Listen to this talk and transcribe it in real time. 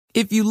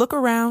If you look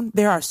around,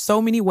 there are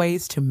so many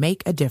ways to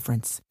make a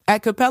difference.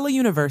 At Capella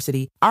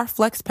University, our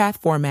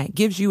FlexPath format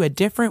gives you a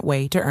different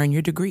way to earn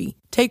your degree.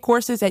 Take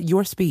courses at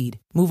your speed.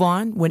 Move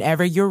on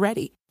whenever you're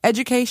ready.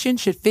 Education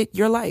should fit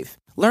your life.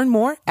 Learn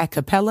more at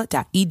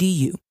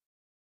capella.edu.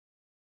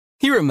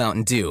 Here at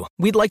Mountain Dew,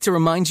 we'd like to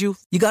remind you,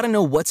 you gotta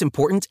know what's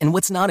important and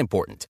what's not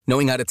important.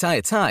 Knowing how to tie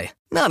a tie,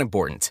 not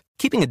important.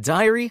 Keeping a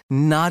diary,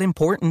 not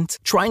important.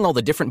 Trying all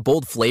the different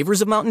bold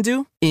flavors of Mountain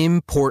Dew,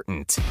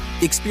 important.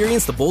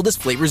 Experience the boldest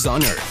flavors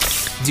on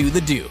earth. Do the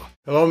Dew.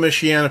 Hello,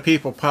 Michiana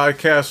People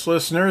Podcast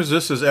listeners.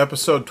 This is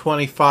episode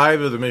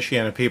 25 of the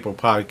Michiana People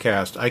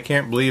Podcast. I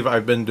can't believe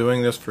I've been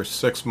doing this for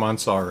 6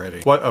 months already.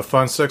 What a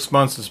fun 6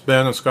 months it's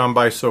been. It's gone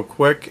by so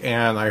quick,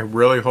 and I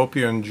really hope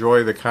you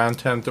enjoy the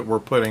content that we're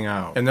putting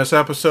out. In this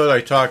episode,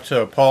 I talked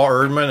to Paul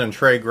Erdman and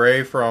Trey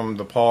Gray from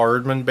the Paul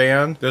Erdman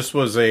Band. This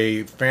was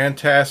a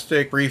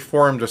fantastic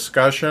free-form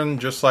discussion,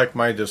 just like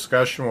my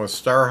discussion with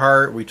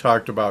Starheart. We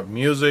talked about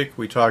music.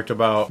 We talked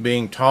about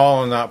being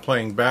tall and not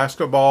playing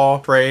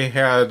basketball. Trey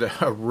had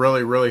a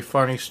really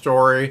funny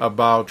story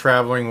about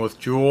traveling with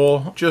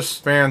Jewel.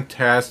 Just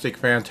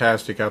fantastic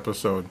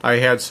episode. I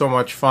had so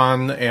much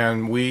fun,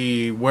 and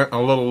we went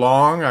a little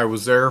long. I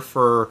was there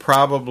for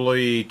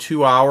probably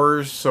 2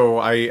 hours, so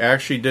I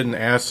actually didn't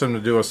ask them to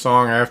do a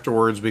song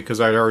afterwards because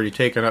I'd already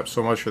taken up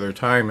so much of their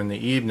time in the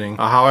evening.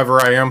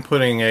 However, I am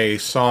putting a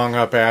song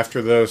up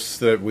after this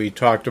that we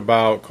talked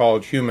about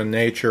called Human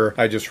Nature.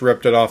 I just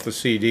ripped it off the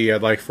CD.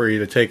 I'd like for you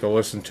to take a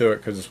listen to it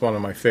because it's one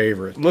of my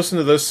favorites. Listen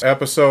to this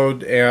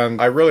episode, and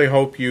I really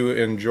hope you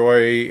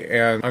enjoy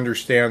and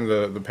understand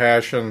the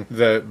passion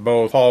that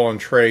both Paul and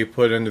Trey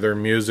put into their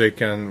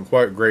music, and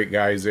what great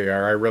guys they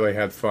are. I really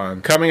had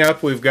fun. Coming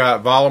up, we've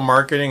got Vala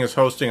Marketing is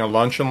hosting a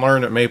lunch and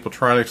learn at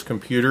Mapletronics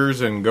Computers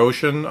in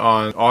Goshen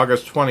on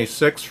August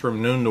 26th from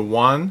noon to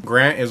 1.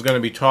 Grant is going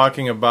to be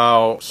talking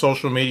about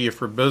social media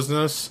for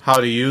business,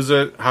 how to use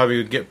it, how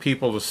to get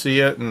people to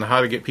see it, and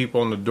how to get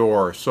people in the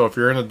door. So if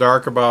you're in the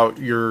dark about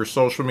your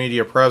social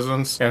media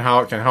presence and how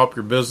it can help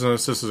your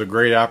business, this is a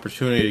great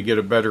opportunity to get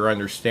a better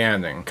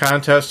understanding.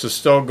 Contest is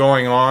still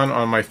going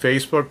on my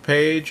Facebook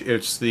page.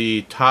 It's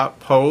the top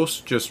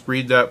post. Just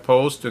read that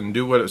post and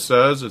do what it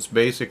says. It's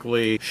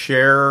basically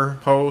share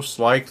post,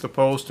 like the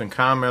post, and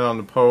comment on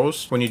the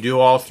post. When you do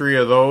all three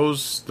of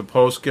those, the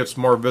post gets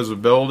more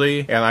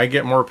visibility, and I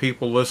get more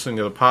people listening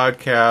to the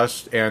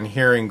podcast and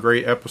hearing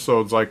great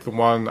episodes like the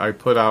one I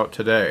put out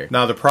today.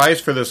 Now, the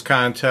prize for this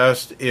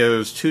contest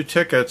is 2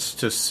 tickets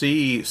to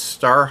see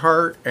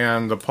Starheart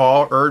and the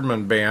Paul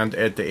Erdman Band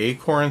at the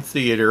Acorn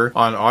Theater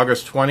on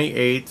August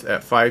 28th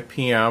at 5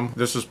 p.m.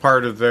 This is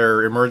part of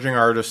their Emerging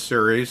Artists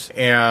series,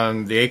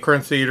 and the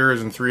Acorn Theater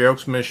is in Three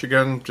Oaks,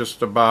 Michigan,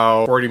 just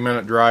about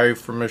 40-minute drive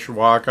from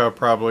Mishawaka,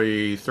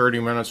 probably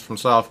 30 minutes from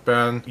South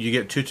Bend. You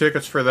get 2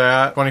 tickets for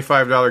that,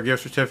 $25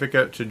 gift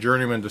certificate to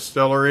Journeyman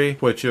Distillery,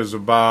 which is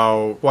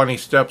about 20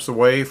 steps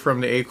away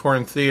from the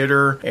Acorn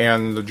Theater,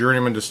 and the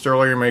Journeyman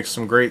Distillery makes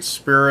some great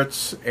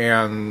spirits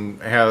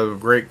and have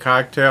great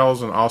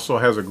cocktails and also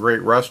has a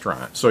great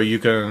restaurant. So you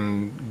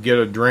can get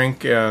a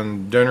drink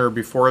and dinner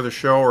before the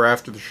show or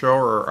after the show,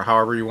 or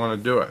however you want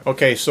to do it.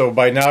 Okay, so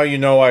by now you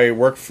know I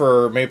work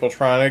for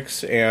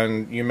Mapletronics,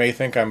 and you may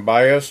think I'm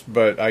biased,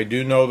 but I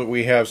do know that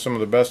we have some of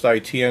the best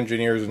IT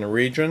engineers in the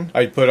region.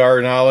 I'd put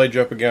our knowledge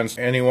up against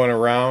anyone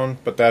around,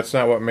 but that's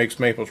not what makes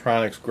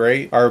Mapletronics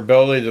great. Our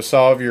ability to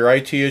solve your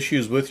IT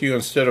issues with you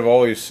instead of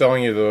always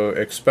selling you the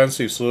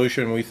expensive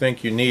solution we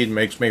think you need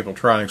makes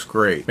Mapletronics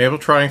great.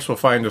 Mapletronics will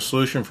find a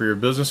solution for your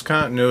business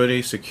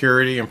continuity,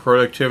 security, and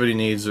productivity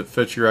needs that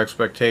fits your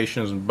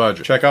expectations and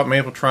budget. Check out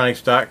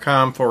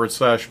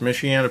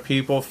mapletronics.com/Michiana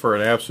People for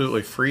an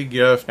absolutely free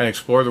gift, and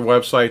explore the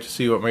website to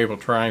see what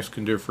Mapletronics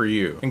can do for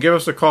you. And give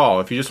us a call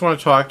if you just want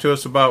to talk to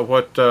us about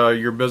what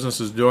your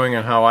business is doing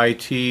and how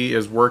IT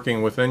is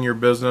working within your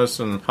business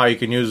and how you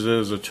can use it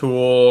as a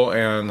tool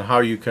and how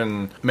you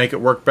can make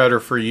it work better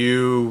for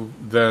you.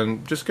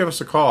 Then just give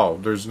us a call.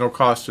 There's no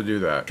cost to do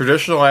that.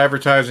 Traditional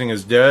advertising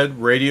is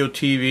dead. Radio,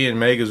 TV, and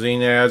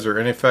magazine ads are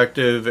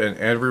ineffective, and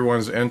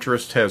everyone's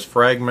interest has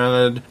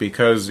fragmented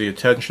because the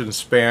attention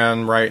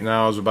span right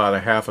now is about a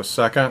half a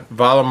second.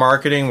 Vala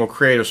Marketing will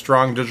create a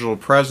strong digital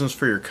presence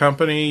for your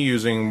company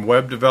using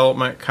web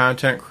development,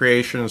 content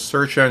creation,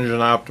 search engine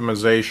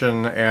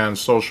optimization, and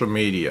social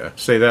media.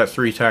 Say that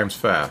 3 times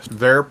fast.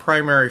 Their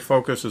primary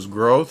focus is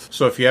growth,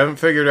 so if you haven't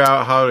figured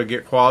out how to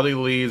get quality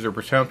leads or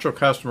potential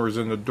customers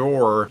in the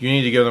door, you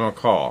need to give them a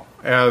call.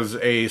 As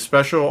a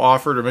special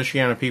offer to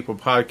Michiana People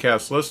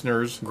Podcast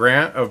listeners,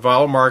 Grant of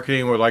Vala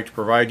Marketing would like to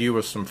provide you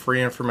with some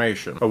free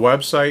information. A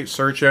website,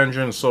 search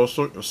engine, and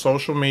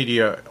social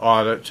media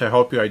audit to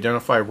help you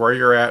identify where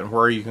you're at and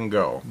where you can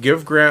go.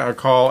 Give Grant a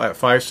call at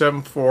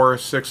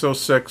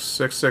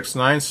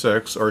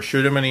 574-606-6696 or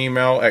shoot him an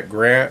email at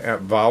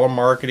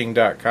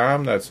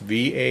grant@valamarketing.com. That's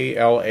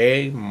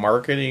VALA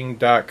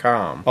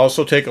marketing.com.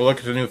 Also, take a look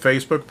at the new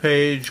Facebook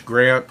page.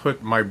 Grant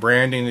put my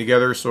branding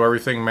together so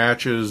everything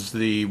matches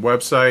the website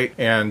website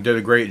and did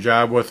a great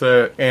job with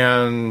it.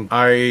 And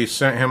I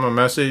sent him a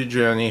message,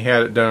 and he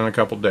had it done in a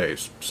couple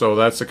days. So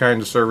that's the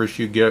kind of service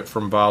you get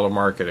from Vala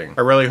Marketing.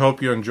 I really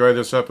hope you enjoy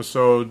this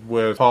episode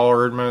with Paul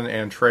Erdman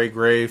and Trey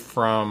Gray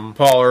from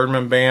Paul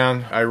Erdman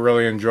Band. I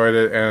really enjoyed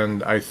it,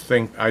 and I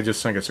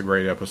just think it's a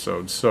great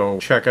episode. So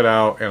check it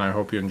out, and I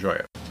hope you enjoy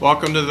it.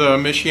 Welcome to the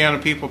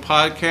Michiana People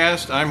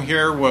Podcast. I'm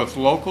here with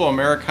local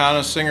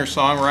Americana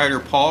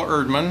singer-songwriter Paul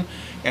Erdman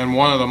and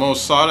one of the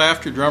most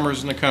sought-after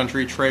drummers in the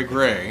country, Trey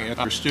Gray, in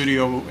our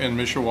studio in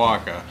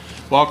Mishawaka.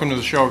 Welcome to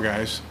the show,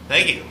 guys.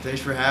 Thank you. Thanks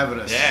for having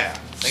us. Yeah.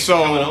 Thanks for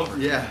coming over.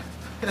 Yeah.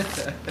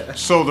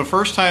 So the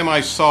first time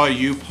I saw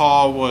you,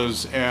 Paul,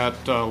 was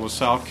at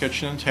LaSalle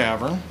Kitchen and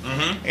Tavern.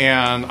 Mm-hmm.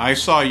 And I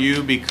saw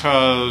you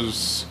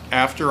because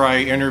after I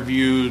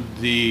interviewed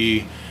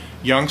the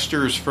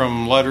youngsters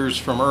from Letters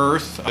from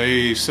Earth,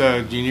 they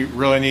said, you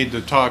really need to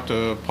talk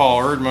to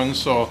Paul Erdman,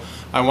 so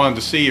I wanted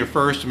to see you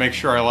first to make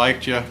sure I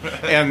liked you.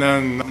 And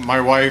then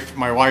my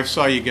wife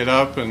saw you get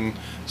up and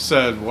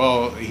said,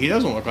 well, he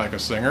doesn't look like a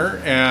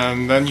singer.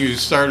 And then you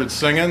started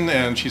singing,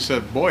 and she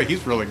said, boy,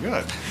 he's really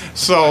good.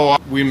 So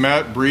we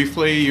met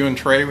briefly, you and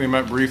Trey, we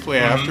met briefly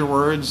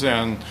afterwards,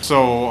 and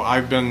so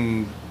I've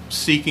been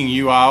seeking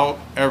you out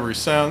ever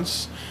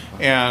since.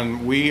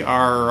 And we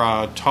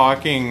are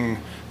talking.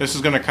 This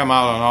is going to come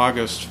out on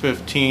August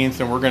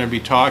 15th, and we're going to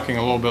be talking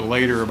a little bit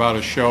later about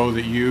a show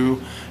that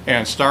you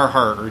and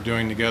Starheart are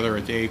doing together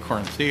at the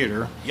Acorn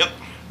Theater. Yep.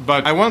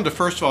 But I wanted to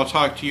first of all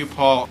talk to you,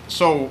 Paul.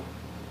 So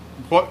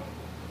what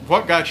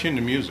got you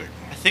into music?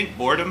 I think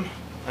boredom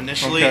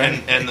initially,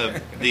 Okay. and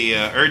the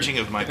urging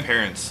of my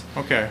parents.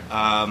 Okay.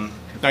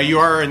 Now you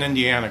are an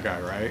Indiana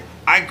guy, right?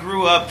 I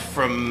grew up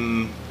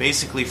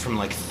basically from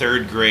like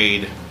third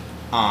grade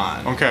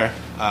on. Okay.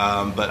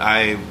 But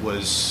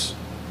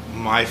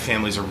my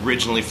family's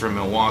originally from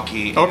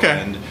Milwaukee. Okay.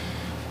 And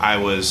I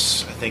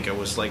think I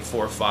was like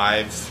 4 or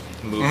 5,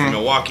 moved from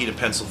Milwaukee to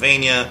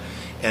Pennsylvania,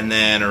 and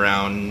then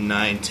around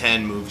 9,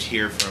 10 moved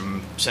here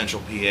from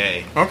Central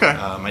PA. Okay.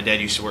 My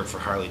dad used to work for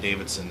Harley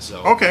Davidson,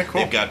 so Okay,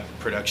 cool. they've got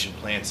production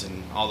plants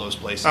in all those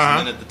places. Uh-huh.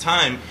 And then at the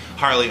time,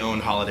 Harley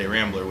owned Holiday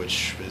Rambler,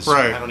 which is,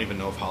 Right. I don't even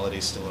know if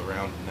Holiday's still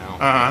around now.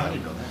 Uh-huh. I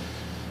didn't know that.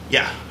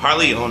 Yeah,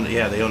 Harley owned.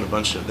 Yeah, they owned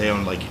they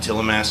owned like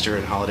Utilimaster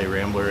and Holiday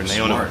Rambler, and they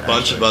owned Smart, a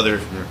bunch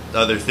actually. of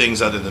other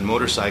things other than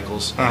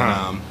motorcycles.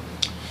 Uh-huh.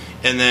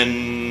 And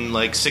then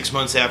like 6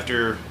 months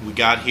after we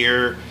got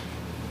here,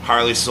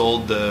 Harley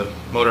sold the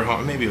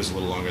motorhome. Maybe it was a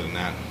little longer than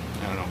that.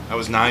 I don't know. I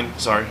was 9.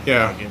 Sorry.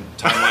 Yeah. Again,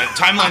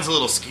 timeline's a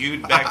little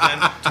skewed back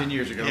then. 10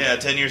 years ago. Yeah,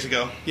 10 years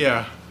ago.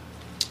 Yeah.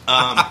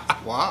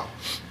 Wow.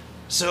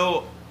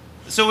 So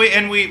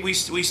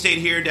we stayed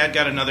here. Dad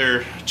got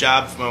another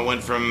job.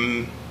 Went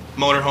from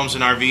motorhomes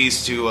and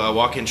RVs to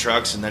walk-in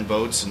trucks and then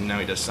boats, and now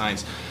he does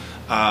signs.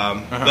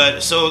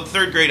 But so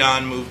third grade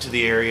on, moved to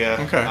the area.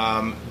 Okay.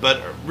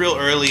 But real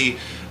early,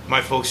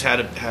 my folks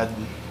had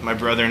my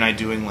brother and I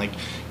doing like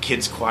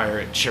kids choir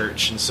at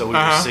church, and so we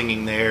were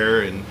singing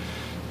there, and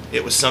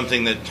it was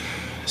something that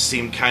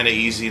seemed kind of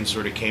easy and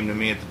sort of came to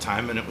me at the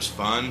time, and it was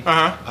fun.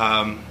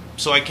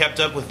 So I kept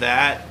up with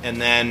that,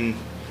 and then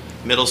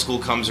middle school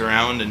comes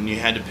around, and you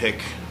had to pick.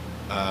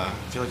 I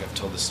feel like I've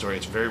told this story.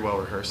 It's very well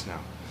rehearsed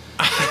now.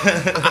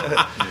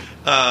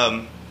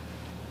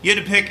 You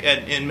had to pick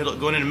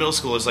going into middle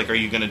school. Is like, are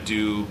you going to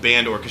do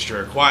band,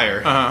 orchestra, or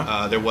choir?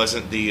 There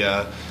wasn't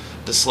the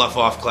slough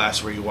off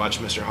class where you watch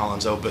Mr.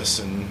 Holland's Opus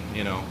and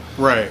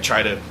Right.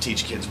 try to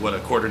teach kids what a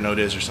quarter note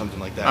is or something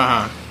like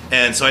that.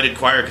 And so I did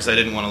choir because I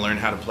didn't want to learn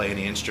how to play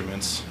any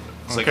instruments.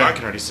 It's like, Okay. oh, I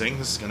can already sing.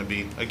 This is going to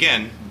be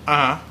again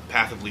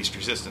path of least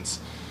resistance.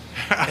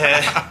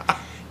 That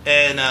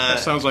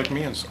sounds like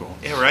me in school.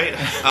 Yeah, right.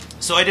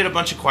 So I did a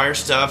bunch of choir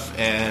stuff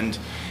and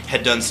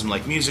had done some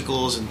like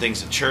musicals and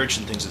things at church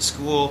and things at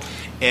school,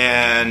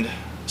 and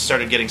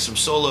started getting some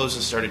solos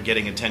and started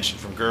getting attention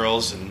from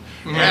girls. And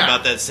right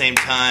about that same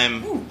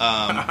time,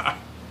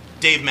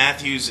 Dave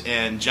Matthews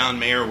and John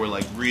Mayer were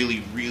like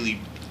really, really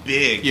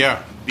big.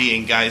 Yeah.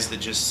 Being guys that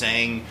just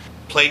sang,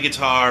 played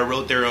guitar,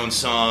 wrote their own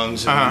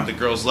songs, and the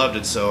girls loved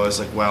it. So I was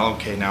like, well,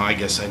 okay, now I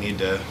guess I need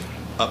to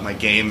up my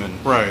game.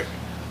 And Right.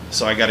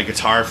 so I got a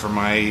guitar for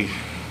my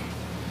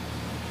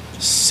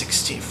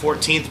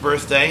 14th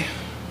birthday.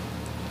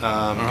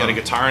 Got a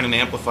guitar and an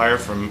amplifier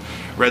from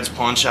Red's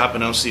Pawn Shop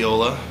in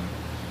Osceola,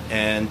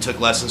 and took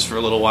lessons for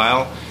a little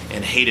while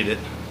and hated it.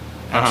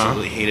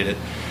 Absolutely hated it,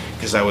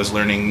 because I was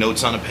learning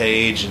notes on a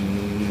page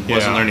and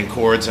wasn't learning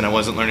chords, and I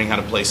wasn't learning how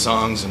to play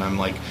songs, and I'm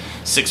like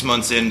 6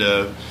 months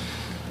into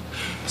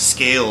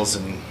scales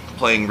and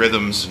playing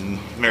rhythms, and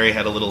Mary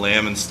Had a Little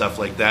Lamb and stuff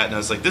like that, and I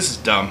was like, this is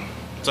dumb.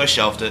 So I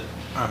shelved it.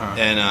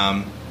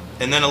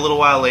 And then a little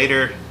while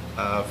later,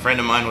 a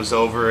friend of mine was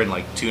over and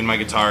like tuned my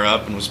guitar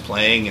up and was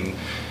playing, and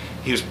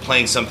he was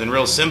playing something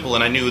real simple,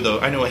 and I knew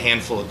a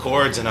handful of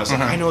chords, and I was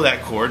like, I know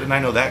that chord, and I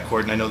know that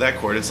chord, and I know that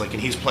chord. It's like,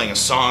 and he's playing a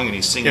song and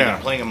he's singing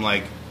and playing. I'm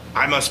like,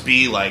 I must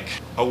be like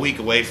a week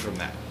away from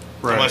that.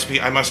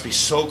 Right. I must be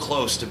so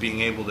close to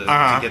being able to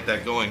get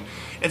that going.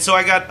 And so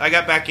I got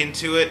back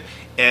into it,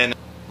 and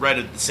right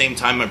at the same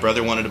time, my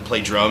brother wanted to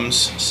play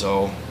drums,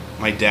 so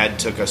my dad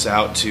took us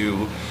out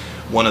to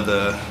one of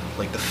the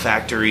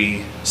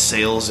factory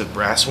sales at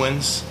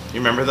Brasswinds. You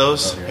remember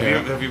those? Oh,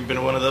 yeah. Have you been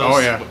to one of those? Oh,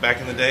 yeah. Back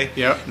in the day?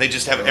 Yep. And they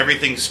just have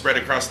everything spread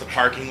across the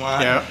parking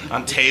lot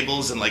on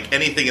tables, and like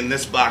anything in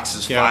this box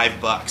is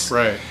 $5.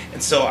 Right.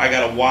 And so I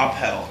got a wah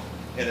pedal,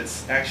 and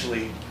it's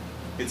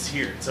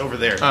here. It's over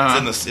there.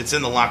 It's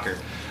in the locker.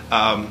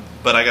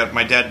 But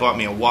my dad bought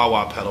me a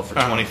wah-wah pedal for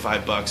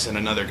 $25 and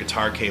another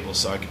guitar cable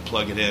so I could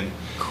plug it in.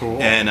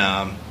 Cool.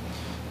 And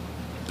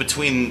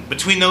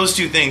between those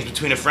two things,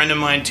 between a friend of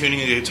mine tuning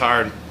a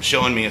guitar,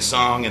 showing me a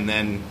song, and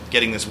then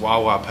getting this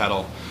wah-wah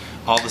pedal,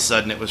 all of a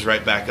sudden it was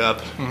right back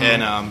up.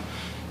 Mm-hmm.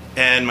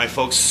 And my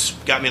folks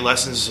got me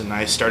lessons, and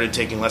I started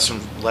taking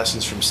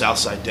lessons from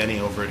Southside Denny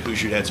over at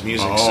Hoosier Dad's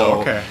Music.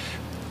 Okay.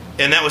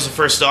 And that was the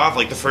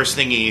first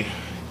thing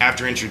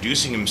after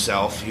introducing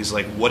himself, he's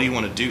like, "What do you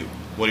want to do?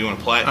 What do you want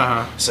to play?"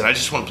 I said, "I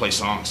just want to play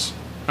songs."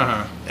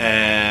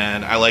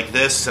 And I like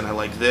this, and I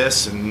like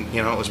this, and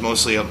it was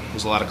mostly a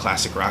lot of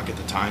classic rock at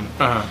the time.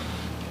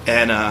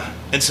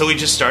 And so we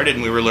just started,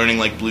 and we were learning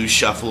like blues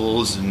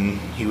shuffles, and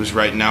he was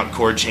writing out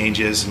chord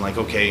changes, and like,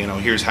 okay,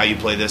 here's how you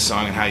play this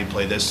song and how you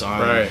play this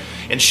song,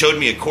 and showed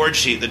me a chord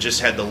sheet that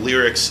just had the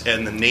lyrics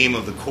and the name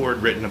of the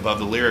chord written above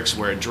the lyrics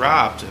where it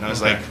dropped, and I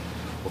was like,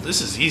 well,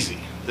 this is easy.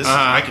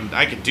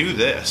 I could do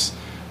this.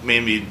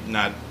 Maybe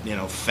not,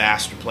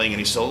 fast or playing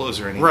any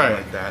solos or anything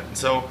like that. And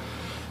so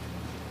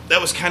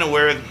that was kind of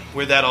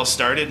where that all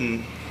started.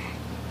 And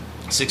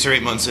 6 or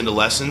 8 months into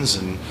lessons,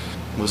 and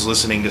was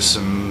listening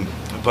to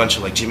a bunch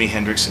of like Jimi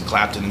Hendrix and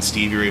Clapton and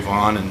Stevie Ray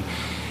Vaughan,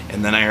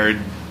 and then I heard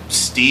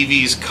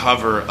Stevie's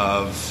cover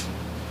of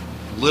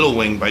Little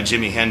Wing by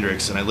Jimi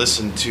Hendrix, and I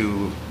listened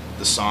to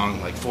the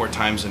song like 4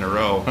 times in a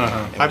row.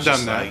 I've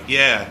done that.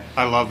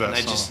 I love that and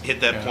song. I just hit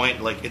that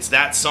point, like, it's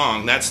that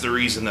song. That's the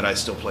reason that I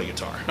still play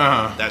guitar.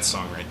 That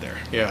song right there.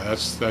 Yeah,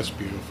 that's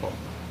beautiful.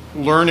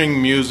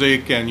 Learning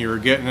music, and you're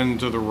getting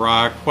into the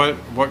rock.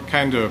 What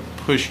kind of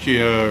pushed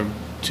you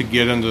to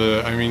get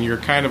into? I mean, you're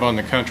kind of on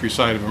the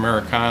countryside of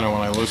Americana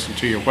when I listen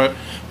to you.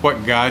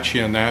 What got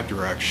you in that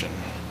direction?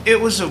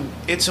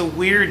 It's a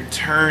weird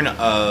turn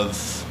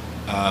of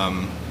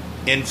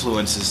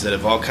influences that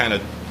have all kind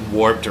of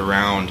warped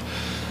around.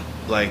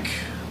 Like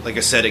I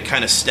said, it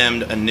kind of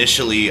stemmed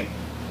initially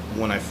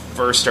when I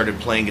first started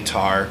playing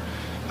guitar.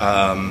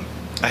 I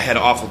had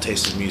awful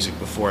taste in music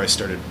before I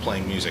started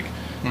playing music.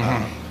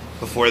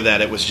 Before that,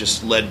 it was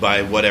just led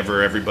by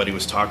whatever everybody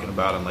was talking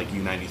about on like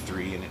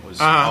U93, and it was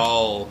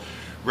all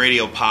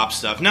radio pop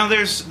stuff. Now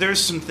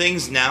there's some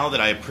things now that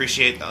I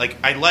appreciate. Like,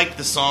 I liked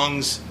the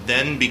songs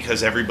then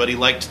because everybody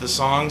liked the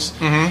songs,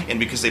 and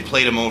because they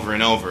played them over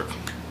and over.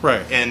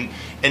 Right.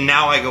 And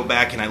now I go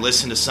back and I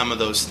listen to some of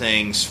those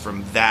things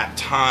from that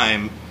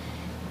time,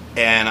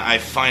 and I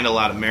find a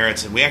lot of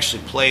merits. And we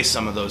actually play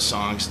some of those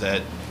songs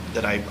that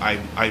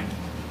I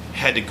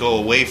had to go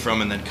away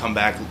from and then come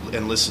back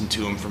and listen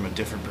to them from a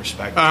different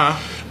perspective.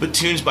 But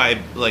tunes by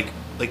like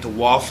the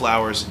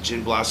Wallflowers and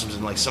Gin Blossoms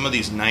and like some of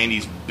these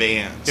 90s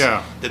bands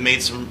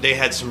that they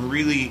had some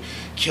really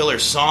killer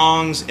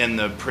songs, and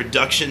the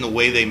production, the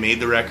way they made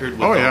the record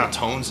with all the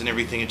tones and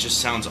everything, it just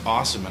sounds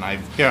awesome. And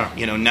I've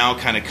now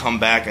kind of come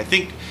back. I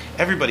think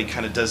everybody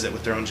kind of does that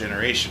with their own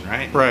generation,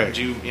 right? Right.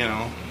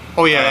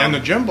 Oh yeah, and the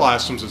Gin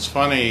Blossoms, it's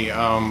funny,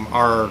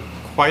 are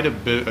quite a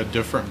bit a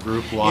different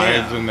group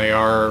live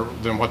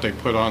than what they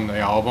put on the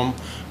album.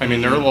 I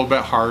mean, they're a little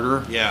bit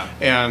harder. Yeah.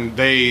 And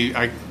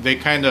they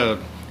kind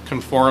of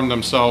conform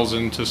themselves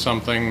into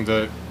something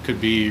that could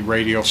be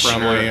radio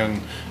friendly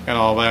and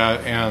all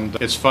that. And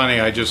it's funny,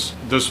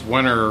 this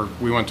winter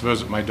we went to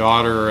visit my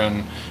daughter,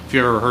 and if you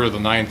ever heard of the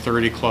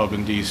 930 Club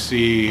in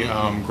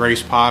DC,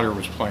 Grace Potter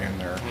was playing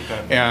there.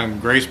 Okay. And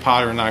Grace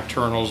Potter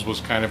Nocturnals was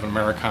kind of an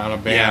Americana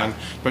band,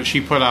 but she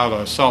put out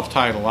a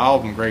self-titled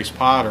album, Grace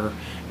Potter,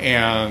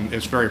 and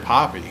it's very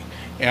poppy.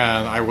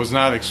 And I was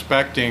not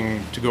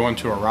expecting to go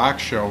into a rock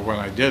show when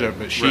I did it,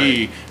 but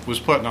she was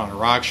putting on a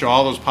rock show.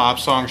 All those pop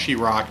songs, she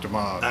rocked them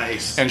up.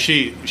 Nice. And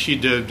she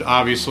did,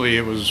 obviously,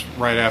 it was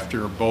right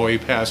after Bowie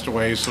passed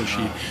away, so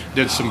she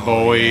did some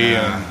Bowie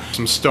and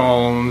some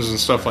Stones and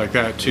stuff like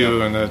that,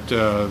 too, and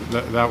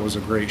that was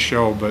a great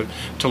show. But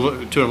to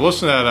have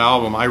listened to that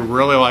album, I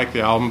really liked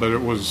the album, but it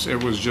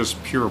was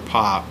just pure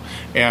pop,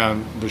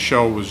 and the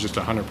show was just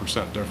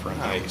 100% different.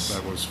 Nice.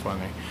 That was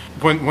funny.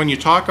 When you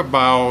talk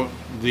about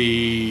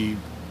the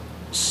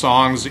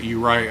songs that you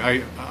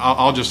write,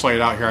 I'll just lay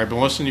it out here. I've been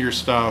listening to your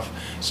stuff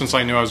since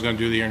I knew I was going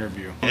to do the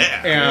interview.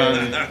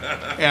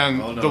 Yeah.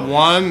 And the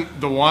one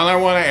I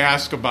want to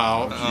ask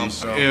about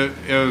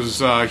is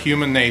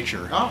Human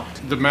Nature. Oh.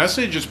 The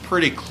message is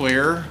pretty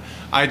clear.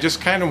 I just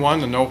kind of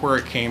wanted to know where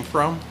it came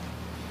from.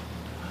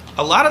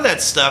 A lot of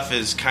that stuff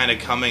is kind of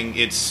coming.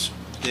 It's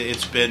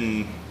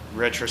been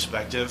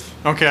retrospective.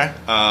 Okay.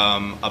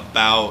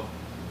 About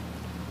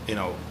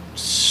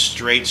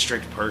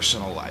strict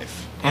personal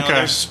life.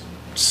 There's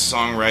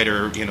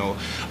songwriter,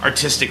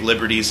 artistic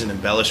liberties and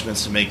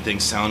embellishments to make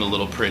things sound a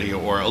little pretty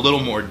or a little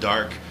more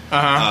dark.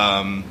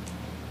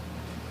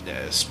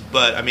 Yes,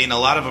 but I mean, a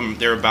lot of them,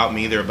 they're about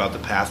me. They're about the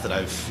path that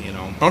I've,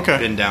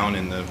 been down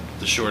in the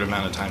short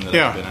amount of time that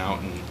I've been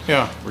out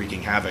and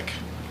wreaking havoc.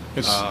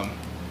 It's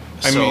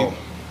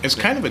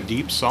kind of a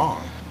deep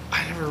song.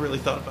 I never really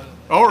thought about it.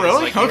 Oh,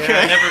 really? Like,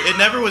 okay. It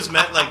never was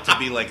meant like to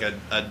be like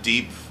a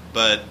deep,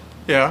 but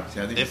See, I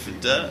think if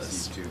it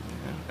does. Too.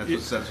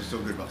 That's what's so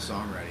good about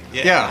songwriting.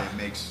 Yeah. It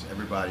makes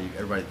everybody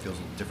feels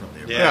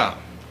differently about it.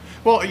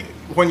 Well,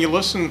 when you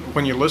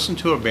listen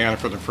to a band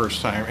for the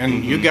first time,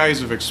 and you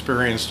guys have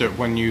experienced it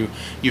when you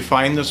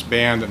find this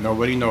band that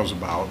nobody knows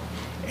about,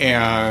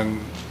 and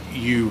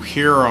you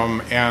hear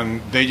them,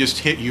 and they just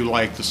hit you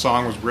like the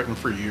song was written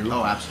for you.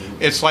 Oh,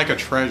 absolutely. It's like a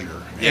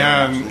treasure.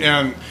 Yeah,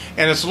 and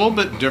it's a little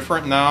bit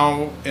different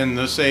now in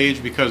this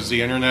age because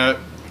the internet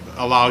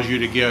allows you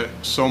to get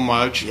so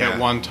much at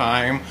one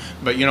time.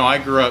 But I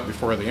grew up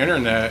before the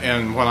internet,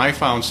 and when I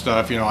found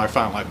stuff, I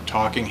found like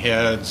Talking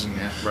Heads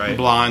and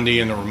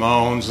Blondie and the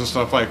Ramones and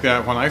stuff like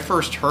that. When I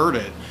first heard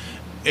it,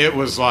 it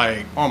was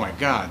like, oh my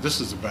God, this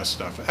is the best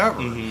stuff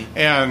ever.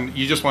 And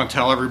you just want to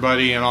tell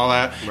everybody and all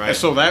that. Right. And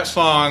so that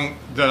song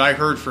that I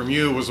heard from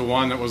you was the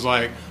one that was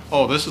like,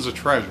 oh, this is a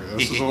treasure.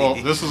 This is a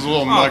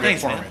little nugget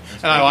for me.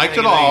 And I liked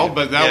it all,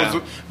 but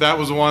that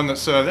was the one that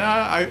said,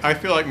 I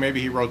feel like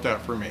maybe he wrote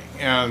that for me.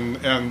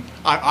 And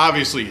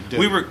obviously you did.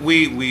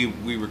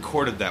 We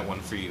recorded that one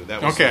for you.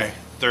 That was the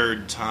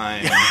third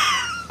time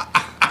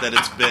that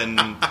it's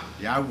been.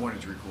 Yeah, I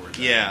wanted to record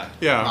that.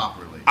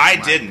 Properly. I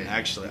didn't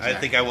actually. Exactly. I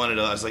think I wanted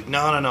to. I was like,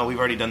 no, we've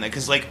already done that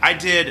because like I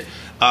did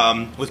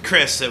with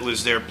Chris. That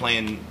was there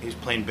playing. He's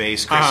playing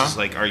bass. Chris is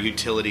like our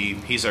utility.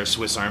 He's our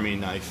Swiss Army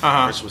knife.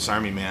 Our Swiss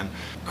Army man.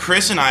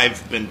 Chris and I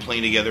have been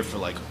playing together for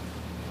like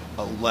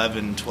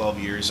 11, 12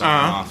 years on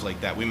and off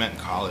like that. We met in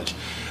college.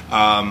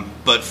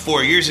 But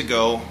 4 years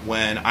ago,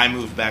 when I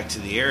moved back to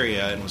the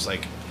area and was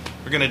like,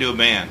 we're going to do a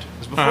band.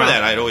 Because before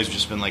that, I'd always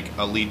just been like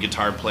a lead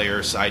guitar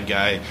player, side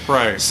guy,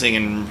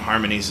 singing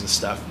harmonies and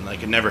stuff. And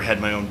like I never had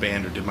my own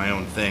band or did my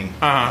own thing.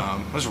 I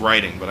was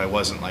writing, but I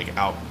wasn't like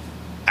out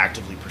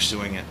actively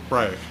pursuing it.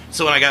 Right.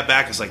 So when I got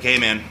back, I was like, hey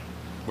man,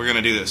 we're going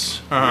to do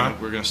this. We're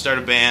going to start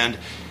a band,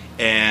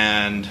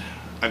 and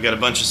I've got a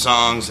bunch of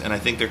songs, and I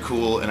think they're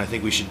cool, and I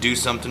think we should do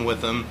something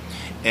with them.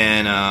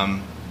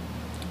 And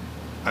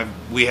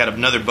we had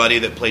another buddy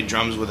that played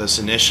drums with us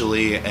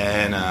initially,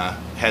 and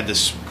had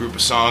this group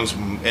of songs,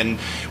 and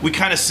we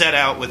kind of set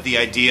out with the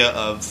idea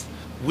of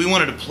we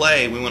wanted to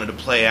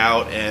play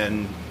out,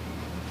 and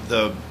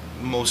the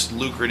most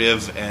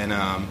lucrative and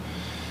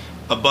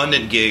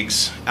abundant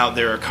gigs out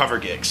there are cover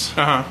gigs.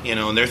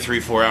 And they're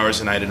 3-4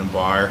 hours a night in a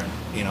bar,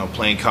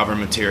 playing cover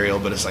material.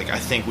 But it's like, I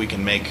think we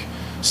can make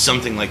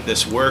something like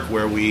this work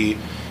where we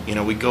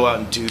go out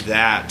and do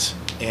that,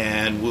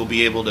 and we'll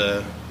be able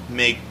to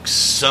make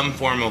some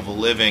form of a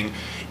living,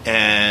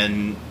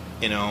 and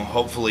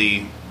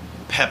hopefully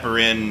pepper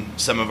in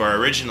some of our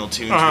original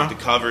tunes with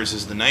the covers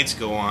as the nights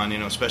go on,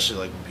 especially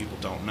like when people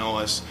don't know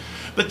us.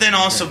 But then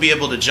also be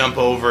able to jump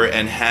over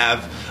and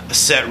have a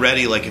set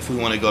ready, like if we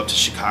want to go up to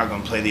Chicago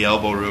and play the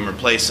Elbow Room or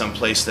play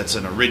someplace that's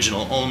an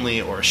original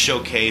only or a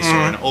showcase or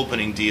an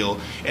opening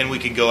deal, and we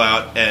could go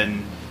out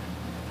and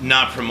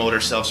not promote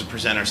ourselves or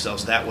present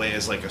ourselves that way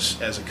as like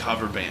as a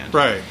cover band.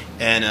 Right.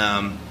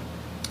 And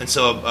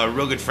so a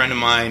real good friend of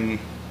mine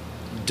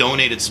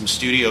donated some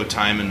studio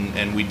time,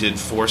 and we did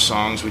 4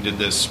 songs. We did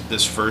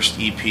this first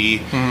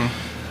EP,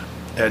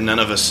 and none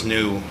of us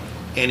knew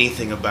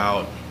anything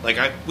about, like,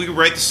 we could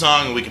write the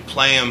song and we could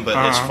play them, but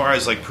as far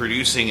as like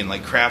producing and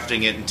like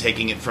crafting it and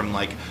taking it from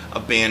like a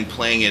band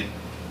playing it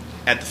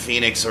at the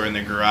Phoenix or in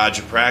their garage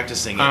or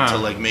practicing it to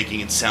like making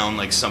it sound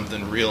like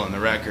something real on the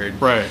record,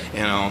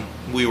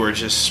 we were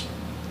just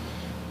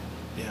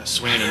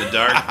swinging in the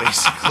dark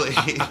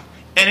basically.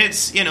 And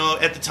it's,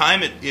 at the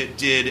time it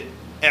did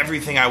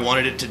everything I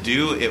wanted it to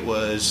do. It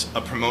was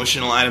a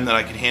promotional item that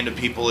I could hand to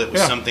people. It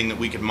was something that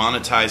we could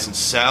monetize and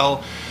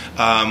sell.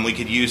 We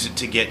could use it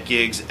to get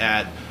gigs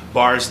at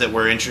bars that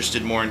were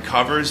interested more in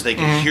covers. They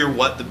could hear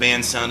what the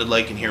band sounded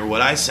like and hear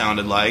what I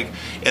sounded like,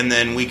 and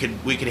then we could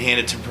hand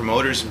it to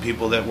promoters and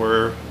people that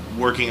were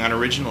working on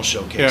original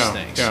showcase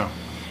things.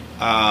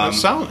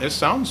 It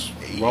sounds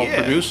well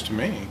produced to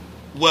me.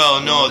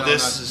 Well, no.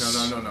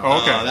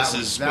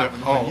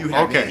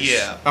 Okay.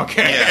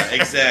 Yeah,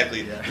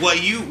 exactly.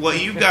 What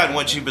you've got and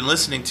what you've been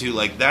listening to,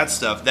 like that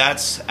stuff,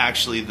 that's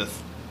actually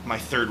my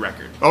third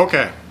record.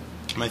 Okay.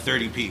 My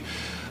third EP.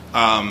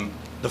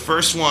 The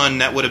first one,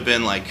 that would have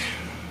been like,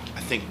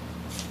 I think,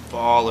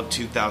 fall of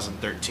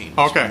 2013.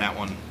 Okay. When that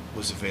one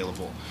was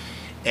available.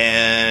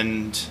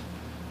 And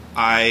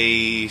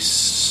I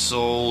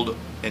sold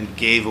and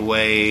gave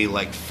away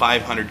like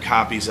 500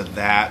 copies of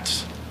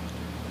that,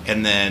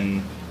 and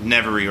then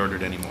never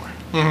reordered anymore.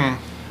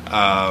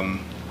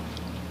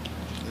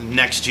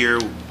 Next year,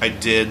 I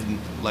did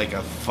like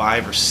a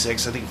 5 or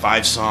 6, I think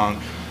 5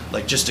 song,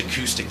 like just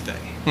acoustic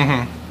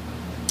thing.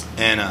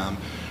 And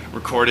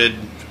recorded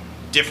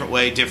different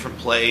way, different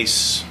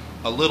place,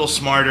 a little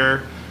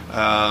smarter,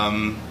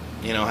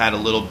 had a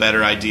little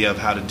better idea of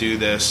how to do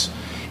this.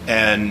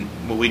 And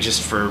we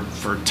just, for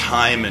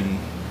time and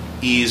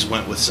Ease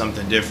went with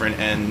something different,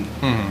 and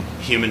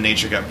Human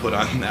Nature got put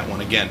on that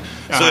one again.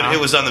 So it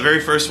was on the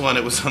very first one,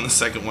 it was on the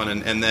second one,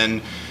 and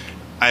then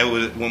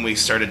when we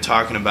started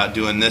talking about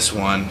doing this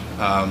one,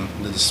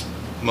 this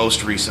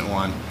most recent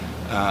one,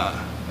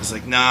 I was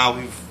like, nah,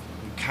 we've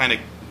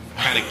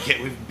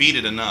beat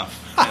it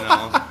enough, you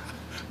know.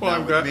 Well,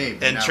 I'm glad.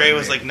 And Trey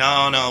was like,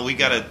 no, we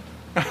gotta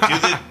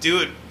do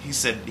it. He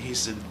said,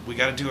 we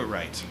gotta do it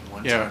right.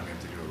 One time we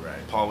have to do it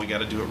right. Paul, we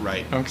gotta do it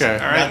right. Okay. All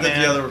right, not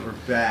that the others were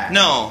bad.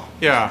 No.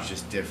 Yeah. It's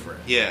just different.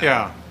 Yeah.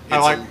 Yeah.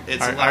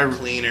 It's a lot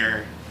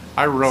cleaner.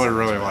 I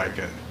really like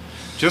it.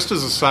 Just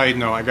as a side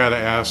note, I gotta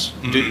ask,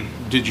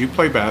 did you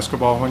play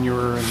basketball when you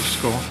were in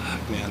school?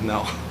 Man,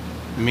 no.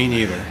 Me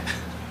neither.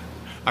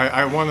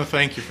 I want to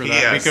thank you for that,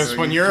 yes. because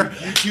when you're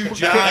two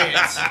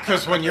giants,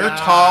 because when you're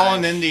tall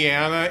in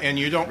Indiana and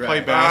you don't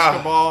play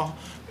basketball,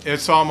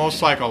 it's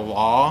almost like a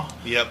law.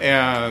 Yep.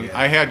 And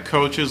I had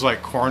coaches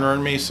like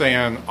cornering me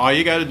saying, all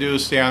you got to do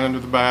is stand under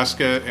the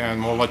basket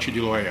and we'll let you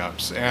do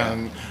layups.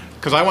 And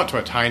because I went to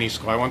a tiny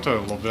school, I went to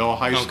LaVille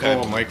High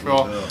School in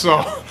Lakeville.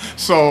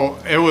 So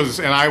it was,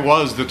 and I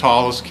was the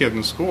tallest kid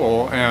in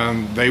school,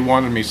 and they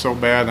wanted me so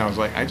bad, and I was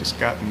like, I just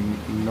got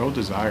no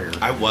desire.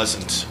 I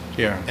wasn't.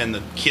 Yeah. And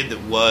the kid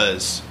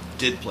that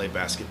did play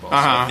basketball. So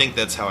I think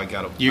that's how I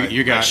got away.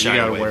 You got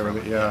away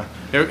with it. Yeah.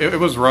 It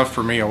was rough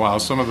for me a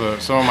while. Some of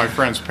my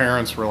friends'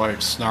 parents were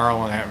like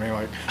snarling at me,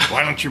 like,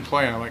 "Why don't you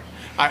play?" And I'm like,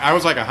 I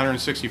was like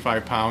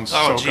 165 pounds,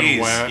 soaking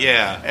wet.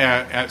 Yeah.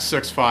 At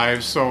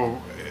 6'5", so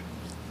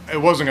it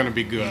wasn't going to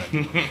be good.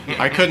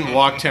 I couldn't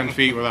walk 10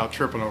 feet without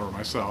tripping over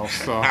myself.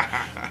 So,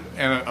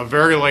 and a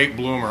very late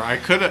bloomer. I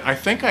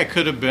think I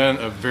could have been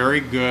a very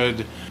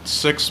good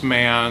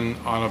 6-man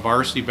on a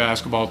varsity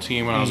basketball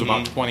team when I was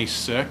about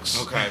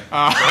 26. Okay.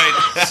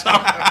 Right. So,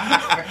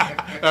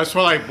 that's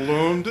when I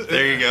bloomed.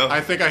 There you go. I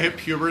think I hit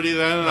puberty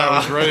then, and I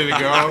was ready to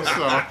go.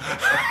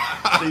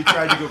 So you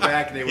tried to go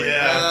back, and they went,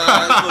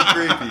 that's a little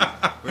creepy.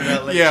 We're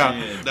not letting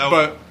you in.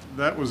 But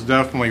that was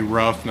definitely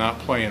rough not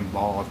playing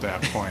ball at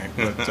that point.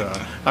 But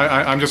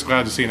I'm just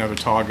glad to see another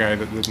tall guy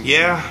that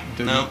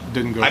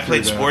didn't go. I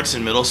played through sports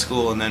in middle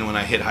school, and then when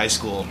I hit high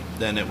school,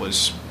 then it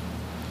was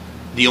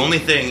the only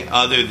thing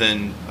other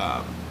than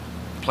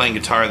playing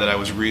guitar that I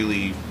was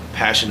really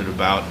passionate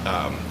about.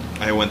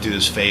 I went through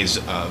this phase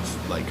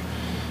of like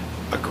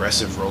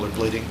aggressive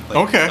rollerblading,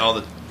 like all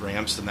the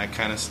ramps and that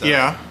kind of stuff.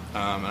 Yeah.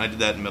 And I did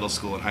that in middle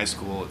school and high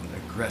school.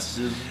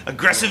 Aggressive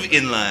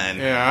inline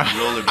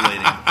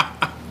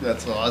rollerblading.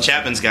 That's awesome.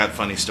 Chapman's got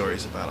funny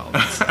stories about all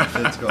that stuff.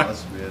 That's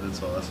awesome, man.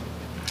 That's awesome.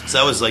 So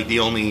that was like the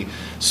only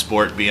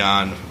sport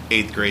beyond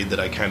 8th grade that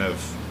I kind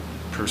of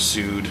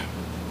pursued.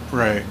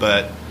 Right.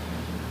 But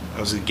I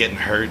was getting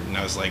hurt, and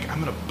I was like,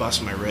 I'm going to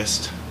bust my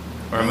wrist,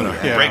 or I'm going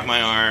to break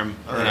my arm,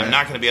 and I'm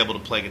not going to be able to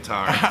play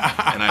guitar.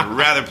 And I'd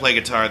rather play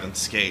guitar than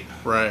skate.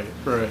 Right.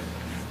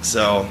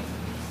 So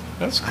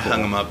that's cool. I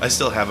hung them up. I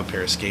still have a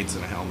pair of skates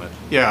and a helmet.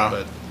 Yeah.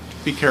 But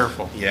be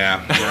careful.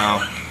 Yeah.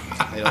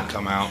 They don't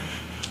come out.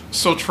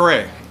 So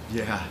Trey.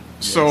 Yeah.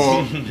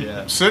 So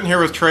sitting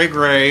here with Trey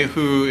Gray,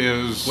 who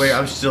is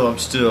I'm still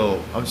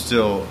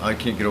I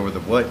can't get over the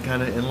what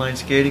kind of inline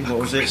skating? What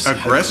was it?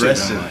 Aggressive.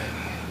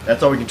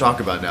 That's all we can talk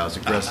about now is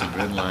aggressive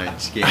inline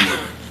skating.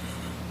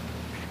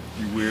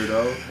 You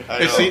weirdo.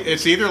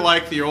 It's either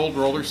like the old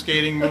roller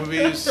skating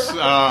movies,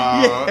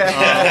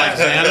 like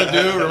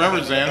Xanadu.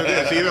 Remember Xanadu?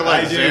 It's either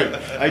like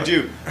I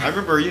do. I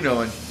remember,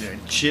 in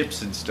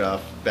Chips and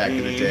stuff back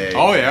in the day.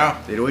 Oh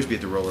yeah. They'd always be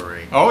at the roller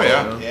rink. Oh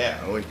yeah.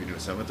 Yeah. Always be doing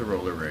something at the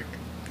roller rink.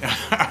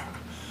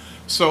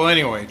 So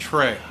anyway,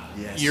 Trey,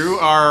 yes. You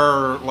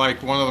are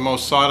like one of the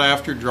most sought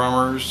after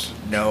drummers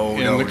in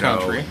the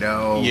country.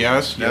 No.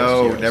 Yes.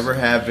 Never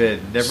have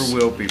been. Never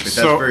will be. But that's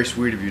very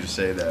sweet of you to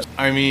say that.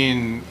 I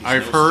mean,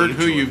 I've heard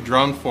who you've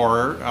drummed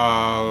for.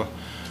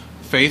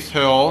 Faith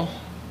Hill,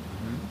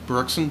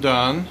 Brooks and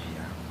Dunn,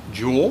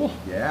 Jewel.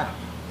 Yeah.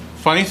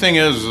 Funny thing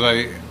is,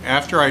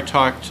 after I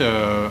talked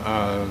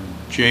to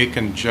Jake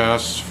and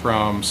Jess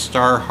from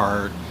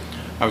Starheart,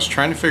 I was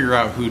trying to figure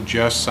out who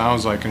Jess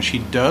sounds like, and she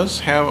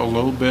does have a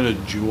little bit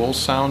of Jewel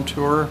sound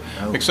to her,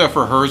 except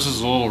for hers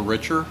is a little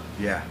richer.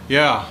 Yeah.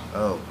 Yeah.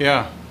 Oh.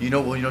 Yeah.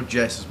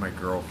 Jess is my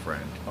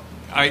girlfriend.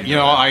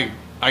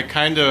 I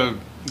kind of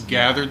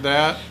gathered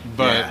that,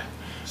 but yeah.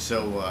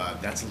 So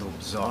that's a little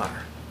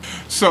bizarre.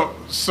 So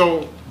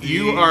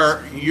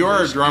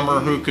you're a drummer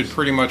who could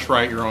pretty much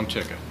write your own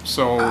ticket.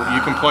 So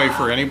you can play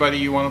for anybody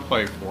you want to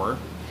play for.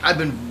 I've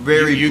been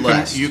very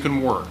blessed. You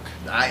can work.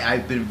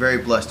 I've been very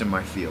blessed in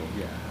my field.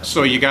 Yeah.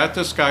 So you got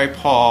this guy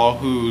Paul,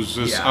 who's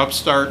this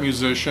upstart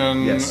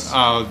musician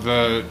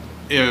that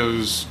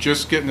is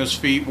just getting his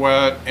feet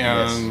wet,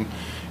 and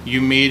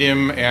you meet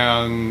him,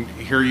 and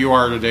here you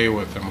are today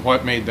with him.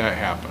 What made that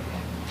happen?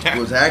 It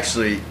was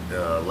actually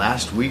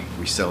last week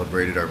we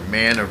celebrated our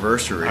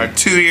man-iversary. Our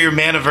 2-year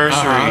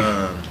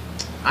man-iversary.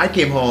 I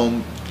came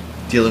home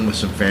dealing with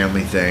some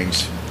family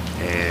things,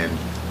 and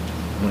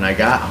when I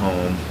got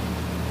home,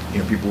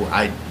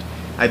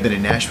 I've been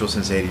in Nashville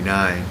since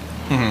 '89,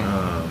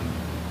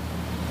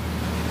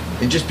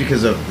 and just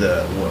because of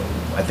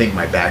I think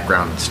my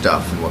background and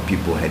stuff and what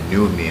people had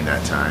knew of me in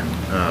that time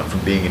from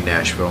being in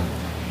Nashville,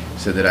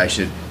 so that I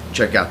should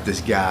check out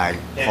this guy,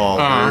 Paul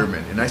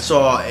Erdman. And I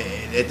saw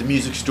at the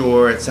music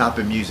store, at South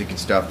Bend Music and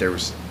stuff, there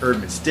was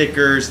Erdman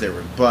stickers, there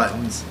were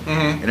buttons,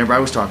 and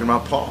everybody was talking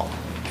about Paul.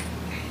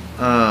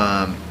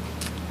 And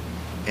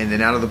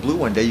then out of the blue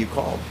one day you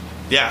called.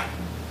 Yeah.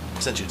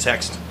 Sent you a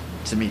text.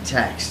 Sent me a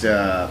text.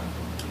 I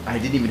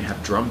didn't even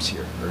have drums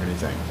here or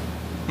anything.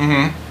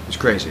 It was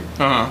crazy.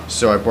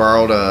 So I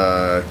borrowed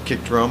a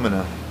kick drum and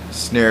a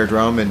snare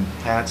drum and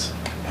hats,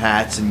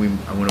 and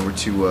I went over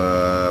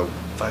to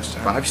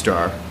Five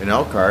Star in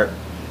Elkhart,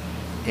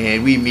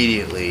 and we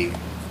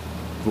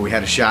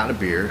had a shot and a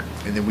beer,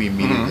 and then we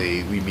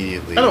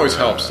immediately that always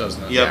helps,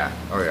 doesn't it? Yep. Yeah.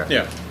 Oh yeah.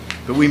 Yeah.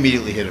 But we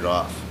immediately hit it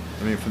off.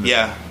 I mean, from the,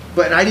 Yeah.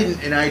 But I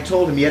didn't, and I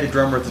told him, he had a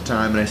drummer at the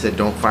time, and I said,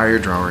 don't fire your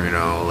drummer,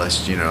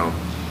 let's,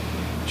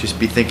 just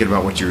be thinking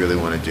about what you really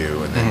want to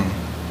do. And then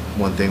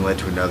one thing led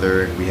to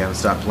another, and we haven't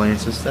stopped playing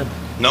since then.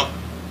 Nope.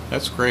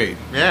 That's great.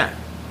 Yeah.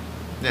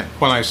 Yeah.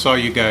 When I saw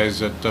you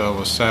guys at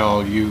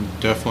LaSalle, you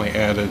definitely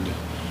added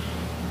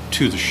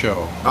to the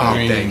show. Oh,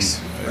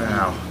 thanks.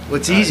 Wow. Well,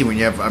 it's easy when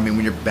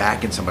when you're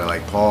backing somebody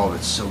like Paul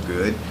that's so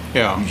good.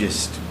 Yeah. You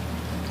just,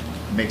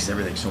 it makes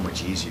everything so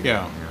much easier.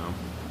 Yeah.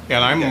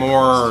 And I'm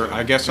more,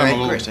 I guess I'm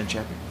a little,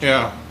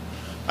 yeah,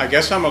 I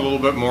guess I'm a little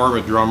bit more of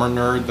a drummer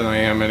nerd than I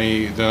am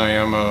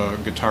a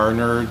guitar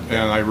nerd,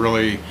 and I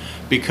really,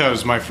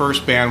 because my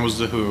first band was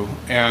The Who,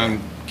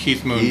 and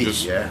Keith Moon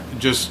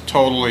just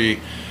totally,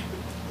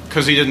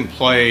 because he didn't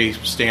play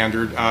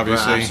standard,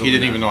 obviously, he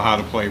didn't even know how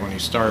to play when he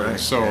started,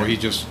 he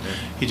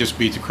just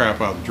beat the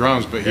crap out of the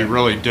drums, but he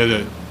really did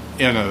it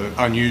in an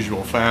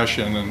unusual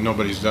fashion, and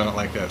nobody's done it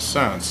like that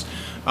since.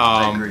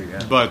 I agree,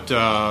 yeah. But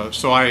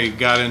so I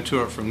got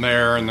into it from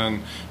there, and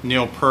then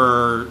Neil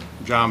Peart,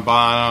 John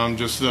Bonham,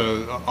 just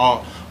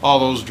all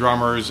those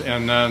drummers,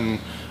 and then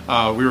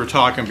we were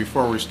talking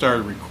before we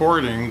started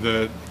recording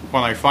that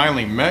when I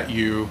finally met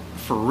you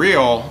for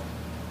real,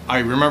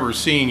 I remember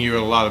seeing you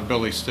at a lot of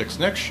Billy Sticks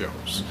Nicks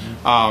shows.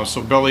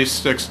 So Billy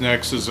Sticks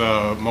Nicks is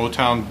a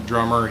Motown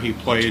drummer. He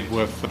played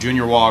with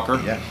Junior Walker,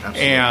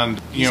 and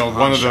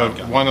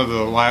one of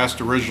the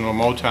last original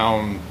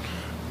Motown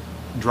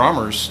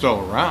drummers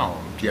still around.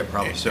 Yeah,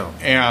 probably so.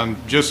 And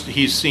just,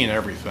 he's seen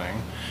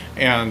everything.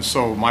 And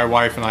so my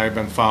wife and I have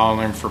been following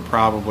him for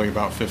probably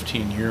about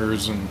 15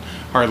 years and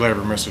hardly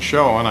ever miss a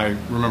show. And I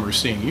remember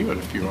seeing you at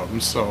a few of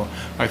them. So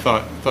I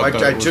thought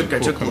I took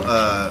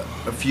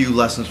a few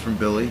lessons from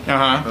Billy.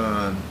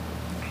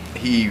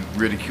 He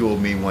ridiculed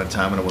me one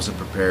time and I wasn't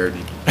prepared.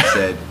 He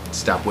said,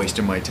 "Stop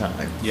wasting my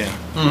time." Yeah.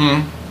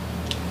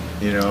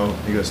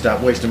 He goes,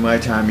 "Stop wasting my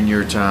time and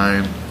your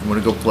time. You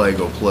want to go play,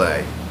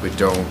 but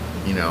don't."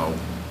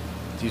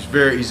 He's a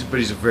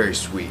very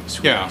sweet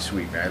man.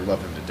 I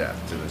love him to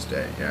death to this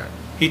day. Yeah.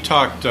 He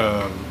talked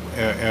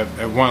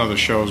at one of the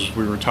shows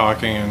we were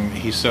talking, and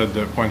he said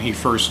that when he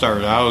first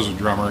started out as a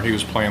drummer, he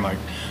was playing like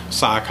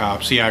sock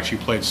hops. He actually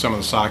played some of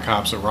the sock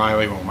hops at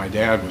Riley when my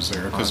dad was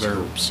there because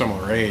they're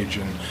similar age,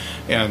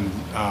 and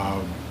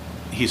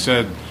he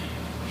said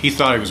he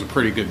thought he was a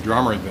pretty good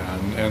drummer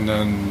then, and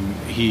then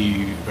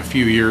a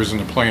few years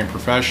into playing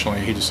professionally,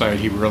 he decided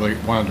he really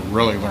wanted to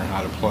learn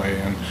how to play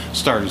and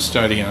started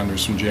studying under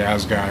some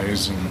jazz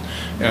guys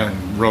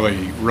and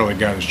really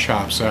got his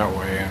chops that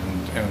way,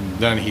 and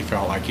then he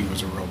felt like he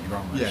was a real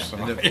drummer. Yeah, so.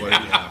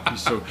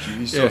 He's so cute.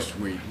 He's so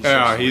sweet.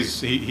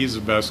 He's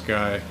the best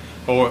guy.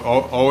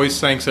 Always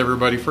thanks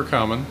everybody for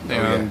coming,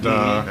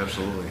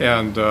 absolutely,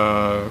 and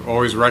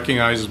always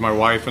recognizes my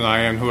wife and I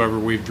and whoever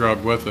we've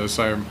drugged with us.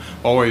 I'm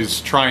always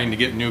trying to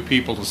get new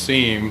people to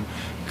see him,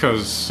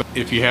 because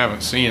if you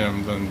haven't seen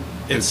him, then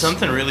it's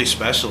something really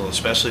special,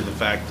 especially the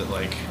fact that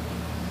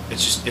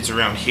it's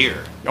around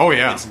here. Oh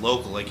yeah, it's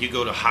local. Like you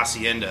go to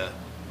Hacienda,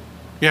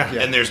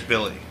 and there's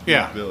Billy.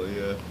 Yeah, Billy.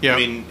 Yeah. I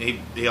mean,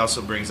 he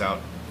also brings out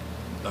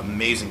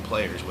amazing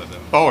players with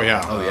him. Oh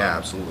yeah. Oh yeah,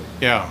 absolutely.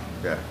 Yeah.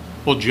 Yeah.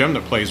 Well, Jim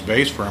that plays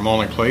bass for him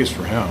only plays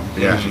for him.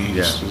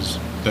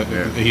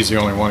 He's the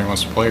only one he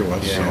wants to play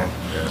with. Yeah.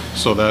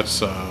 So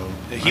that's.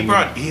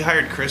 He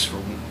hired Chris for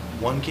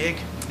one gig.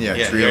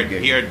 Yeah, trio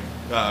gig. He hired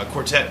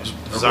Quartet.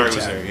 Zari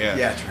was there.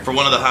 Yeah. For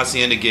one of the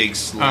Hacienda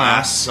gigs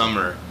last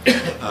summer.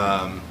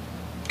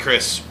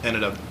 Chris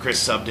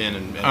subbed in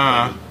and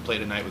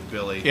played a night with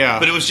Billy. Yeah.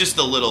 But it was just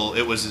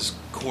it was his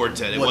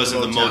quartet. It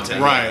wasn't the Motown.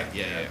 Right.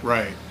 Yeah.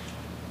 Right.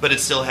 But it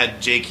still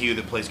had JQ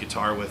that plays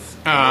guitar with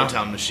the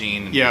Motown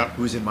machine. Yeah.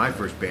 Who was in my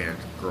first band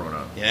growing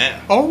up.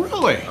 Yeah. Oh,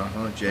 really?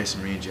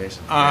 Jason. Me and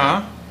Jason.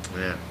 Yeah.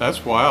 Yeah.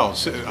 That's wild.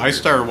 I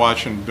started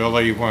watching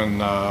Billy when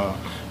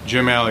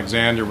Jim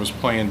Alexander was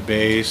playing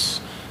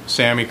bass,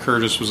 Sammy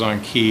Curtis was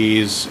on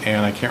keys,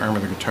 and I can't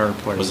remember the guitar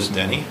player. Was it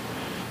Denny?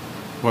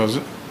 Was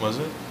it?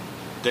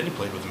 Denny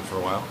played with him for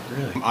a while.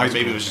 Really?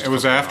 Maybe it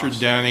was after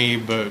Denny,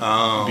 but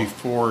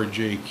before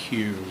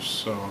JQ.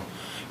 So,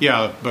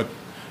 yeah, but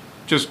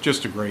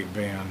just a great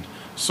band.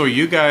 So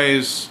you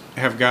guys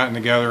have gotten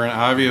together, and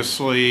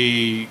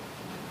obviously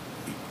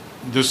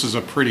this is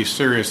a pretty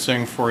serious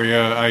thing for you.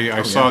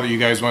 I saw that you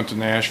guys went to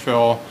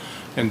Nashville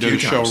and did a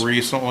show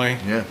recently.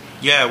 Yeah.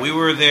 Yeah, we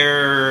were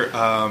there.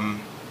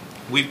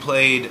 We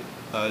played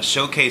a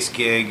showcase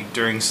gig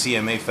during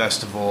CMA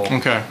Festival,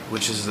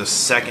 which is the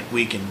second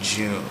week in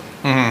June.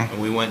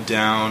 And we went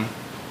down,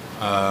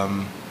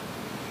 and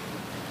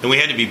we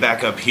had to be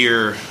back up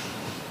here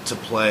to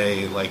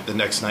play like the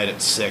next night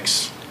at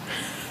 6.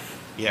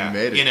 Yeah, you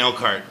made it. In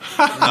Elkhart.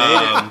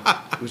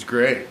 It was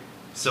great.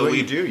 So what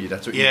you do.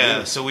 That's what you do.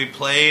 Yeah, so we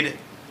played.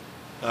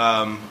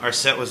 Our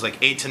set was like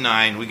 8 to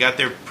 9. We got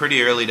there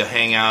pretty early to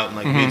hang out and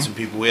like meet some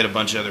people. We had a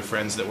bunch of other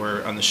friends that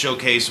were on the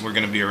showcase and we're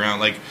going to be around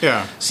like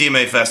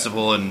CMA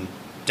Festival and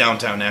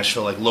downtown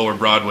Nashville, like lower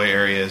Broadway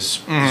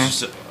areas. It's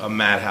just a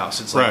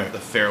madhouse. It's like the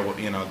fair,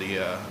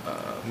 the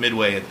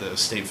Midway at the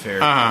State Fair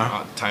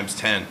times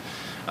 10.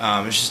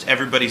 It's just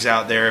everybody's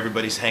out there.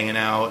 Everybody's hanging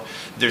out.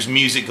 There's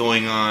music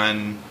going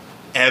on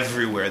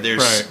everywhere.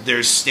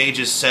 There's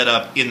stages set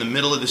up in the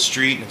middle of the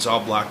street and it's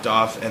all blocked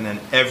off, and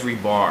then every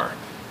bar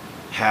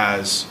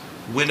has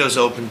windows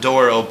open,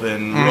 door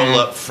open, roll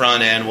up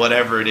front end,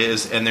 whatever it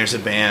is, and there's a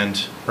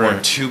band or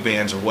 2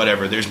 bands or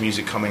whatever. There's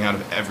music coming out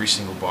of every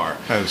single bar.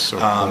 That is so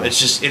cool.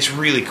 It's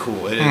really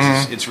cool. It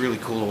is. It's really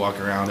cool to walk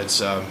around. It's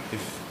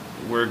if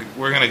we're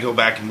gonna go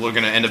back and we're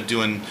gonna end up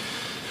doing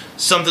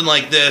something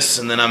like this,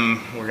 and then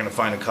we're gonna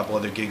find a couple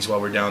other gigs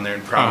while we're down there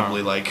and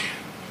probably like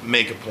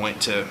make a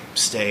point to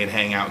stay and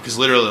hang out, because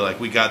literally like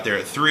we got there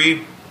at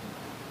 3,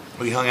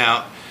 we hung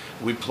out,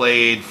 we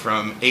played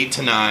from 8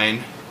 to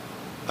 9.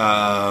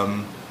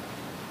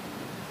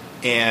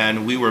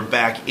 And we were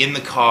back in the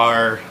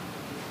car,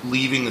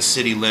 leaving the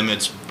city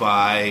limits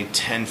by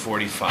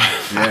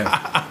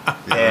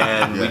 10:45.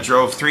 And we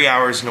drove 3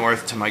 hours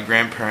north to my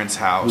grandparents'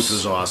 house, which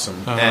was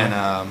awesome.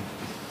 And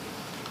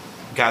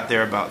got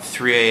there about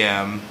 3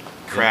 a.m.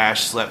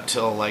 Crashed, slept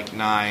till like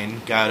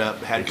 9. Got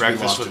up, had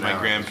breakfast with my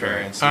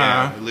grandparents.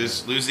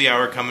 Lose the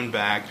hour coming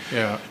back.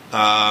 Got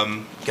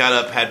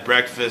up, had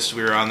breakfast.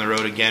 We were on the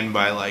road again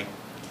by like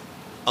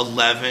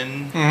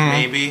 11,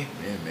 maybe. Yeah,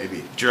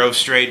 maybe. Drove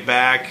straight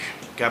back.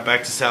 Got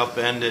back to South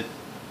Bend at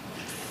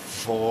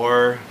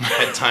 4.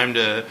 Had time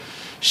to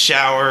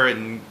shower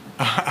and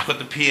put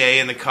the PA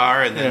in the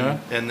car, and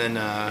then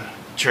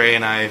Trey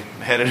and I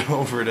headed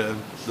over to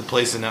the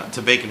place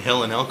to Bacon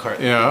Hill in Elkhart.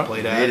 That we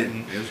played at.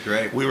 It was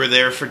great. We were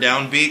there for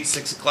Downbeat,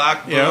 6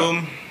 o'clock.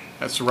 Boom.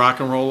 That's rock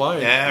and roll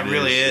life. Yeah, it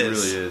really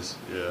is. It really is.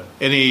 Yeah.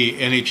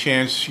 Any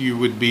chance you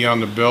would be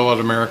on the bill at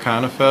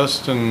Americana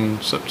Fest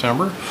in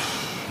September?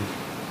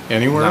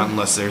 Anywhere? Not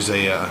unless there's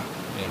a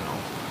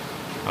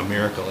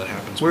miracle that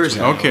happens. Where is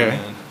that? Okay.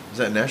 Is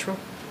that Nashville?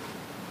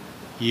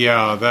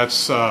 Yeah,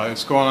 that's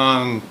it's going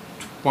on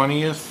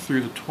 20th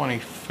through the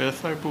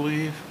 25th, I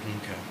believe.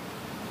 Okay.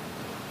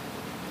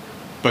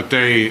 But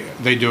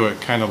they do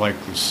it kind of like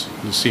the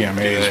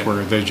CMAs,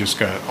 where they just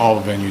got all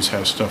the venues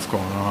have stuff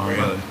going on.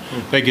 Really?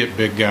 They get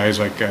big guys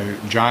like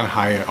John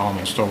Hyatt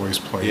almost always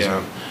plays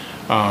it.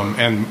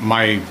 And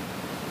my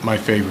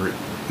favorite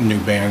new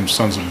band,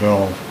 Sons of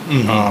Bill,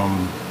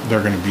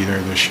 they're going to be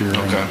there this year.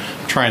 Okay.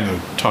 I'm trying to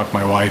talk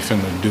my wife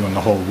into doing the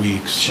whole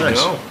week.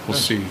 So we'll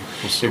see.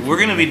 We're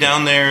going to be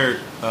down there.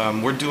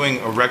 We're doing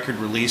a record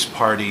release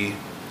party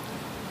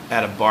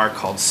at a bar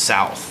called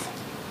South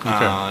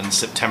on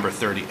September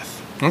 30th.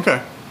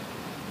 Okay.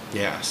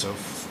 Yeah, so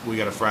we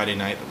got a Friday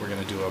night that we're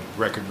going to do a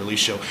record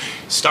release show.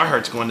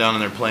 Starheart's going down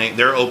and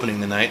they're opening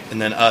the night,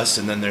 and then us,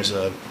 and then there's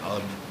a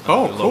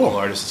local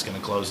artist that's going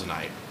to close the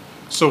night.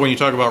 So when you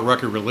talk about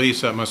record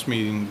release, that must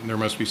mean there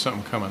must be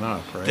something coming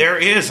up, right? There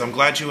is. I'm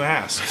glad you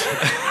asked.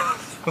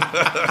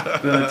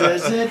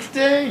 Does it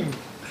sting?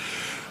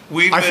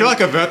 I feel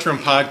like a veteran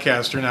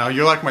podcaster now.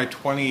 You're like my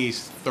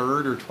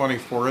 23rd or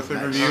 24th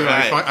interview.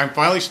 Right. I'm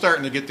finally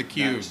starting to get the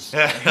cues.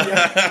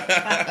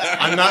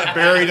 I'm not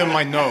buried in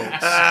my notes.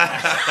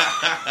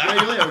 Yeah, you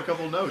only have a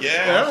couple notes.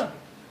 Yeah.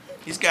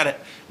 He's got it.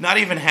 Not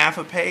even half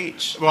a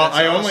page. Well,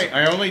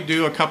 I only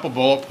do a couple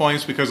bullet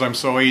points because I'm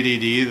so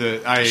ADD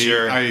that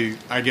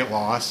I get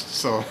lost.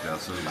 So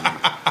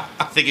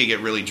I think you get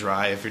really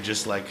dry if you're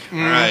just like, all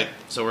right,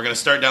 so we're gonna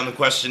start down the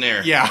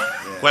questionnaire. Yeah.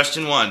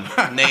 Question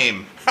 1,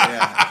 name.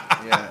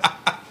 Yeah.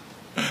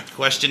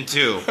 Question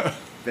 2,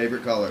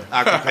 favorite color.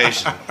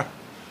 occupation. Awesome.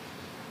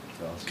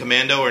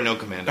 Commando or no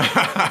commando?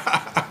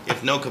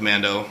 If no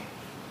commando,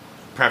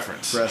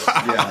 preference.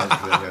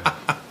 Yeah.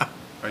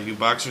 Are you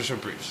boxers or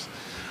briefs?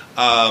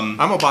 I'm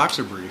a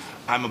boxer brief.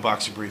 I'm a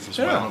boxer brief as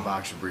I'm well. a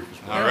boxer brief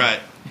as well. All right.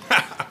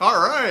 All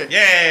right.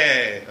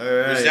 Yay! All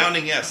right.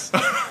 Resounding yes.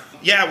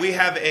 Yeah,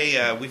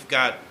 we've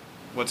got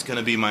what's going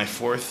to be my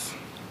 4th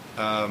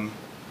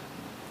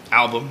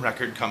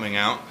record coming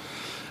out.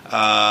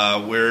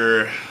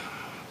 We're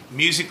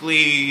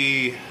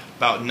musically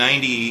about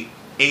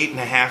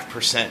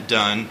 98.5%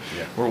 done.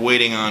 Yeah. We're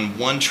waiting on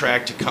one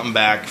track to come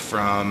back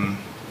from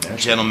a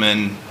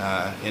gentleman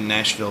in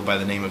Nashville by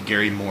the name of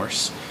Gary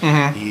Morse.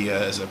 He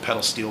is a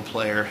pedal steel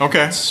player.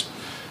 Okay. He's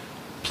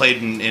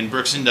played in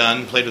Brooks and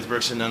Dunn, played with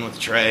Brooks and Dunn with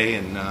Trey,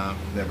 and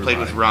played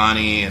with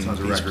Ronnie, and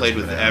he's played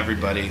with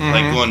everybody.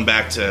 Like going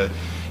back to,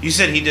 you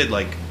said he did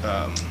like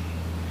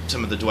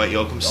some of the Dwight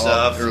Yoakam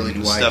stuff, early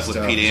and Dwight stuff with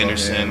stuff Pete is on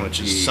Anderson, there. which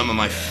is some of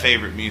my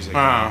favorite music.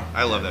 Uh-huh.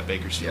 I love that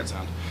Bakersfield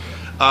sound.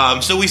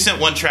 So we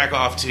sent one track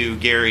off to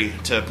Gary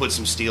to put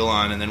some steel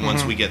on, and then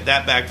once we get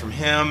that back from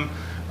him,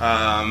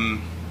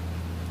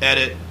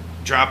 edit,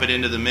 drop it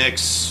into the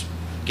mix,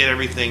 get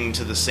everything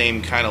to the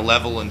same kind of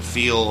level and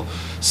feel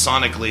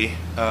sonically,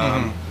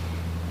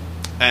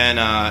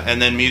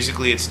 and then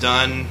musically it's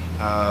done.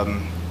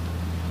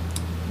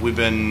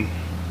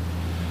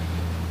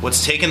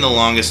 What's taken the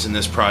longest in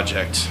this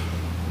project,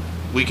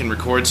 we can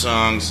record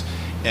songs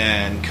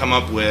and come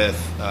up with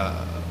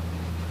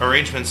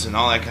arrangements and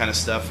all that kind of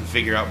stuff and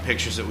figure out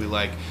pictures that we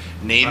like.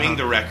 Naming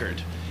the record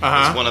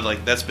is one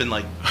of that's been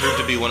proved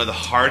to be one of the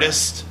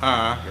hardest.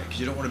 Because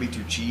you don't want to be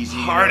too cheesy.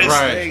 Hardest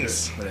Right.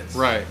 things. But it's,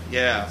 Right.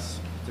 Yeah.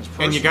 it's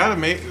And you personal. got to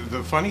make,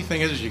 the funny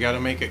thing is you got to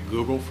make it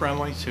Google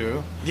friendly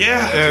too. Yeah.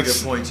 That's a It's-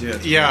 good point, too.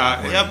 That's a Yeah.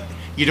 good point. Yep.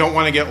 You don't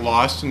want to get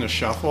lost in the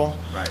shuffle.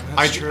 Right.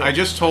 I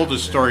just told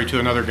this story to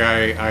another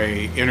guy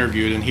I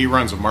interviewed, and he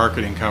runs a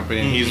marketing company,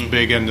 and he's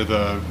big into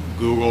the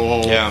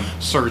Google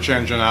search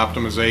engine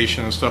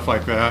optimization and stuff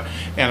like that.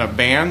 And a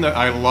band that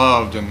I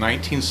loved in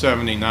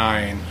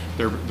 1979,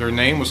 their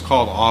name was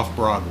called Off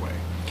Broadway.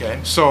 Okay.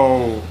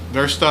 So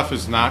their stuff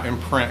is not in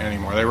print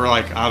anymore. They were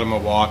out of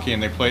Milwaukee,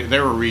 and they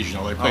were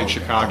regional. They played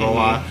Chicago a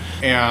lot,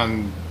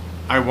 and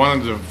I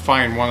wanted to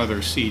find one of their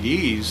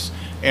CDs.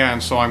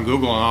 And so I'm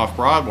Googling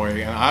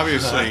Off-Broadway, and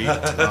obviously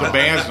the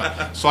band's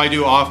not. So I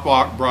do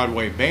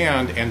Off-Broadway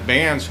band, and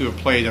bands who have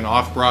played in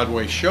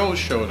Off-Broadway shows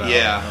showed up.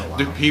 Yeah.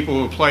 The people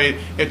who played,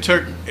 it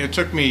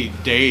took me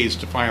days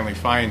to finally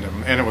find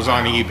them, and it was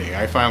on eBay.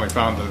 I finally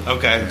found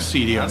the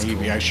CD on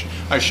eBay.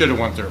 I should have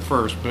went there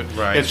first, but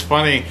it's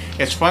funny.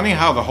 It's funny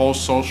how the whole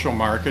social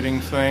marketing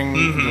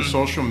thing, the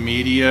social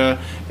media,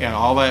 and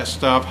all that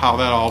stuff, how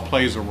that all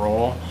plays a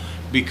role,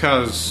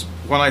 because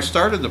when I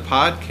started the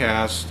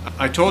podcast,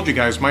 I told you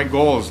guys my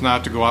goal is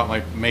not to go out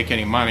and make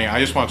any money. I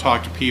just want to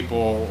talk to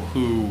people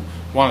who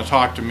want to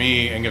talk to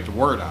me and get the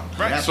word out.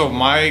 Right. So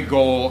my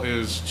goal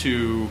is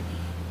to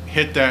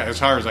hit that as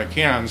hard as I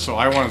can. So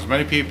I want as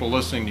many people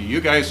listening to you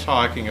guys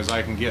talking as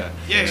I can get.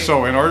 Yeah.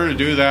 So in order to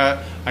do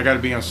that, I got to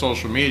be on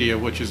social media,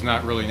 which is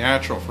not really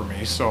natural for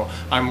me. So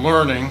I'm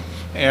learning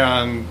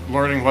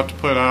what to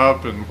put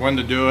up and when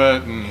to do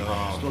it, and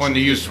when to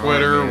use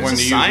Twitter, when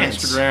to use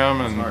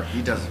Instagram, and Smart.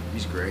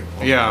 He's great.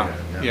 yeah.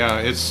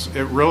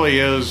 It really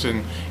is,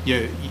 and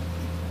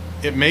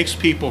it makes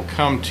people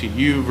come to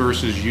you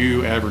versus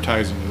you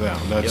advertising to them.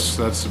 That's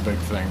the big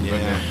thing.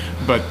 Yeah.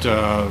 But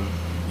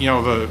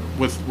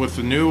with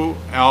the new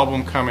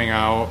album coming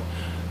out,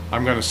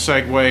 I'm going to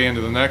segue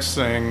into the next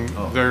thing.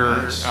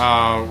 Nice.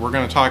 We're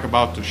going to talk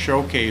about the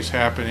showcase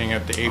happening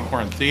at the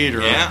Acorn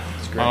Theater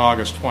on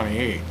August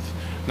 28th.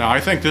 Now,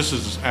 I think this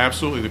is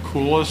absolutely the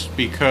coolest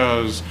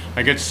because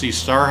I get to see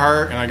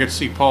Starheart and I get to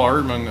see Paul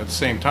Erdman at the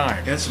same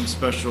time. And some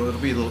special. It'll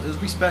be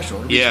special.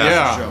 It'll be Yeah. a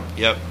Yeah. special show.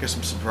 Yep. Get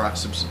some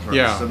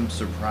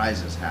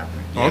surprises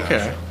happening.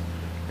 Okay.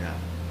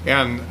 Yeah.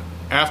 And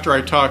after I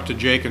talked to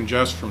Jake and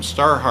Jess from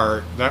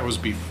Starheart, that was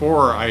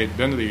before I had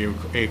been to the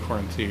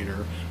Acorn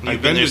Theater.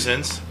 You've been there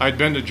since? I'd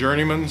been to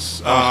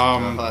Journeyman's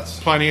that's-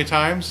 plenty of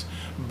times,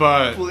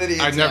 but Plenty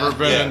of I'd never times.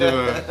 been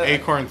into the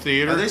Acorn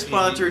Theater. Are they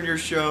sponsoring your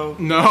show?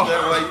 No. Is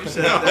that why you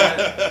said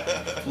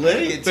that?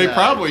 Plenty of They times.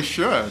 probably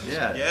should.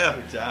 Yeah. Yeah.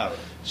 Good job.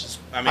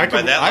 By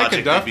that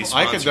logic, they'd be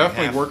I could sponsoring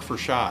definitely half. work for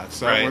shots.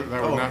 That Right. would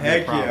not be a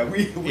Heck yeah. problem.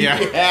 We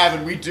have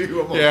and we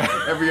do almost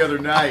every other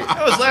night.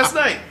 That was last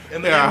night,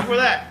 and the Yeah. day before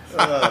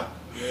that.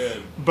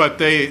 But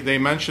they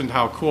mentioned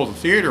how cool the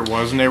theater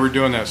was, and they were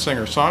doing that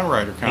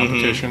singer-songwriter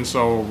competition.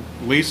 So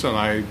Lisa and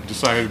I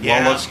decided,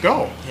 Yeah. well, let's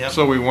go. Yep.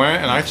 So we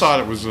went, and I thought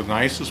it was the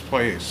nicest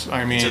place.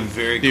 I mean, a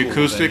very the cool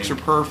acoustics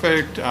venue. are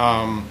perfect.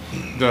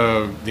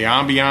 The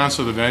ambiance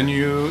of the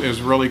venue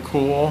is really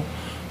cool.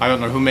 I don't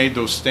know who made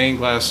those stained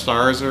glass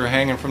stars that are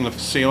hanging from the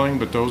ceiling,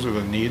 but those are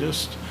the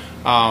neatest.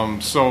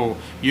 So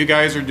you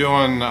guys are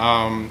doing,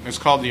 it's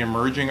called the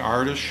Emerging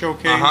Artist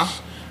Showcase.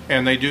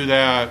 And they do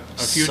that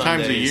a few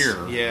times a Sundays. year.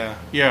 Yeah.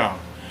 Yeah.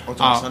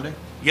 What's on Sunday?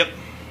 Yep.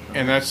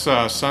 And that's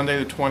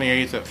Sunday the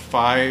 28th at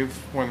 5.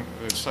 I think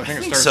it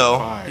starts So, at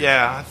 5.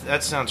 yeah,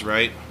 that sounds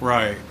right.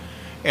 Right.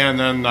 And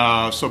then,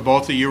 so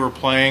both of you are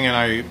playing, and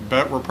I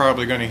bet we're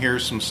probably going to hear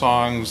some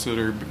songs that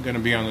are going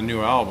to be on the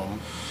new album.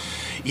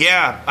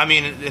 Yeah, I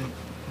mean,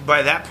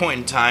 by that point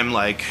in time,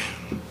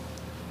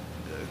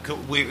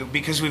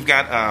 because we've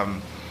got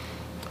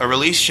a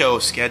release show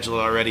scheduled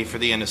already for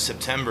the end of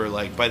September,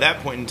 by that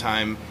point in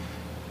time,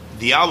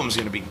 the album's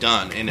going to be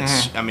done. And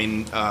it's,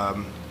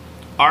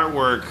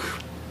 artwork,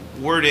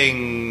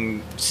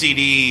 wording,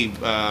 CD,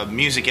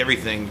 music,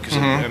 everything. Because,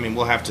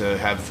 we'll have to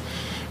have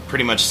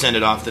pretty much send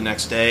it off the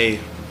next day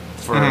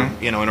for,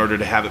 in order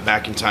to have it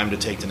back in time to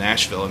take to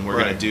Nashville. And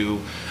we're going to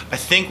do, I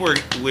think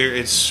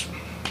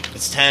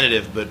it's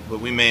tentative, but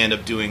we may end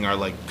up doing our,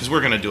 because we're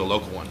going to do a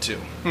local one,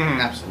 too.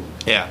 Absolutely.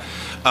 Yeah.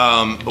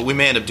 But we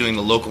may end up doing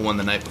the local one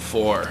the night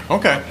before.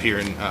 Okay. Up here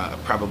in,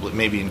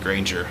 maybe in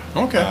Granger.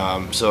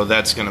 Okay. So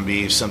that's going to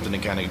be something to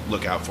kind of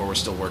look out for. We're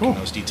still working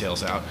those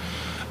details out.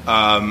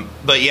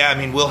 But yeah, I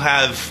mean,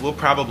 we'll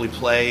probably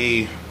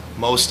play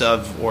most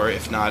of, or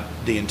if not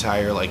the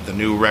entire, like the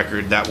new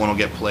record. That one will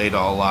get played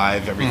all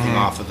live, everything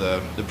off of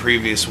the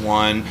previous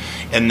one.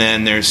 And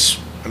then there's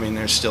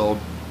still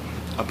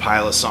a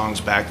pile of songs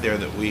back there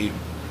that we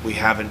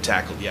haven't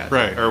tackled yet.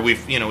 Right. Or we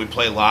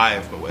play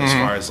live, but as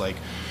far as like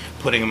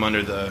putting them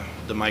under the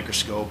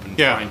microscope and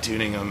fine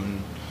tuning them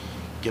and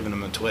giving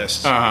them a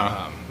twist, we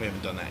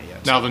haven't done that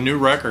yet. Now the new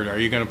record, are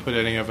you going to put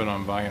any of it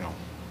on vinyl?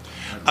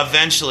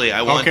 Eventually,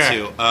 I want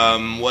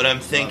to. What I'm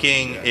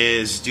thinking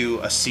is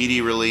do a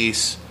CD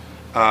release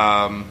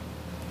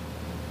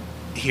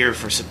here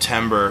for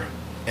September,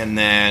 and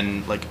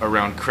then like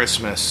around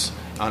Christmas.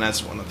 And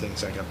that's one of the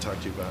things I got to talk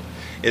to you about.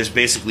 Is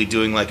basically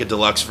doing like a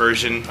deluxe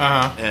version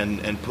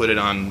and put it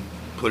on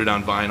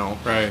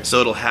vinyl. Right. So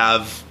it'll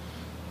have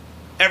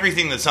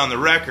everything that's on the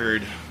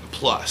record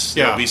plus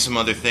there'll be some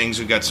other things.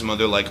 We've got some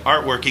other like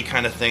artworky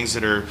kind of things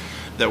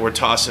that we're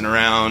tossing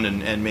around,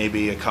 and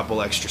maybe a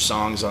couple extra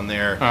songs on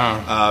there,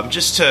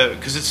 just to,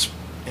 because it's,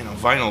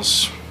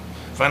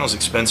 vinyl's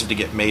expensive to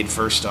get made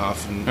first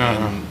off,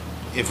 and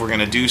if we're going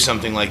to do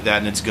something like that,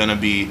 and it's going to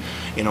be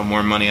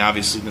more money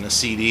obviously than a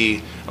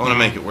CD, I want to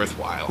make it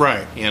worthwhile,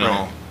 right?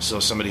 So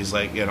somebody's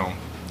like,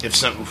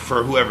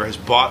 for whoever has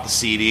bought the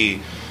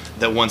CD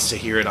that wants to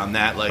hear it on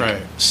that,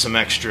 like some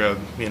extra,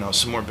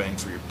 some more bang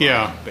for your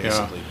buck,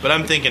 basically. But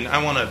I'm thinking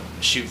I want to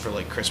shoot for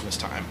like Christmas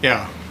time.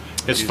 Yeah.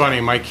 It's funny,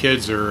 my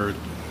kids are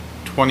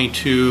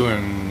 22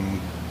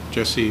 and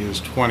Jesse is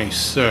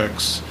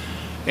 26,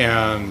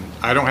 and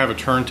I don't have a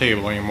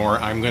turntable anymore.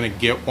 I'm going to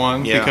get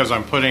one because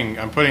I'm putting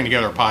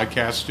together a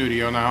podcast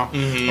studio now,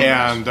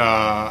 and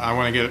I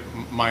want to get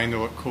mine to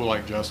look cool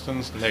like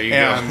Justin's. There you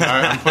and go.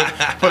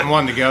 I'm putting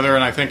one together,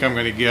 and I think I'm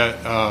going to get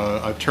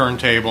a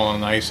turntable and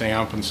a nice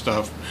amp and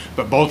stuff.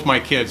 But both my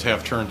kids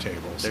have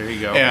turntables. There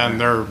you go.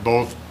 And they're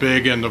both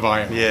big into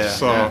vinyl. Yeah.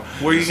 So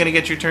where are you going to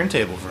get your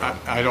turntable from?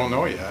 I don't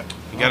know yet.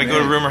 You got to go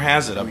to Rumor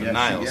Has It up in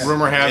Niles. Yeah.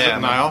 Rumor Has It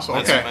in Niles?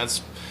 Okay.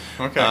 That's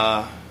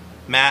Okay.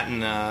 Matt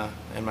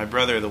and my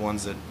brother are the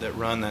ones that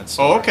run that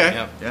store. Oh, okay.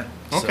 Yep. Yeah.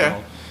 Okay.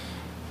 So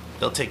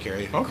they'll take care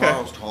of you. Okay.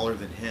 Carl's taller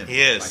than him.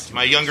 He is.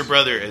 My younger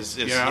brother is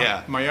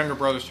yeah. My younger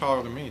brother's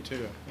taller than me,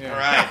 too. Yeah. All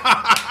right.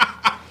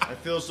 I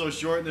feel so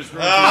short in this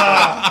room.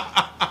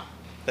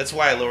 That's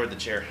why I lowered the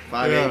chair.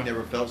 5'8"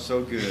 never felt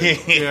so good.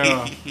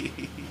 Yeah.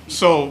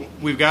 So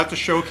we've got the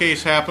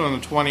showcase happening on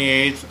the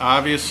 28th.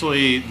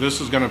 Obviously,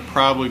 this is going to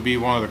probably be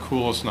one of the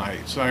coolest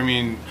nights. I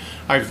mean,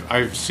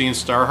 I've seen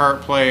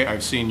Starheart play.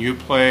 I've seen you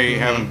play.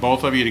 Having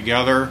both of you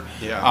together,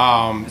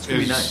 It's gonna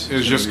be nice.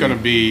 is just going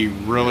to be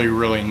really,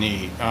 really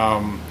neat.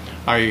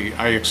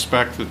 I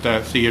expect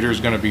that theater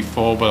is going to be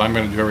full, but I'm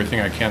going to do everything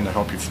I can to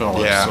help you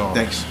fill it. Yeah. So,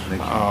 Thanks.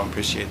 Thank you.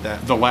 Appreciate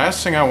that. the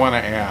last thing I want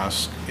to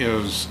ask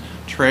is,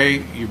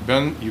 Trey, you've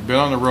been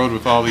on the road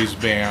with all these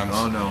bands.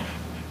 Oh no.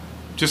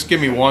 Just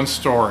give me one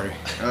story.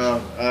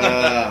 What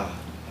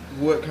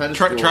kind of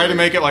Try to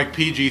make it like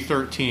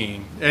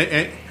PG-13.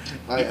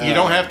 You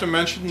don't have to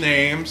mention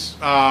names.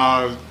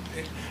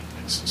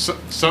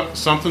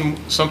 Something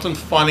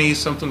funny,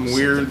 something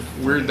weird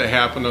that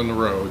happened on the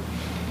road.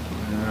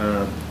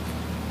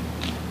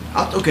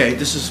 Okay,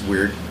 this is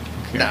weird.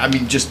 Okay. I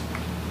mean, just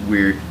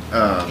weird.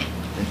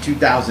 In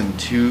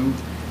 2002,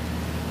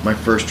 my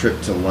first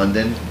trip to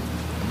London.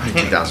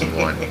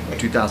 2001,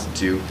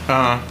 2002.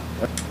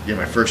 Yeah,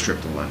 my first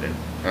trip to London.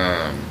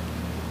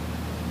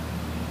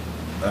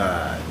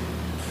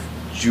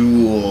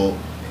 Jewel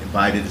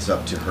invited us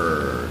up to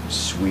her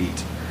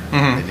suite,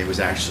 and it was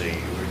actually,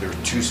 there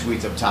were 2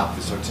 suites up top of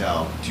this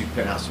hotel, 2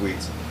 penthouse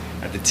suites.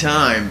 At the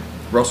time,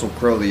 Russell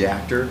Crowe, the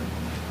actor,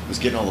 was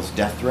getting all those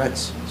death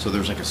threats, so there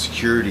was like a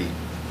security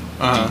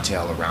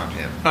detail around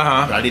him.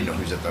 But I didn't know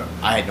who was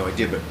I had no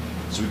idea. But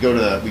so we get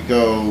up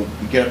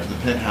to the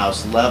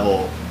penthouse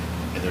level,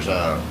 and there's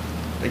a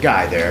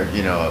guy there,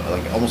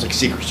 like almost like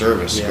Secret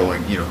Service,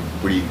 going,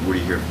 what are you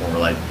here for? We're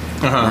like,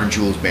 we're in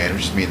Jewel's band. It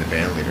was just me and the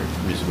band leader,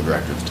 musical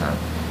director at the time.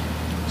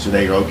 So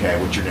they go, okay,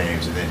 what's your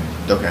names? And then,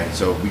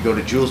 so we go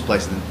to Jewel's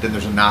place, and then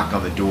there's a knock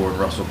on the door, and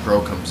Russell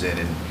Crowe comes in,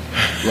 and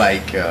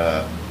like,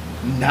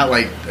 not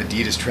like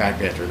Adidas track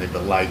pants or anything,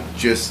 but like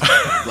just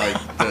like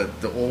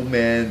the old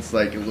man's,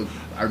 like, it looked,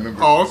 I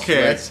remember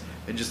sweats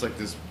and just like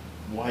this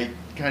white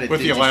kind of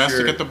with the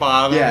elastic shirt at the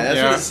bottom. Yeah,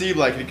 that's what it seemed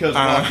like. And he comes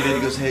walking in,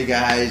 he goes, hey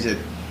guys, and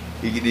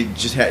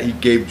he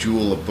gave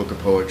Jewel a book of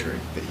poetry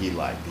that he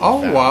liked.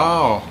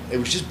 Wow. It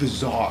was just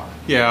bizarre.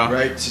 Yeah.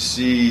 Right, to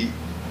see,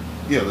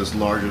 this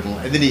larger little,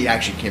 and then he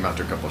actually came out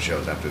to a couple of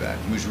shows after that.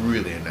 He was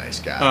really a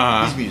nice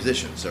guy. He's a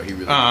musician, so he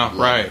really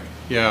right. it.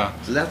 Yeah.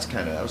 So that was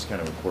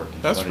kind of a quirky.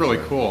 That's funny really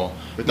story. cool.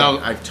 But Now,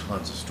 I have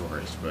tons of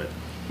stories, but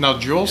Now,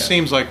 Jewel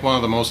seems like one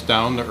of the most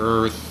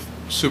down-to-earth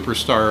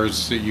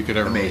superstars that you could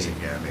ever amazing.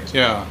 meet. Yeah, amazing.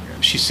 Yeah.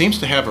 She seems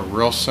to have a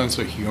real sense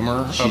of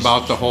humor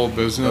about the whole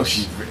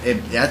business.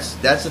 And that's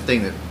the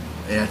thing that,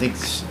 and I think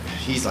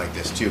he's like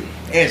this too.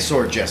 And so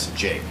are Jess and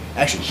Jake.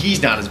 Actually, he's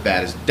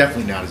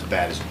definitely not as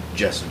bad as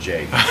Jess and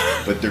Jake.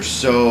 But they're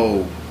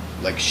so,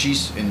 like,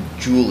 and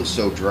Jewel is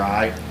so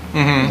dry.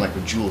 And like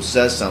when Jewel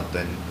says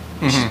something,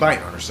 She's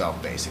biting on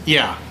herself, basically.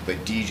 Yeah.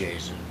 But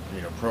DJs and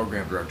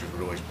program directors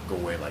would always go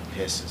away like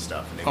piss and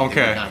stuff, and they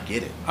Okay. would not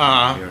get it.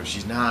 Uh-huh.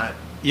 She's not.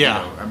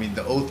 Yeah. I mean,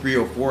 the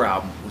 03-04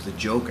 album was a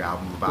joke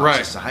album about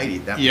Right. society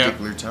at that Yep.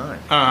 particular time.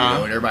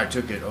 Uh-huh. And everybody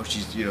took it. Oh,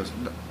 she's doing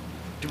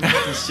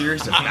nothing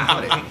serious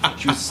about it.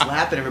 She was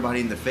slapping everybody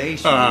in the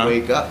face when Uh-huh.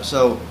 they wake up.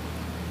 So,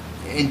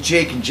 and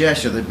Jake and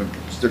Jess,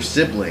 they're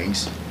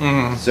siblings.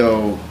 Mhm.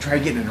 So try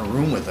getting in a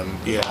room with them.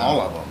 Yeah. All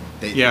of them.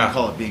 They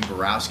call it being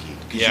Borowski.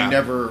 Because Yeah. you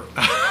never.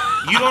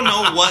 You don't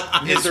know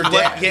what is their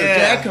what. their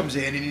dad comes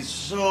in and he's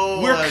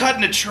so. We're like,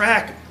 cutting a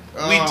track.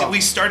 Oh.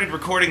 We started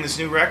recording this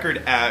new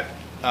record at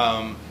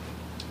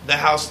the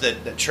house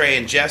that Trey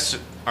and Jess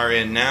are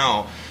in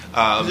now.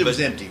 It was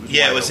empty.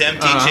 It was wide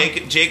empty. open.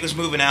 Uh-huh. Jake was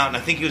moving out, and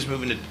I think he was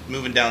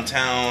moving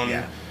downtown.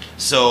 Yeah.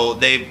 So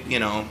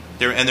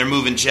they're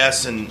moving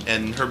Jess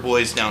and her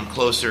boys down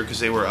closer because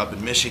they were up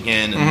in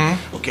Michigan. And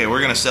okay, we're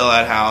gonna sell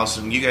that house,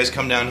 and you guys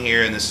come down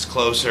here, and this is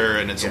closer,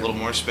 and it's a little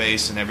more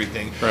space and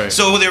everything. Right.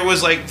 So there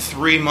was like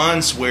 3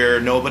 months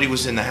where nobody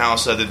was in the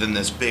house other than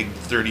this big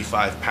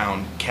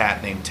 35-pound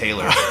cat named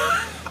Taylor.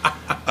 Oh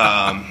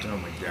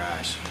my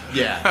gosh.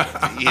 Yeah.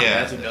 Yeah,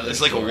 That's another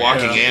it's like a story.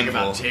 walking Yeah.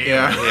 anvil. About Taylor.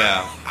 Yeah.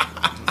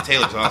 Yeah,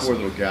 Taylor's Poor awesome.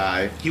 little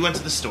guy. He went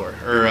to the store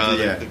or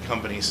Yeah. the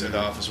company's the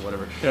office or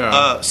whatever.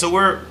 Yeah.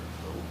 So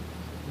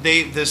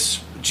this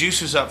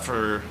Juice was up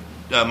for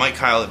Mike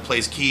Kyle that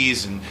plays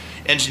keys and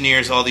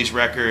engineers all these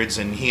records,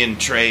 and he and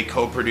Trey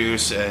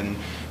co-produce and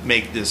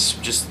make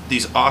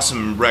these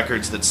awesome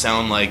records that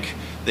sound like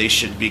they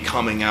should be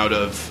coming out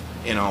of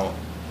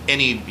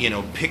any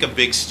pick a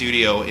big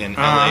studio in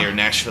LA or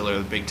Nashville or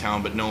the big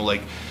town, but no,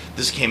 like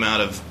this came out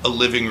of a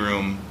living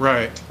room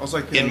Right. I was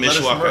like in Letters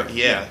from Mishawaka. Earth.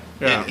 Yeah.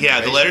 Yeah.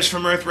 And, the Letters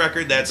from Earth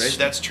record,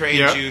 that's Trey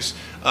Yep. and Juice.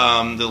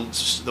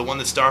 The one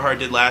that Starheart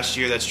did last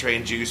year, that's Trey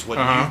and Juice. What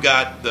you've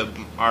got,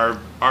 our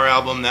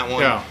album, that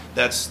one, Yeah.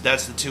 that's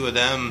the two of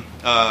them.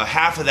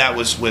 Half of that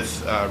was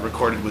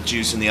recorded with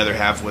Juice, and the other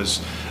half was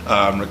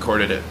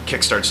recorded at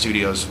Kickstart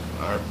Studios.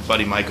 Our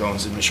buddy Mike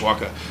owns in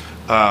Mishawaka.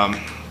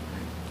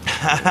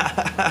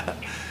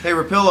 Hey,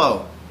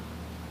 Rapillo.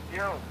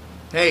 Yo.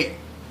 Hey,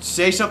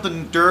 say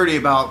something dirty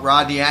about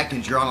Rodney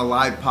Atkins. You're on a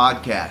live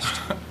podcast.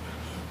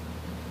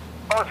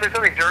 Oh, say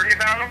something dirty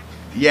about him?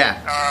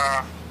 Yeah.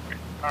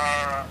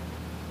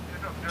 Say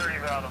something dirty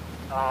about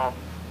him.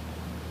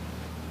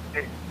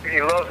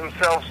 He loves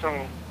himself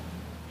some.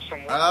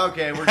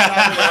 Okay, we're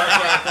talking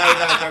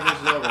about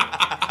this is over.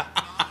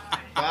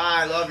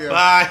 Bye, love you.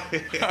 Bye.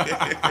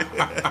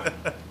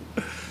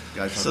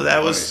 Guys, So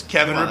that was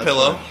Kevin Wow, that's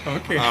Rapillo,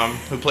 Okay.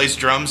 who plays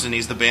drums, and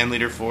he's the band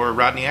leader for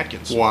Rodney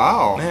Atkins.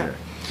 Wow. Yeah. One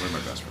of my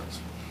best friends.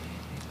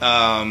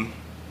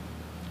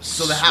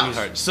 So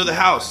the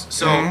house.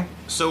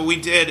 So we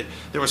did.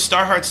 There was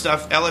Starheart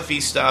stuff,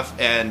 LFE stuff,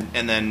 and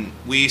then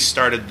we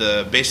started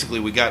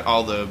we got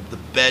all the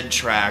bed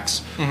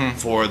tracks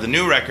for the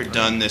new record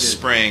done this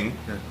spring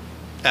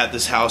at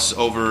this house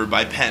over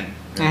by Penn,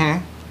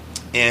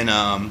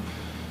 and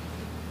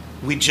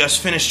we just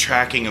finished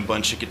tracking a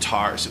bunch of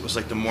guitars. It was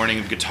like the morning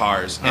of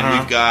guitars, and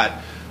we've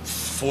got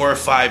 4 or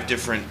 5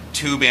 different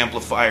tube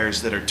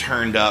amplifiers that are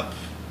turned up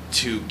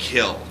to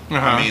kill.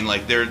 I mean,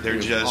 like they're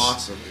just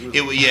awesome.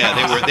 They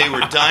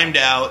were dimed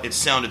out. It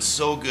sounded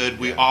so good.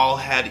 We all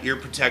had ear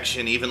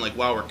protection, even like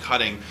while we're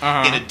cutting.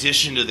 In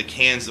addition to the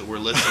cans that we're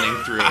listening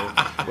through,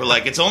 we're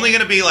like, it's only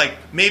going to be like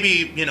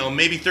maybe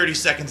 30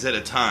 seconds at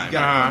a time. You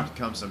gotta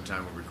come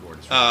sometime when we record.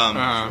 It's real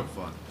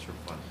fun. It's real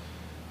fun.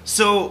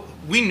 So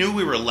we knew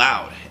we were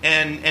loud,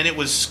 and it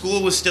was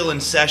school was still in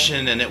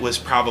session, and it was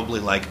probably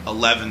like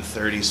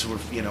 11:30. So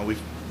we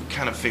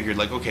kind of figured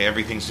like, okay,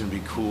 everything's gonna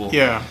be cool.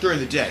 Yeah. During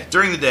the day.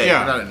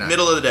 Yeah. Not at night.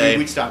 Middle of the day.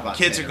 We'd stop by.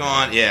 Kids 10. are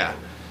gone. Yeah.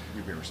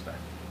 We'd be respect.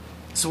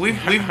 So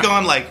we've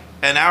gone like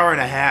an hour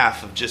and a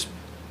half of just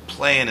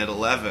playing at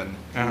 11.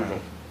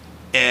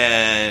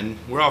 And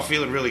we're all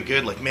feeling really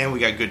good. Like, man, we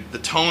got good. The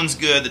tone's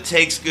good. The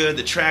take's good.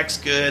 The track's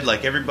good.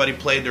 Like, everybody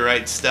played the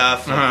right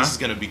stuff. Like, this is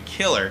going to be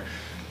killer.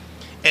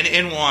 And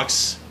in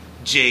walks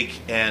Jake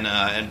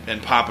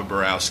and Papa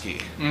Borowski.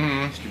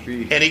 And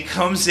he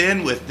comes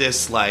in with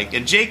this, like...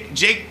 And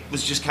Jake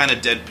was just kind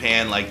of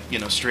deadpan, like,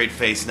 straight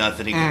face,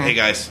 nothing. He hey,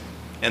 guys.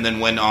 And then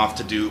went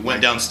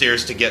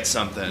downstairs to get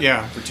something.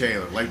 Yeah. For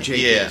Taylor. Like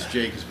Jake is.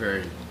 Jake is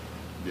very,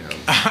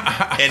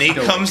 And he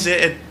comes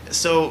in...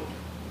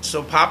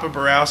 So Papa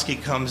Borowski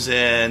comes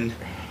in,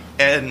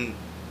 and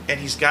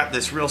he's got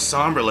this real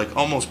somber, like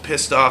almost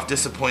pissed off,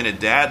 disappointed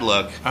dad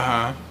look.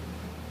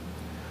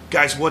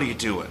 Guys, what are you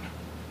doing?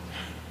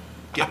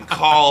 Getting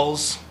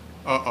calls.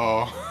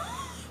 I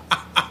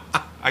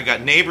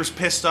got neighbors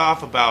pissed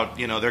off about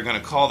they're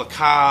going to call the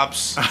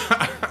cops.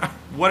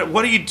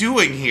 What are you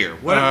doing here?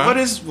 What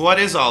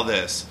is all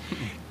this?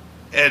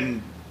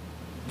 And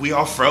we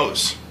all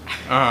froze.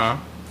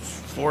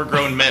 4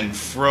 grown men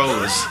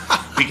froze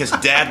because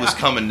Dad was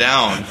coming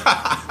down.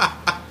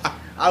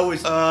 I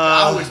was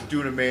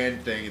doing a man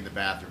thing in the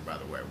bathroom, by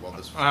the way, while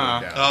this was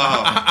going down.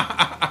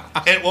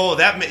 And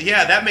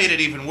that made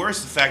it even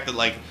worse. The fact that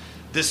like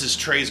this is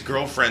Trey's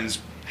girlfriend's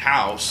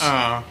house,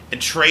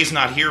 and Trey's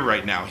not here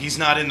right now. He's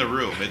not in the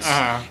room.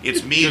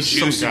 It's me, Just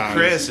Juice, some and guys.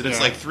 Chris, and it's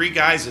Yeah. like 3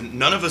 guys, and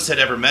none of us had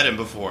ever met him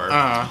before.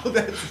 Oh,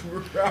 that's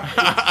right.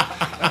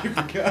 I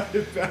forgot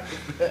about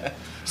that.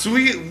 So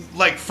we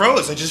like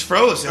froze. I just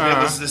froze, and it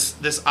was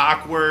this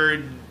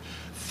awkward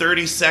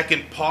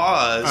 30-second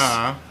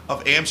pause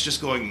of amps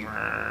just going in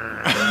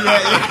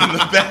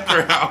the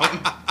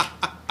background.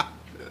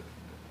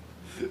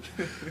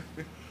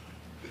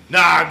 Nah,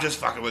 I'm just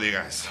fucking with you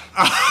guys.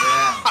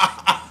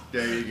 Yeah.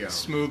 There you go.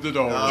 Smoothed it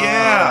over.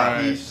 Yeah. All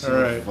right. He's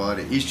so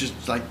funny. He's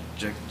just like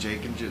Jake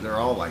and Jake. They're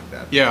all like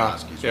that. Yeah,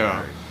 Pulaski's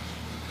yeah. great.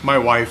 My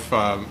wife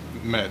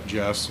met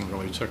Jess and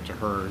really took to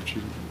her.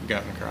 She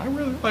got in the car. I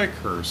really like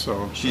her.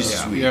 So She's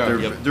sweet. Yeah, They're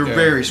yeah.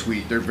 very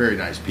sweet. They're very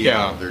nice people.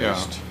 Yeah, They're yeah.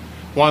 just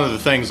One of the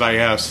things I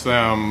asked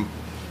them,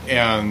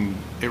 and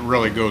it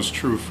really goes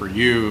true for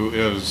you,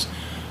 is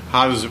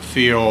how does it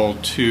feel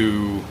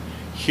to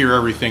hear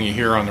everything you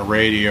hear on the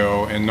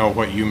radio and know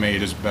what you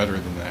made is better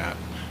than that?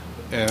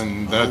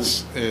 And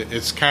that's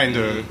it's kind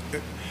of.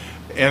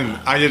 And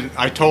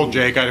I told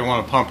Jake I didn't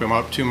want to pump him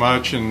up too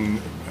much,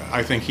 and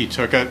I think he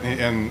took it,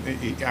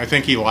 and I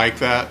think he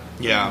liked that.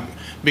 Yeah.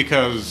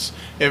 Because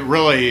it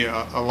really, a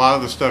lot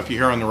of the stuff you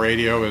hear on the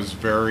radio is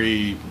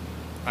very,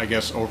 I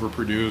guess,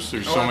 overproduced.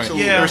 There's so many.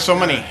 absolutely. Yeah. There's so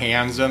many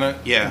hands in it.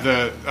 Yeah.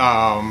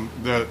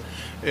 That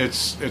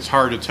it's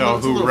hard to tell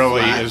It's a who little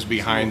really flat. is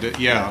behind It's it.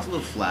 a Yeah. it's a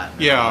little flat.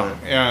 now, Yeah,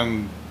 but-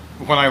 and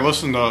when I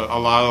listen to a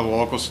lot of the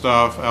local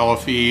stuff,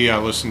 LFE, I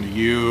listen to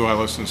you, I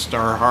listen to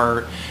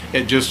Starheart,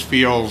 it just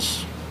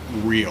feels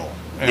real.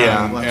 And,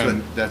 Yeah.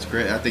 Well, that's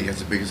great. I think that's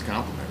the biggest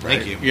compliment. Right?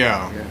 Thank you.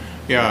 yeah, Yeah.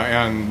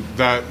 yeah, and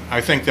that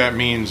I think that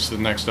means the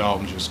next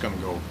album's just going to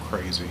go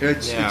crazy.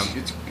 It's Yeah.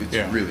 it's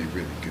Yeah. really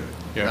really good.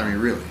 Yeah. I mean,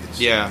 really.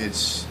 Yeah.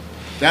 It's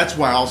that's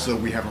why also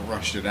we haven't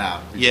rushed it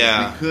out. Because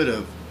Yeah. We could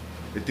have,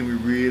 but then we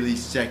really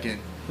second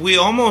We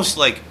almost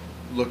like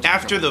looked at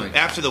after a couple things.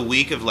 after the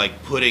week of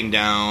like putting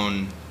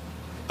down,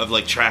 of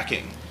like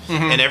tracking,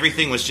 and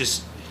everything was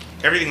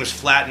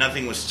flat.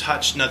 Nothing was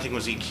touched. Nothing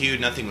was EQ'd.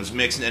 Nothing was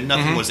mixed, and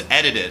nothing was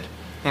edited.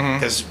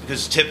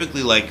 Because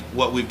typically, like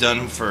what we've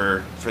done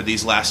for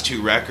these last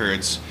 2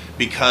 records,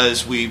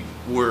 because we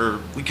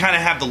kind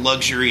of have the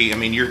luxury. I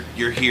mean,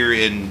 you're here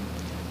in,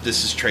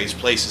 this is Trey's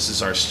place. This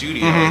is our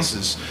studio. This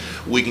is,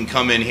 we can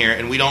come in here,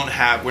 and we're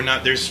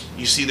not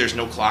there's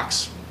no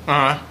clocks.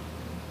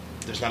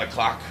 There's not a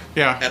clock.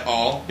 Yeah. At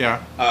all. Yeah.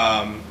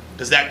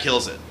 Because that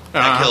kills it.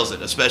 That kills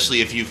it,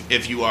 especially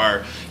if you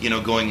are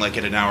going like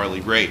at an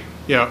hourly rate.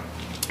 Yeah.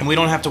 And we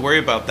don't have to worry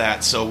about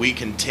that, so we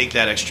can take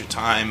that extra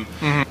time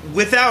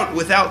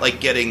without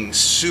like getting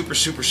super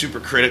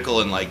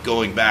critical and like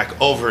going back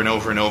over and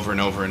over and over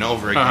and over and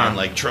over again,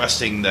 like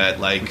trusting that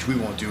like which we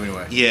won't do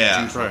anyway.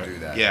 Yeah. Juice won't Right. do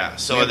that. Yeah,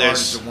 so we have there's-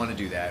 artists that want to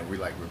do that. We're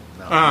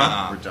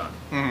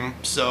done.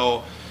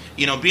 so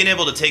being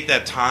able to take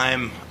that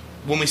time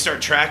when we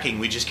start tracking,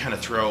 we just kind of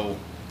throw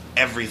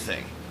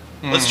everything.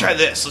 Let's try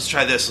this. Let's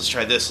try this. Let's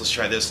try this. Let's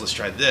try this. Let's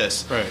try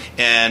this. Right.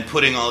 And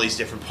putting all these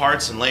different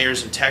parts and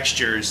layers and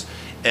textures,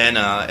 and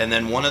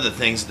then one of the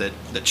things that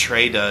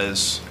Trey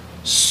does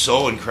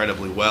so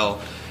incredibly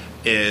well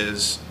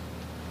is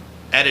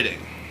editing.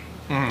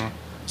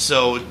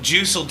 So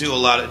Juice will do a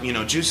lot of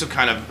Juice will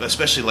kind of,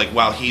 especially like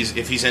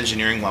if he's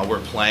engineering while we're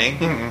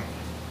playing,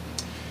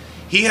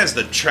 he has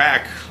the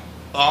track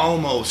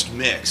almost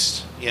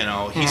mixed. He's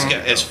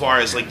got, as far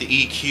as like the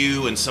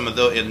EQ and some of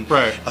the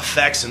Right.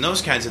 effects and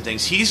those kinds of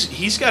things.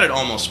 He's got it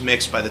almost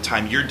mixed by the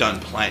time you're done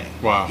playing.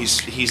 Wow.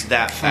 He's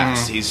that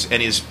fast. He's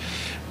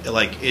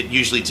like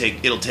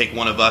it'll take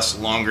one of us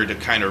longer to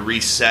kind of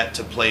reset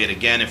to play it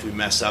again if we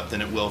mess up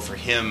than it will for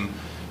him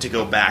to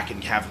go back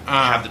and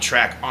have the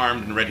track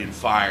armed and ready to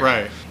fire.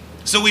 Right.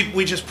 So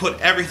we just put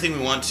everything we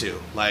want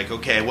to. Like,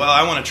 okay, well,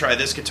 I want to try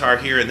this guitar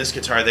here and this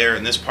guitar there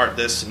and this part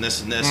this and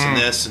this and this and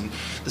this, and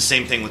the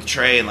same thing with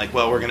Trey. And like,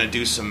 well, we're going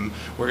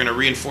to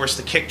reinforce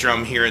the kick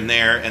drum here and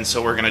there, and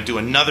so we're going to do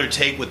another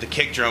take with the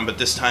kick drum, but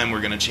this time we're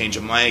going to change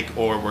a mic,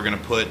 or we're going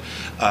to put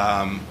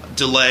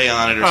delay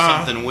on it or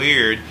something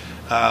weird.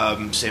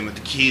 Same with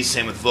the keys,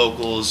 same with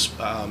vocals.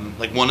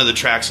 Like one of the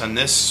tracks on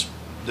this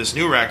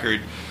new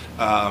record,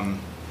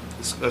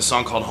 a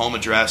song called Home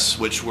Address,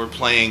 which we're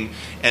playing,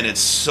 and it's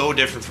so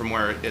different from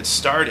where it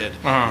started.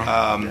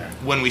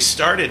 When we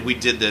started, we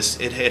did this,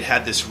 it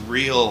had this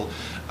real,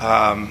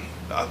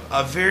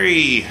 a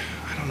very,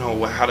 I don't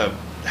know how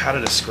to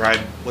describe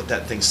what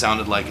that thing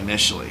sounded like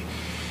initially.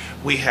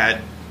 We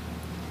had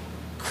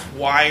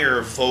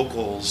choir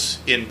vocals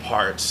in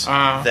parts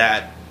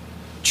that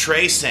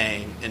Trey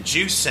sang, and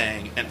Juice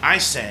sang, and I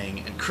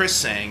sang, and Chris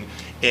sang,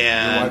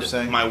 and Your wife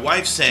sang? my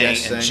wife sang,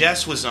 Jess and sang?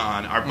 Jess was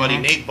on. Our buddy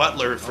Nate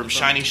Butler from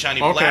Shiny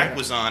Shiny Okay. Black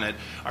was on it.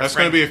 Our That's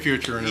friend- going to be a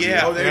future interview.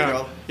 Yeah. Oh, there yeah. you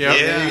go. Yep.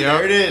 Yeah.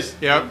 There it is.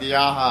 Yep. The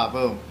aha,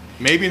 boom.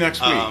 Maybe next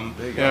week.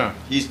 There you go. Yeah.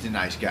 He's the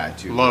nice guy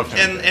too. Love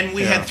him. And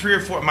we had 3 or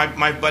 4.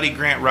 My buddy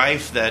Grant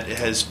Reif, that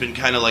has been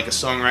kind of like a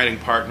songwriting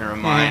partner of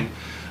mine.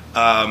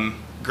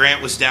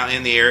 Grant was down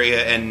in the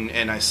area,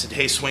 and I said,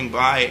 hey, swing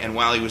by. And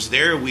while he was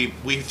there, we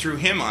threw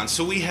him on.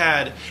 So we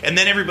had, and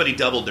then everybody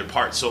doubled their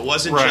parts. So it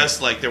wasn't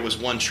just like there was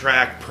one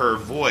track per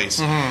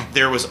voice.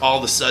 There was all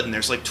of a sudden,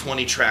 there's like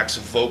 20 tracks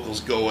of vocals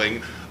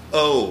going,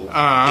 you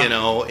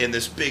know, in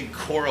this big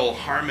choral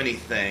harmony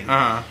thing.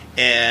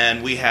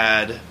 And we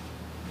had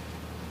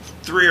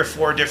 3 or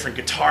 4 different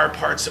guitar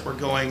parts that were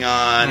going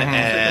on.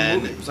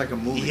 And it was like a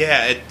movie.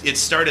 Yeah, it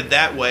started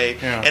that way.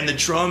 Yeah. And the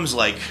drums,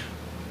 like,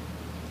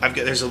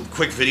 there's a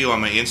quick video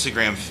on my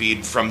Instagram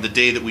feed from the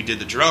day that we did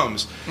the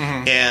drums,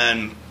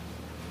 and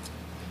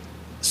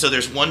so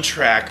there's one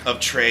track of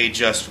Trey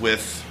just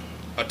with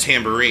a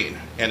tambourine,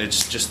 and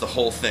it's just the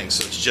whole thing.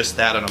 So it's just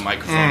that on a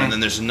microphone, and then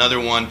there's another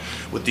one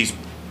with these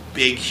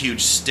big,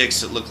 huge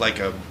sticks that look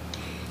like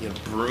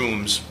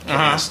brooms,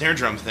 a snare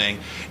drum thing.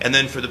 And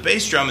then for the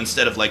bass drum,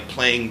 instead of like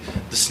playing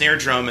the snare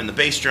drum and the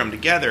bass drum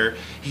together,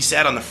 he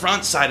sat on the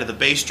front side of the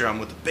bass drum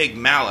with a big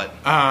mallet.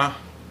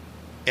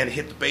 And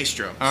hit the bass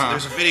drum. So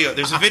there's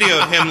a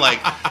video of him like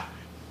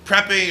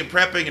prepping and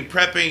prepping and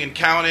prepping and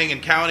counting and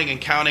counting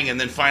and counting,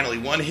 and then finally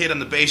one hit on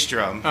the bass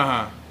drum.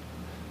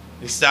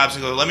 He stops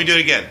and goes, "Let me do it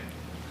again."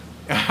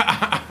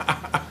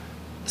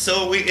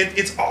 So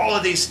it's all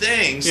of these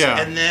things,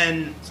 and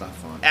then It's not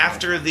fun.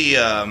 after the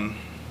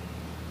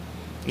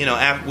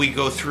after we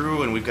go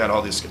through and we've got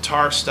all this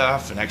guitar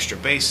stuff and extra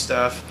bass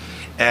stuff,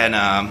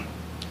 and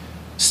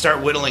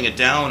start whittling it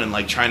down and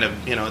like trying to,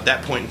 at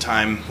that point in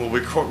time, well, we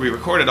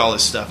recorded all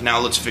this stuff. Now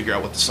let's figure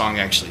out what the song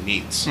actually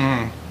needs.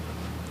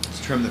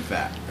 Let's trim the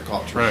fat. I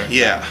call it trim. Right.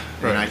 Yeah.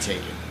 And then I take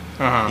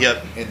it.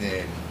 Yep. And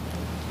then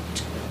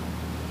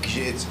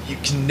you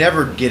can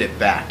never get it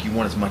back. You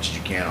want as much as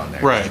you can on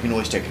there. Right. You can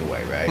always take it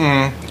away, right?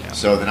 Yeah.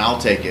 So then I'll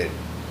take it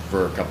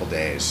for a couple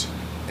days,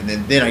 and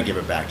then I give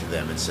it back to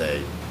them and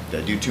say,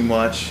 did I do too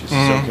much? Is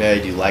this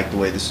okay? Do you like the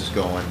way this is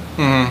going?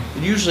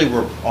 And usually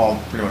we're all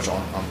pretty much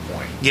on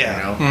point.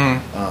 Yeah.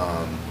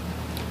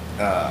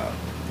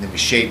 Then we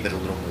shape it a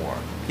little more.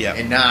 Yeah.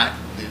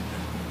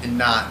 And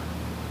not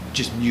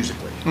just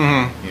musically.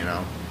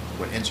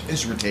 What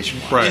instrumentation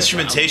wise. Right.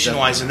 Instrumentation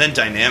wise, and then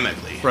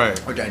dynamically. Right.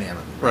 Or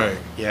dynamically. Right.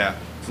 Yeah.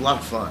 It's a lot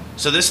of fun.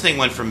 So this thing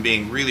went from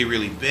being really,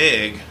 really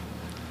big,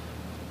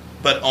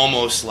 but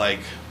almost like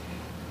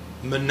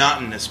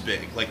monotonous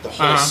big. Like the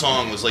whole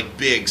song was like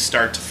big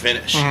start to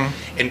finish,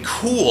 and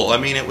cool. I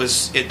mean,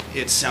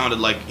 it sounded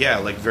like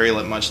very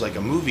much like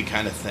a movie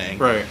kind of thing.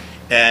 Right.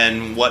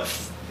 And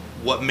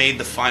what made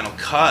the final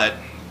cut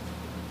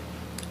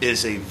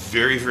is a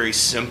very, very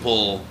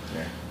simple,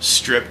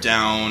 stripped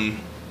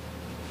down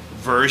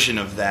version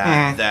of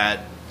that that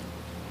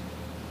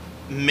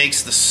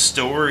makes the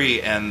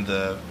story and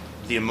the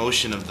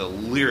emotion of the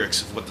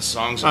lyrics of what the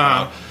song's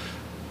about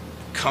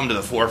come to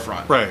the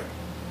forefront. Right.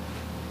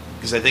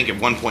 Because I think at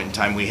one point in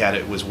time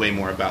it was way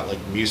more about like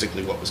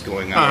musically what was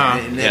going on.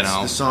 And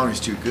the song is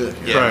too good.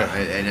 Yeah.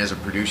 Right. And as a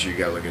producer, you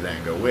gotta look at that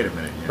and go, wait a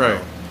minute. Right.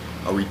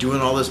 Are we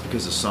doing all this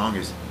because the song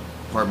is,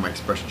 part of my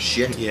expression,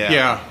 shit?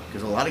 Yeah.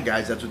 Because a lot of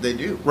guys, that's what they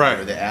do.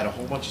 Right. They add a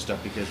whole bunch of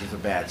stuff because it's a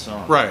bad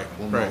song. Right.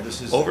 Well, no, Right.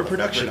 this is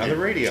Overproduction on the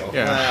radio.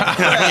 Yeah.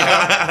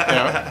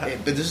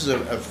 But this is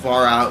a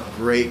far out,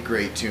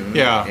 great tune.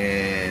 Yeah.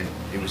 And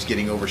it was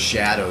getting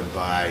overshadowed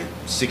by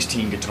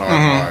 16 guitar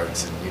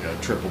parts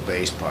and triple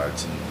bass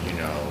parts and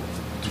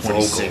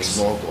 26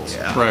 vocals.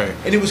 Yeah. Right.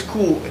 And it was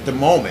cool at the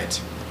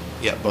moment.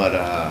 Yeah. But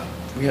I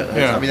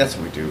mean, that's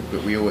what we do.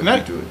 But we always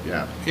do it.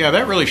 Yeah. Yeah,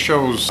 that really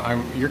shows.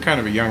 You're kind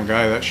of a young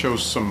guy. That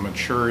shows some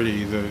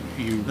maturity that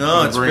you.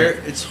 No, it's bring.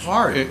 it's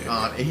hard.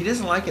 And he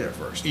doesn't like it at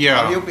first.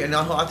 Yeah. And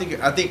I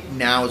think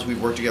now as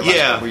we've worked together the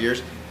last couple of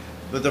years,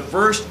 but the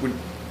first when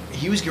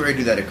he was getting ready to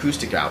do that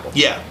acoustic album.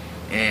 Yeah.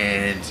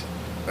 And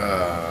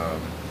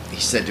he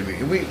said to me,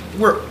 and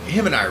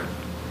him and I are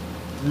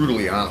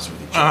brutally honest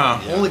with each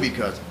other, only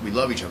because we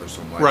love each other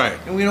so much, Right.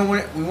 And we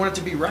want it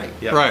to be right.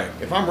 Yeah. Right.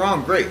 If I'm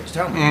wrong, great, just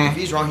tell me. If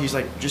he's wrong, he's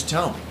like, just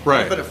tell me.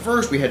 Right. But at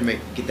first, we had to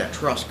get that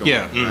trust going.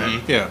 Yeah.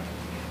 Right? Yeah.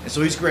 And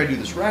so he's ready to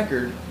do this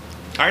record,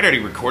 I'd already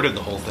recorded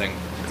the whole thing.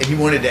 and he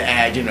wanted to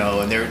add,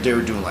 and they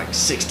were doing like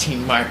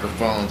 16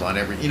 microphones on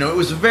every, it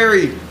was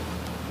very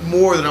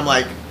more than I'm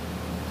like,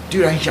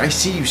 dude, I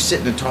see you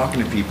sitting and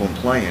talking to people and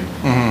playing,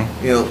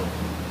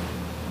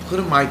 put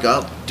a mic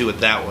up Do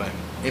it that way.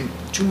 and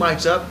 2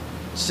 mics up,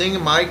 sing a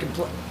mic and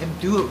play, and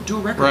do a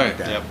record Right. like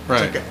that. Yep. It's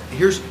Right. like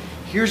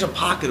here's a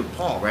pocket of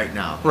Paul right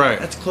now. Right.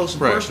 That's close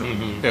and Right. personal.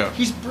 Yeah.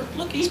 He's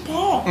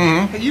Paul.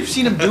 Have you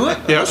seen him do it?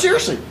 Yeah. No,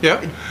 seriously. Yeah.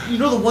 And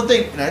the one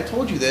thing, and I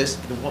told you this,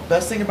 the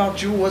best thing about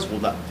Jewel was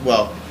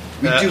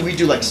we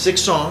do like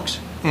 6 songs.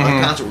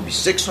 On concert would be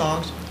 6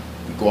 songs.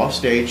 We'd go off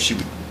stage. She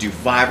would do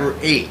 5 or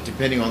 8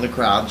 depending on the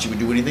crowd. She would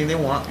do anything they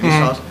want. Any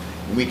songs.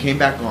 And we came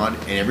back on,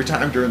 and every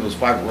time during those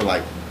 5, we're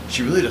like,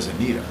 she really doesn't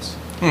need us.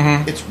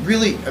 It's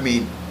really, I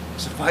mean,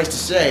 suffice to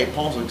say,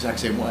 Paul's the exact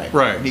same way.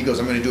 Right. And he goes,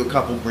 I'm going to do a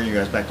couple, bring you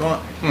guys back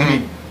on. I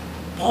mean,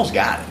 Paul's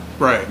got it.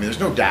 Right. I mean, there's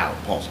no doubt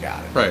Paul's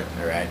got it. Right.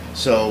 All right.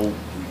 So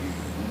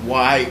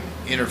why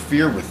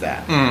interfere with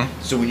that?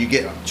 So when you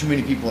get too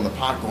many people in the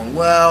pot going,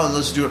 well,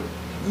 let's do it.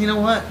 You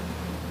know what?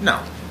 No.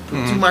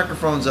 Put 2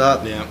 microphones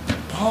up. Yeah.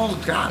 Paul's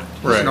got it.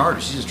 He's Right. an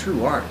artist. He's a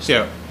true artist.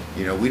 Yeah.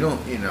 You know, we don't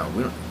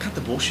cut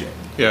the bullshit.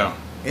 Yeah.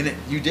 And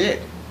you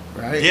did,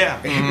 right? Yeah.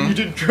 And you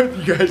didn't.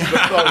 You guys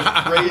thought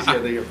it was crazy,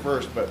 I think, at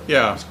first, but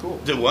Yeah. it was cool.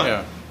 Did what?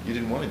 Yeah. You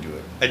didn't want to do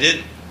it. I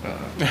didn't.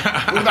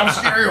 What about a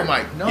stereo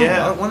mic? No,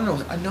 Yeah. I don't want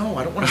to know. No,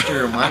 I don't want a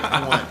stereo mic.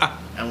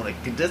 I want a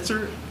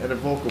condenser and a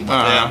vocal mic.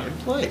 Uh-huh.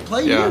 And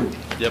play Yeah. you.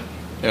 Yep.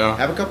 Yeah.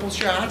 Have a couple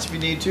shots if you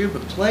need to,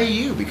 but play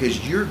you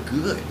because you're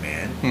good,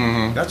 man.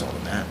 Mhm. That's all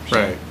that matters.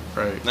 Right.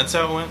 Right. That's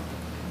how it went.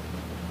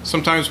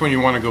 Sometimes when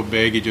you want to go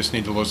big, you just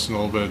need to listen to a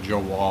little bit of Joe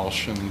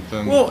Walsh, and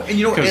then Well, and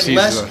you know, 'cause and he's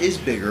Les a- is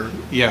bigger.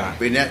 Yeah.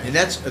 And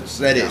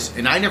that is,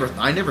 and I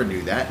never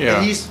knew that. Yeah.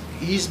 And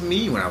he's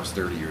me when I was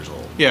 30 years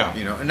old. Yeah.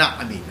 You know, and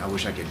I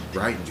wish I could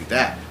write and do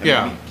that.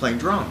 Yeah. I mean, playing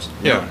drums.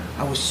 You Yeah. know,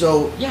 I was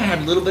I had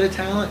a little bit of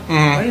talent.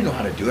 Mhm. I didn't know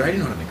how to do it. I didn't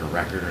know how to make a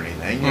record or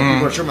anything. You know, Mhm.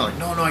 people are showing me like,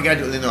 no, I got to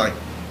do it. And then they're like,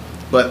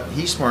 but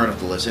he's smart enough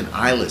to listen.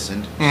 I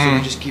listened. So Mhm.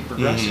 we just keep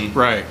progressing.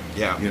 Right.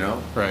 Yeah. You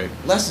know? Right.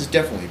 Les is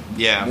definitely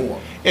Yeah. more.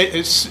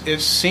 It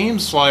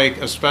seems like,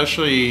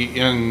 especially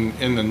in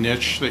the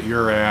niche that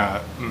you're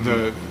at,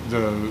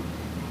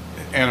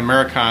 and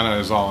Americana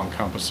is all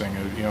encompassing.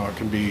 You know, it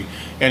can be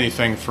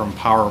anything from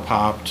power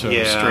pop to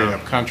Yeah. straight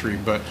up country,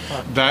 but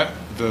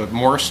the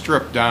more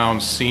stripped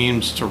down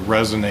seems to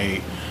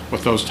resonate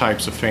with those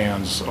types of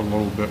fans a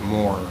little bit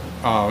more,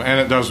 and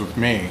it does with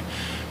me.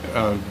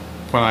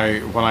 When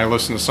I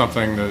listen to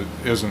something that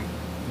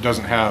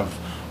doesn't have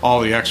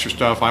all the extra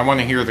stuff, I want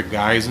to hear the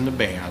guys in the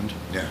band.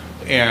 Yeah.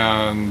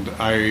 And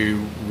I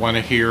want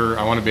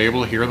to be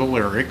able to hear the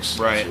lyrics,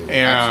 Right.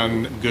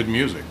 and good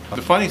music.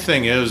 The funny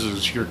thing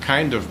is you're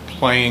kind of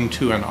playing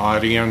to an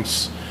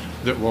audience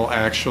that will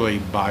actually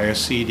buy a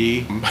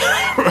CD,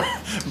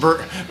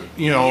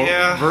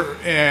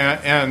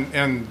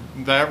 and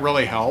that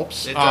really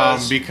helps. It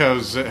does.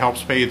 Because it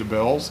helps pay the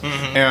bills,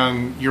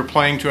 and you're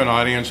playing to an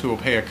audience who will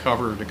pay a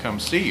cover to come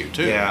see you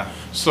too. Yeah.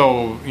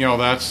 So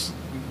that's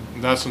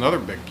another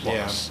big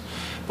plus.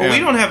 But we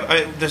And- don't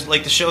have there's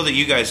like the show that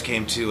you guys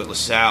came to at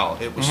LaSalle.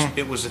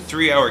 It was a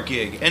 3-hour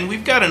gig, and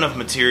we've got enough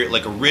material,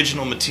 like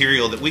original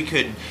material, that we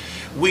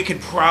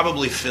could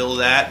probably fill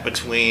that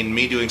between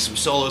me doing some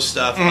solo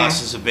stuff,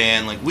 us as a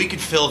band. Like we could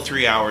fill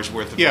 3 hours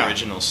worth of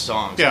original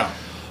songs. Yeah.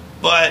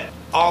 But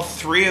all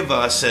three of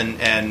us,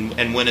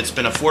 and when it's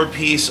been a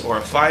 4-piece or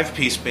a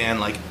 5-piece band,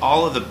 like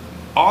all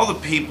the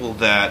people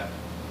that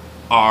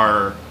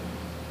are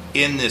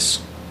in this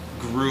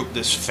group,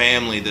 this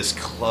family, this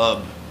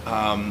club.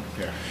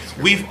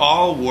 We've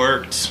all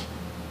worked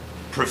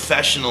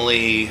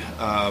professionally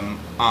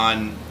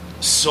on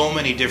so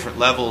many different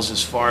levels,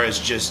 as far as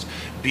just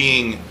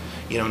being,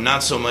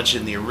 not so much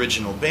in the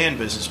original band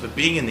business, but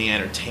being in the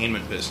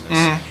entertainment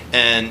business.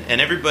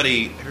 And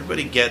everybody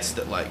gets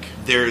that, like,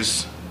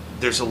 there's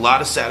a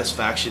lot of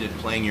satisfaction in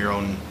playing your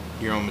own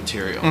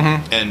material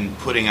and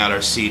putting out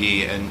our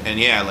CD, and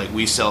yeah, like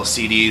we sell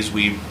CDs,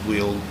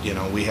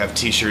 we have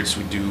T-shirts,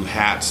 we do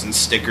hats and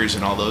stickers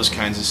and all those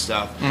kinds of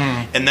stuff,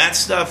 and that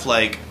stuff,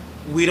 like,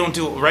 we don't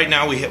do right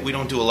now. We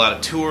don't do a lot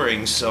of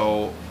touring,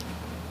 so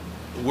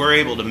we're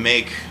able to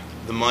make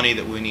the money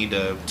that we need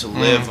to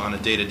live on a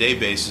day-to-day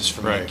basis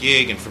from the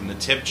gig and from the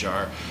tip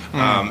jar,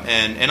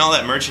 and all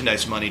that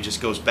merchandise money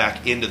just goes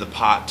back into the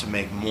pot to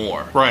make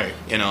more. Right.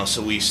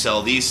 So we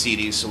sell these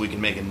CDs so we can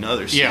make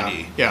another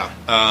CD. Yeah.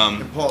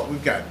 And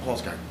Paul's got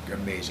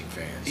amazing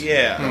fans.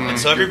 Yeah, and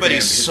so Your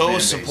everybody's his so fan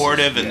base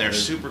supportive, is- and they're yeah,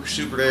 super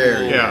very,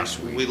 cool. very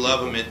sweet. We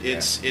love them. It They're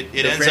ends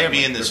family. up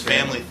being this They're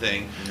family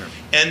family. thing,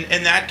 Yeah.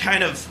 and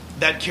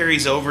that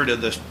carries over to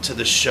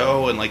the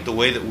show, and like the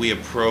way that we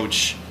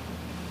approach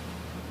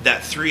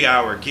that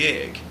 3-hour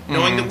gig,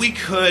 knowing that we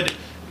could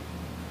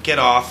get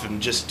off and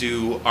just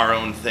do our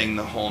own thing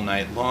the whole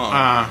night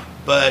long,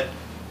 but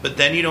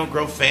then you don't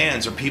grow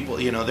fans or people.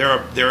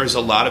 There's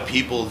a lot of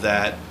people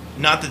that,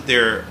 not that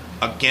they're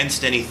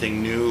against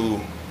anything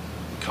new,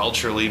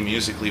 culturally,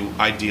 musically,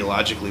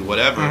 ideologically,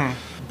 whatever,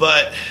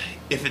 but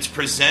if it's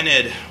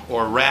presented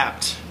or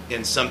wrapped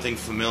in something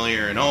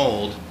familiar and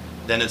old,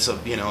 then it's a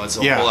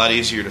whole lot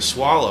easier to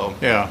swallow.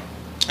 Yeah.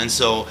 And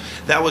so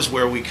that was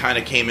where we kind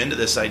of came into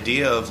this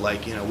idea of,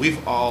 like,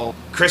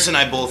 Chris and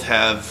I both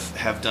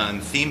have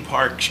done theme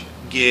park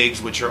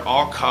gigs, which are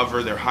all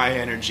cover, they're high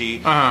energy.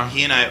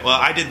 He and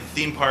I did the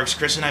theme parks.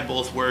 Chris and I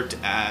both worked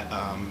at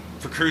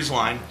for Cruise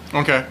Line.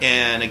 Okay.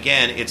 And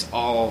again, it's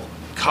all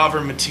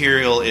cover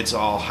material, it's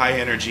all high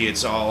energy,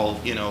 it's all,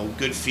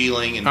 good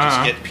feeling, and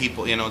just get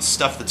people, it's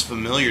stuff that's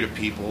familiar to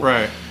people.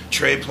 Right.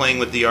 Trey playing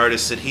with the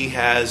artists that he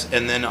has,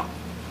 and then,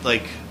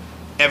 like,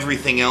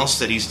 everything else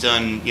that he's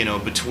done,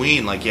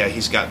 between, like, yeah,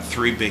 he's got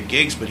 3 big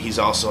gigs, but he's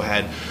also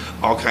had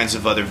all kinds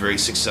of other very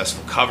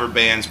successful cover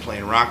bands,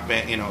 playing rock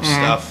band,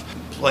 stuff,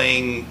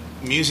 playing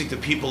music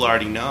that people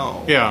already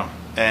know. Yeah.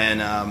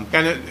 And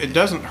it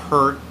doesn't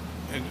hurt.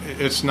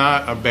 It's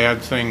not a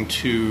bad thing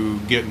to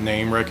get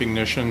name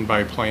recognition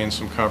by playing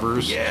some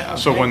covers. Yeah.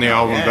 So when the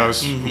album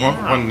does,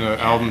 Mm-hmm. when the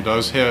album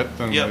does hit,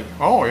 then Yep.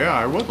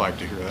 I would like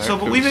to hear that. So,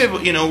 but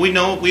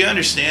we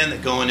understand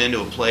that going into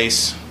a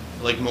place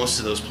like most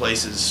of those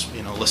places,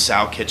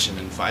 LaSalle Kitchen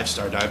and 5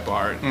 Star Dive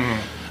Bar,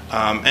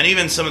 And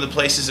even some of the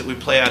places that we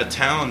play out of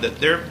town, that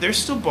they're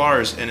still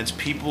bars, and it's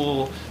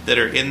people that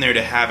are in there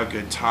to have a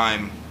good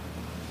time,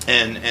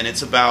 and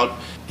it's about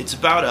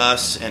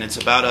us, and it's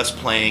about us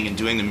playing and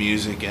doing the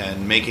music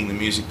and making the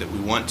music that we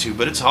want to,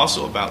 but it's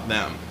also about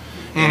them.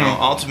 You know,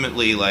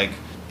 ultimately, like,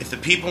 if the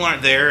people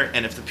aren't there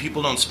and if the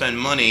people don't spend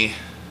money,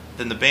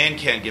 then the band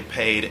can't get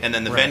paid, and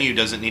then the venue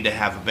doesn't need to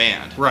have a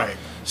band. Right.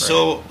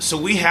 So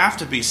we have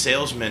to be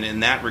salesmen in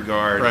that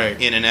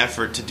regard, in an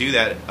effort to do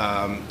that,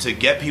 to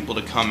get people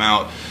to come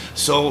out.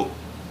 So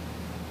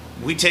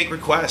we take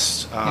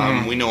requests.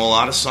 We know a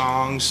lot of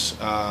songs.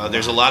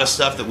 There's a lot of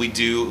stuff that we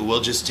do.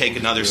 We'll just take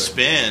another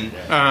spin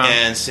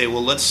and say,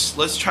 well,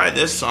 let's try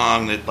this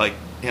song that, like,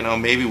 you know,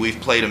 maybe we've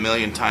played a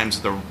million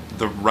times the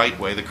right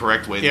way, the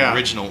correct way, the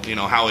original, you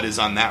know, how it is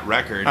on that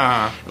record.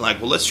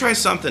 Like, well, let's try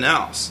something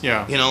else.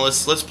 Yeah. You know,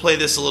 let's play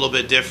this a little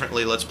bit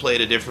differently. Let's play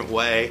it a different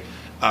way.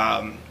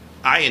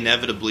 I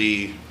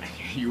inevitably...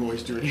 You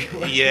always do it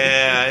anyway.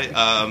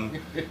 Yeah.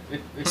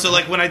 So,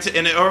 like, when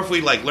or if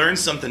we, like, learn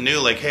something new,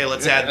 like, hey,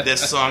 let's add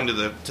this song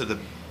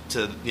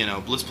to you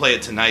know, let's play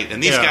it tonight.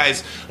 And these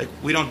guys, like,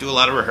 we don't do a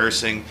lot of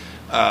rehearsing.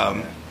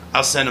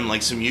 I'll send them,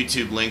 like, some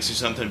YouTube links or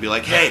something and be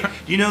like, hey,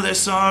 do you know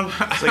this song?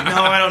 It's like,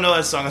 no, I don't know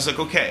that song. I was like,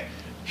 okay,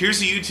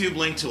 here's a YouTube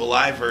link to a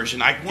live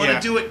version. I want to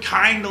do it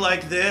kind of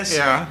like this,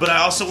 but I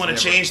also want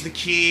to change the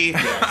key,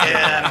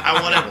 and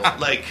I want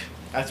to, like...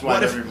 That's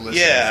why everybody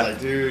listens. It's like,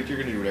 dude, you're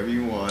going to do whatever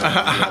you want.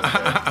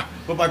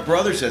 But my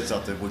brother said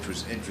something which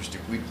was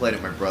interesting. We played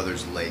at my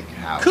brother's lake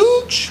house.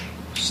 Cooch!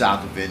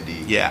 South of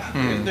Indy. Yeah.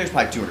 There's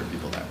probably 200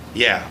 people there.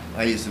 Yeah.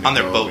 I used to on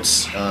their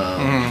boats.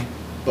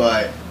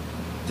 But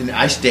then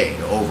I stayed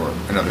over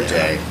another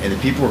day, and the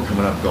people were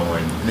coming up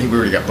going, I think we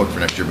already got booked for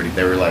next year, but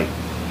they were like,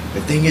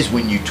 the thing is,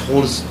 when you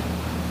told us,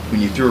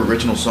 when you threw an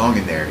original song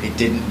in there, it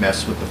didn't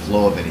mess with the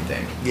flow of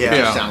anything. Yeah.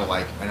 It sounded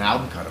like an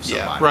album cut of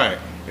somebody. Right.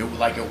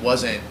 It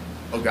wasn't,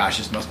 oh gosh,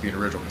 this must be an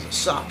original because it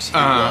sucks. It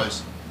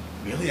was,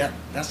 really,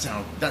 that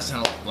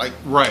sounded like,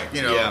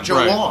 you know,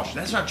 Joe Walsh.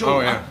 That's not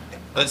Joe Walsh.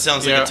 That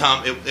sounds like a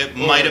Tom, it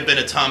might have been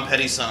a Tom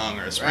Petty song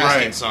or a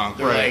Springsteen song.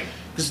 Right.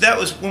 Because that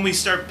was when we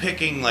start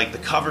picking, like, the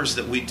covers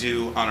that we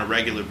do on a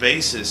regular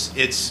basis.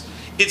 It's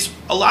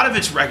a lot of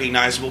it's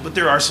recognizable, but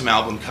there are some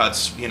album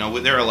cuts. You know,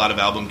 there are a lot of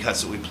album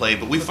cuts that we play,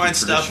 but we find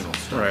stuff,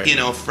 you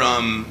know,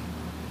 from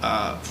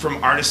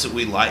artists that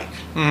we like.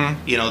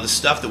 You know, the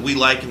stuff that we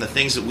like and the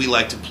things that we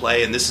like to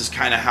play, and this is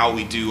kind of how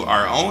we do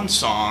our own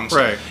songs.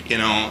 Right. You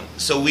know,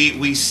 so we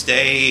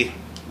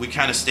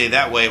kind of stay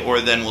that way,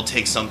 or then we'll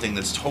take something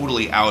that's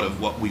totally out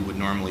of what we would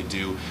normally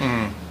do.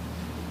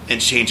 And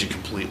change it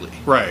completely.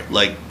 Right.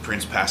 Like,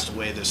 Prince passed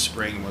away this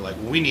spring, and we're like,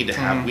 well, we need to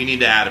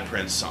add a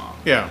Prince song.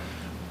 Yeah.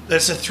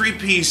 That's a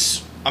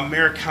 3-piece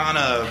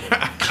Americana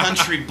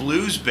country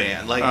blues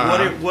band. Like,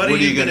 what are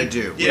you gonna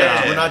do?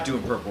 Yeah, we're not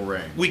doing Purple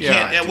Rain. We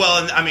can't.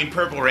 Well, I mean,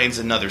 Purple Rain's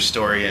another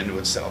story into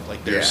itself.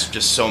 Like, there's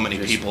just so many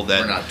people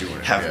that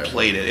have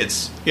played it.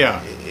 It's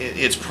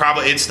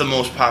the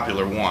most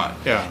popular one.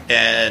 Yeah.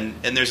 And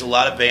there's a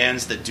lot of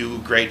bands that do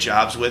great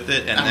jobs with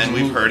it, and then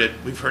we've heard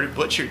it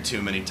butchered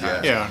too many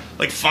times. Yeah.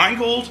 Like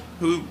Feingold's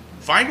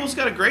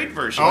got a great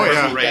version. Oh,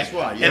 yeah. That's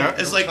why. Yeah. And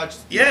it's like,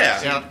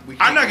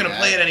 I'm not going to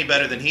play it any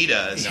better than he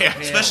does. Yeah.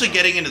 Especially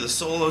getting into the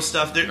solo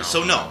stuff. No.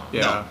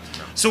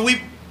 So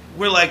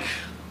we're like,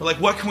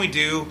 what can we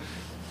do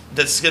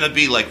that's going to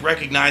be, like,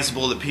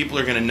 recognizable, that people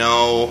are going to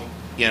know,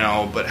 you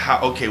know, but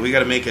how? Okay, we got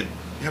to make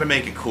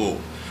it cool.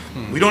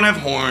 We don't have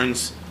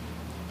horns.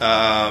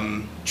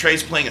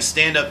 Trey's playing a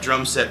stand-up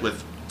drum set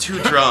with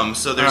 2 drums,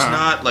 so there's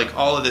not, like,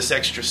 all of this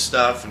extra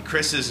stuff, and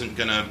Chris isn't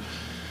going to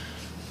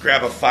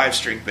grab a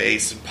 5-string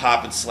bass and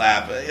pop and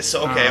slap.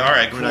 So, okay, all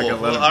right, cool.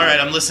 Well, all right,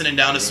 I'm listening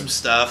down to some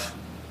stuff.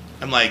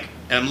 I'm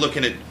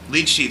looking at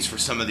lead sheets for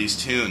some of these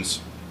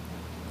tunes.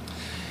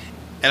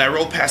 And I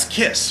roll past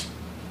Kiss.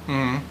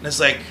 And it's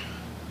like,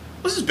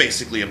 this is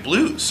basically a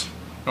blues.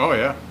 Oh,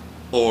 yeah.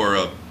 Or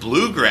a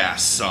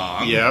bluegrass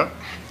song. Yeah.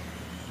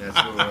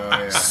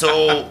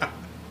 So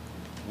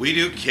we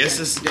do Kiss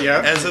as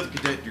a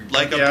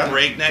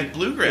breakneck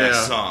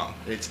bluegrass song.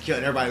 It's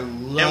killing. Everybody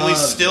loves it. And we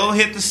still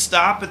hit the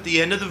stop at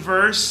the end of the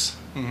verse.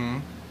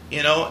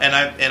 You know, and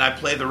I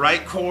play the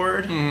right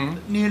chord.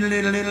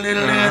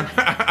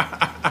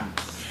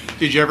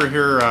 Did you ever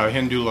hear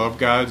Hindu Love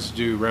Gods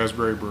do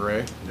Raspberry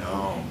Beret?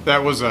 No.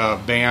 That was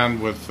a band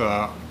with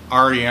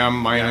REM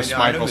minus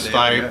Michael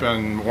Stipe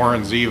and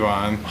Warren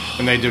Zevon,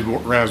 and they did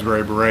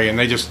Raspberry Beret, and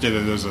they just did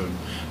it as a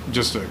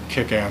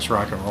kick-ass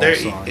rock and roll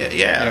song.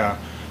 Yeah.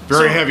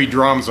 Very heavy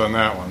drums on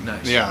that one.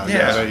 Nice. Yeah.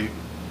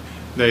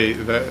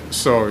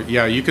 So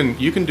you can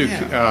do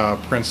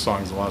Prince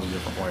songs a lot of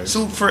different ways.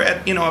 So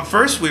at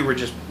first we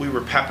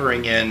were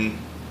peppering in,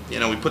 you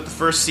know, we put the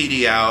first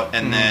CD out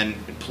and then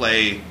we'd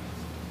play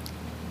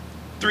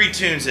 3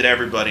 tunes that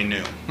everybody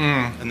knew,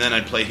 and then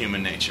I'd play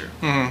Human Nature,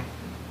 and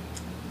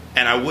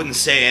I wouldn't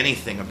say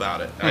anything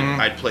about it.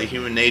 I'd play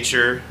Human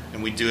Nature,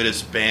 and we'd do it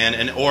as a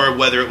band, or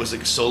whether it was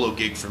like a solo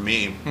gig for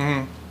me,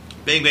 bang,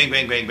 bang,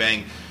 bang, bang,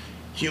 bang,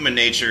 Human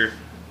Nature,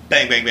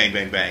 bang, bang, bang,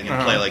 bang, bang,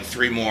 and play like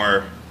 3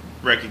 more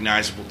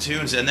recognizable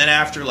tunes. And then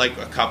after like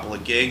a couple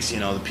of gigs, you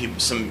know,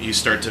 you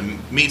start to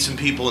meet some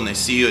people and they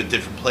see you at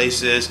different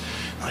places.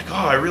 Like, oh,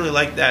 I really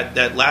like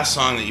that last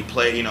song that you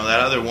played, you know, that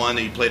other one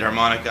that you played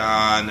harmonica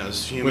on, that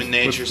was Human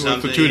Nature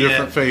something. With the two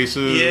different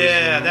faces.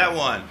 Yeah, that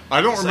one.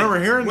 I don't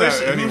remember hearing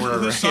that anywhere.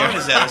 Whose song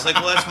is that? I was like,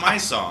 well, that's my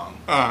song.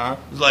 I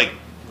was like,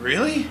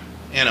 really?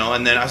 You know,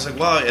 and then I was like,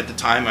 well, at the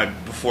time,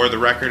 before the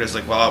record, I was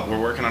like, well, we're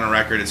working on a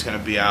record, it's going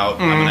to be out,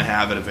 I'm going to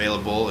have it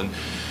available, and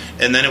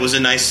then it was a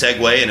nice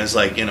segue, and it's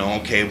like, you know,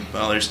 okay,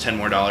 well, there's $10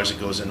 more that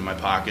goes into my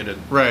pocket,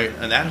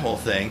 and that whole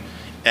thing,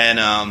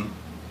 and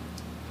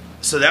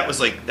so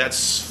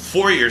that's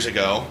 4 years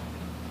ago,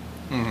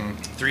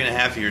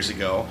 3.5 years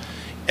ago,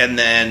 and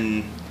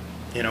then,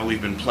 you know,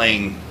 we've been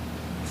playing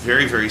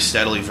very, very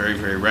steadily, very,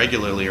 very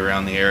regularly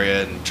around the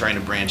area and trying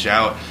to branch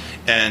out,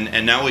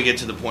 and now we get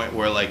to the point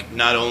where, like,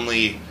 not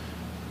only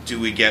do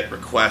we get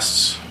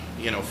requests,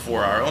 you know,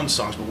 for our own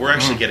songs, but we're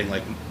actually getting,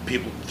 like,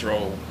 people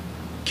throw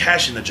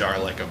cash in the jar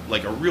like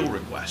a real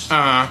request.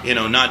 You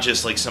know, not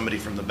just like somebody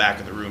from the back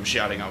of the room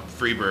shouting out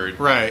Freebird.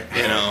 Right.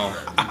 You know,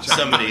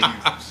 somebody.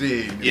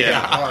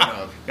 Yeah. Part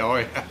of. Oh,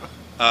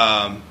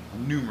 yeah.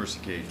 Numerous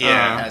occasions.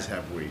 Yeah. As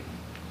have we.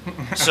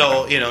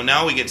 So, you know,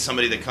 now we get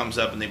somebody that comes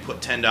up and they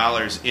put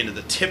 $10 into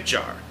the tip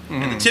jar.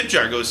 And the tip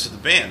jar goes to the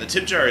band. The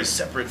tip jar is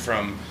separate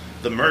from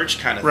the merch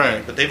kind of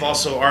thing. But they've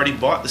also already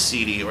bought the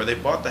CD, or they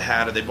bought the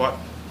hat, or they bought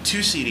 2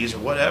 CDs or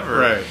whatever.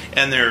 Right.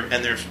 And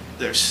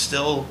they're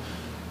still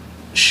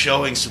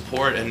showing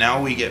support, and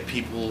now we get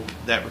people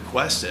that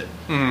request it.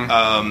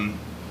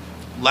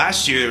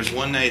 Last year there was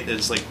one night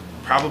that's like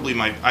probably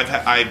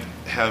I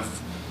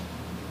have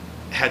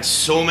had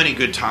so many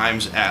good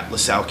times at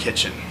LaSalle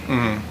Kitchen.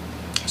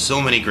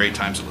 So many great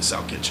times at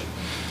LaSalle Kitchen.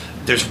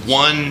 There's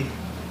one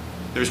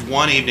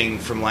evening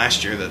from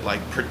last year that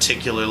like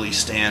particularly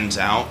stands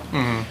out.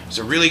 It was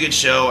a really good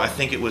show. I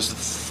think it was the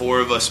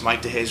 4 of us.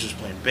 Mike DeHaze was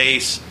playing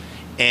bass,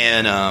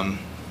 and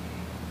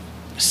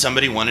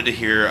somebody wanted to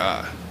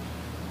hear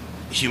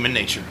Human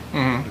Nature.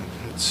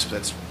 That's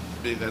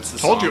the song.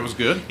 Told you it was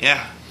good.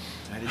 Yeah.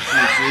 I didn't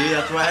see.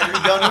 That's why I had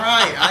to be done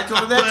right. I told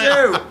her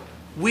that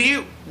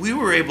too. We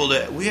were able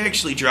to. We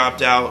actually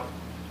dropped out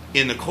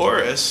in the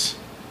chorus,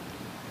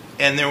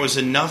 and there was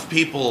enough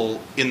people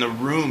in the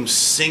room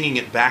singing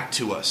it back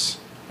to us.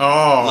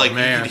 Oh, like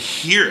man. you could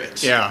hear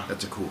it. Yeah.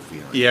 That's a cool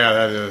feeling. Yeah,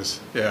 that is.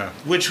 Yeah.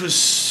 Which was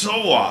so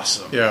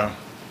awesome. Yeah.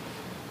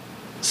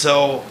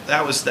 So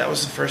that was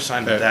the first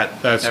time that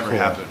ever cool.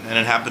 happened, and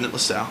it happened at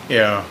LaSalle.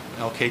 Yeah.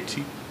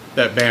 LKT.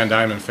 That band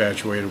I'm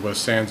infatuated with,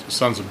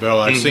 Sons of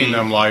Bill. I've seen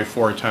them live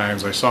 4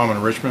 times. I saw them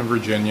in Richmond,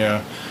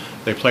 Virginia.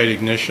 They played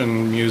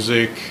Ignition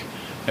Music,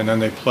 and then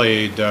they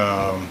played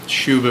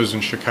Shuba's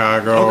in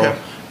Chicago,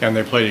 and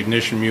they played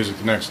Ignition Music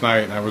the next night,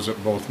 and I was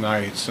at both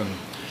nights. And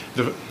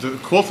the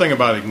cool thing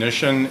about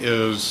Ignition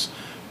is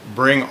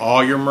bring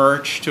all your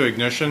merch to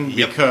Ignition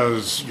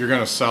because you're going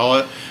to sell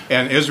it.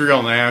 And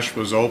Israel Nash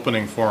was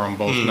opening for them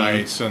both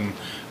nights, and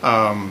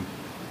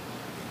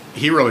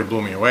he really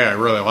blew me away. I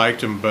really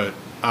liked him, but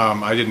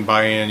I didn't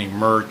buy any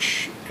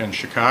merch in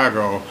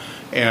Chicago.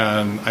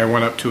 And I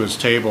went up to his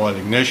table at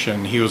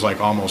Ignition. He was like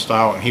almost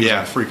out, and he was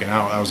like freaking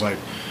out. I was like,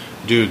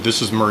 dude,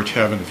 this is merch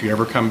heaven. If you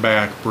ever come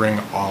back, bring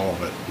all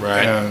of it.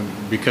 Right.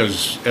 And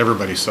because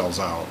everybody sells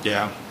out.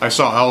 Yeah. I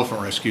saw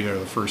Elephant Rescue there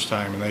the first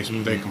time,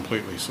 and they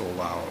completely sold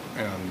out.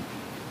 And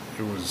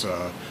it was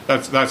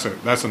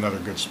that's another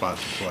good spot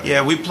to play.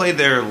 Yeah, we played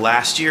there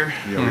last year.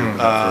 Yeah, we were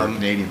for a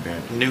Canadian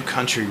band. New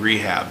Country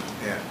Rehab.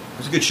 Yeah. It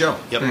was a good show.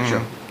 Yep. Great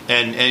show.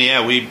 And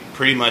yeah, we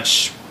pretty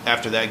much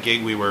after that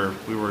gig we were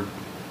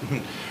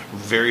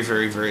very,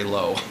 very, very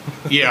low.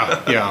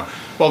 Yeah.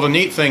 Well, the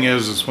neat thing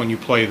is when you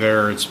play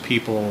there, it's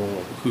people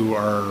who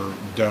are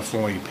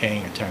definitely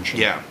paying attention.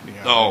 Yeah.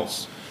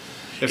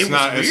 It's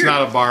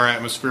not a bar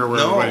atmosphere where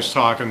everybody's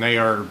talking. They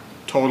are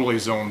totally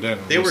zoned in.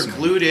 They were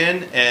glued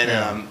in,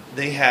 and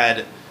they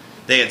had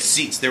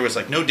seats. There was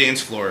like no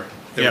dance floor.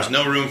 There was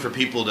no room for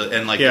people to,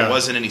 and there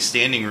wasn't any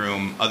standing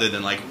room other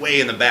than like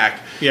way in the back.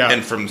 Yeah.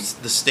 And from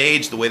the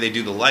stage, the way they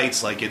do the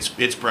lights, like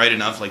it's bright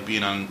enough, like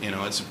being on,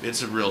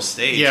 it's a real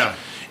stage. Yeah.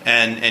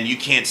 And you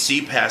can't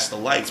see past the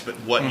lights, but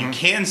what you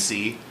can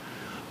see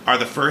are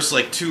the first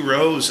like 2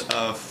 rows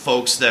of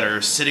folks that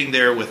are sitting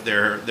there with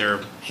their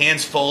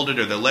hands folded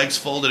or their legs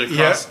folded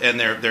across, and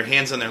their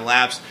hands on their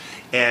laps,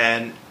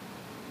 and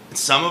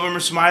some of them are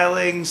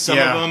smiling, some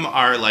of them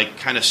are like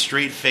kind of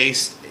straight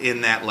faced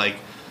in that like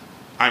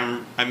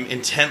I'm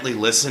intently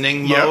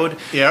listening mode.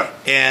 Yep.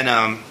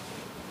 And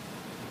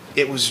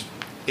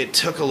it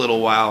took a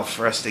little while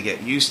for us to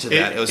get used to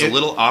that. It was a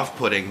little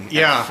off-putting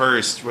at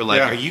first. We're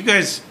like, are you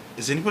guys,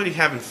 is anybody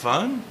having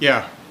fun?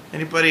 Yeah.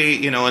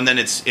 Anybody, and then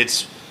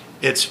it's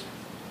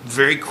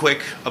very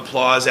quick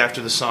applause after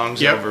the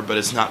song's over, but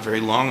it's not very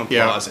long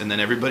applause. And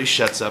then everybody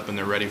shuts up and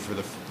they're ready for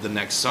the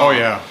next song. Oh,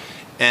 yeah.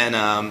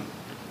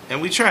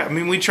 And we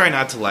try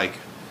not to like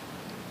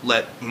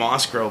let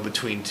moss grow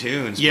between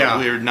tunes, but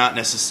we're not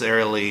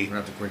necessarily... We're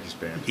not the quickest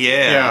band.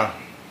 Yeah,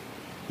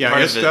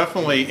 it's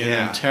definitely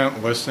an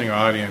intent listening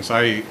audience.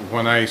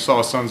 When I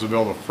saw Sons of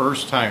Bill the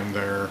first time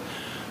there,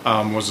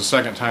 was the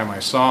second time I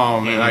saw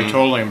them, and I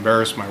totally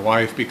embarrassed my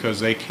wife because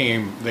they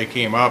came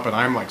up, and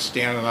I'm like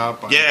standing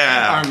up.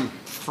 I'm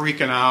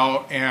freaking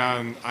out,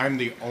 and I'm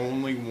the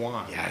only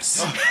one.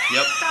 Yes.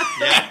 Yep.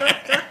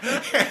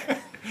 Yeah.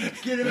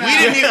 We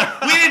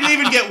didn't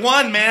even get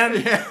one,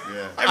 man. Yeah.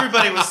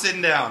 Everybody was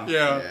sitting down.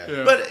 Yeah.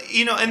 But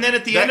and then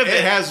at the end of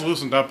it has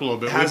loosened up a little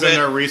bit. We've been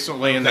there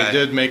recently, and they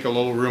did make a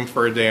little room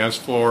for a dance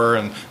floor,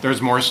 and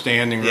there's more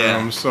standing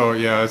room. So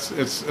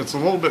it's a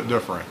little bit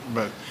different,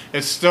 but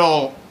it's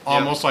still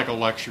almost like a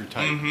lecture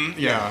type.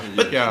 Mm-hmm.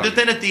 But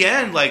then at the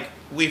end, like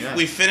we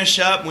finish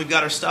up, and we've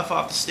got our stuff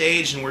off the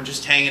stage, and we're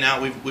just hanging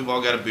out. We've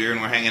all got a beer,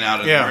 and we're hanging out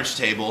at the merch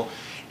table.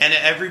 And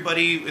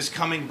everybody is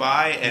coming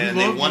by, and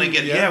they want to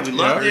get. We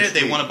loved it.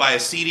 They want to buy a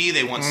CD.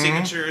 They want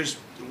signatures.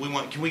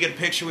 Can we get a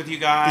picture with you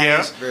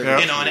guys?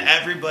 And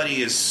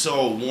everybody is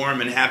so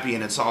warm and happy,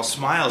 and it's all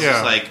smiles.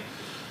 It's like,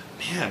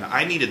 man,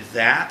 I needed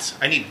that.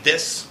 I need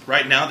this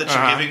right now that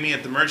you're giving me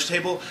at the merch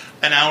table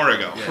an hour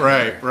ago.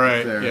 Right.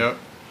 Yep.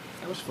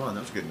 That was fun.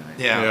 That was a good night.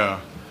 Yeah.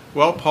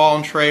 Well, Paul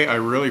and Trey, I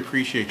really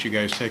appreciate you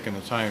guys taking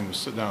the time to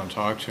sit down and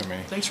talk to me.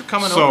 Thanks for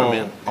coming over,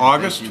 man.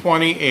 August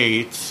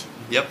 28th.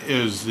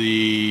 Is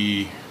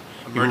the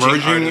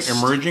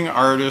Emerging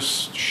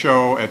Artists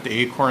show at the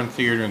Acorn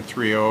Theater in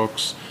Three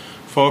Oaks.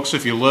 Folks,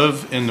 if you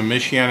live in the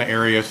Michiana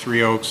area,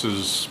 Three Oaks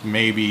is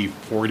maybe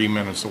 40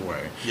 minutes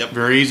away. Yep.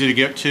 Very easy to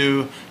get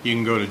to. You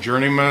can go to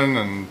Journeyman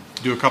and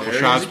do a couple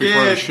shots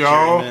before the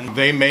show. Journeyman.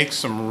 They make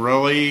some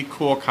really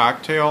cool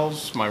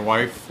cocktails. My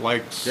wife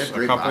likes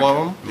a couple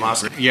of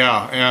them.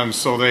 Yeah, and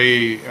so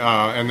they've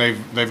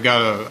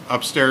got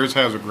upstairs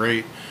has a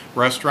great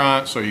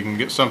restaurant, so you can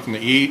get something to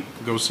eat,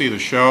 go see the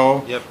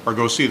show, or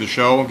go see the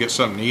show, get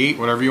something to eat,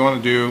 whatever you want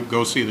to do,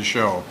 go see the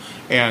show.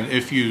 And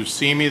if you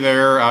see me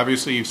there,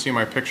 obviously you've seen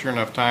my picture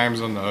enough times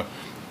on the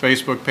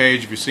Facebook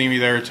page. If you see me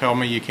there, tell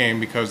me you came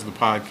because of the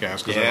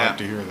podcast, because I like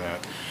to hear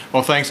that.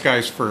 Well, thanks,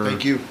 guys, for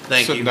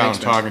sitting down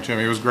and talking to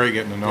me. It was great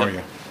getting to know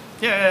you.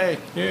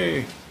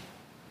 Yay!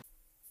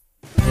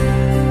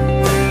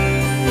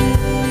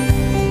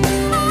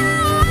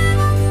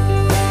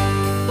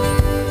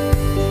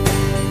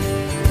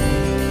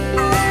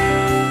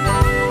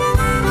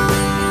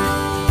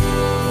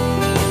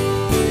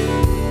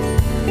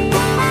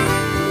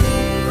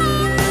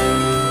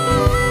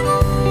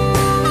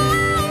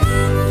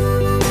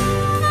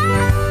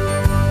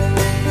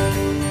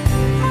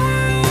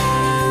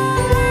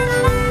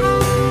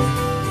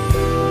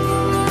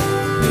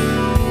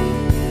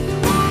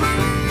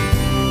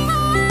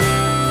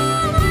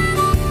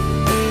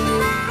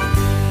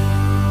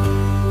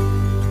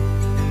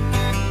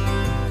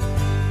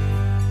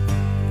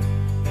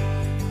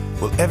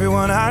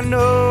 Everyone I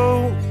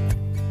know,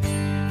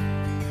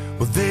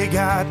 well, they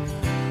got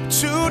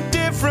two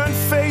different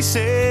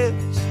faces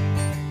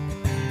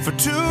for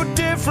two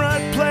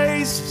different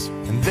places,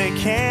 and they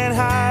can't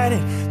hide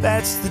it,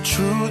 that's the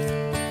truth.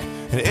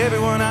 And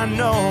everyone I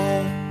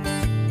know,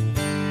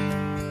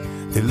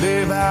 they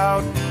live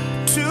out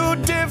two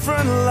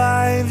different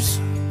lives.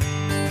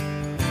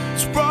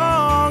 It's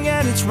wrong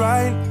and it's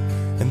right,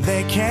 and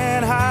they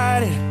can't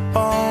hide it,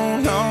 oh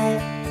no.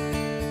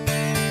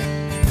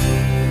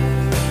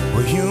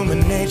 Well, human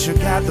nature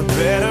got the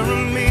better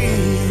of me.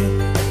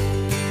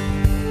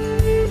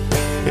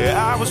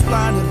 Yeah, I was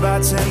blinded by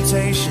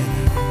temptation,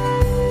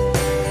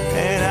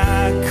 and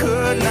I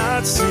could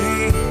not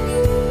see.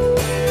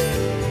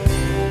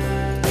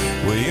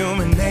 Well,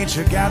 human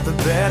nature got the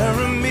better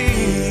of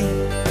me.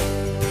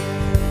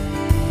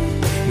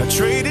 And I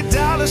traded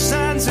dollar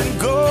signs and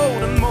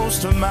gold and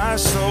most of my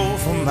soul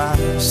for my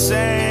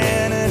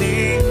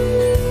sanity.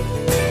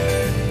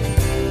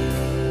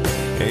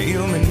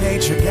 Human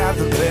nature got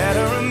the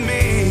better of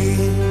me.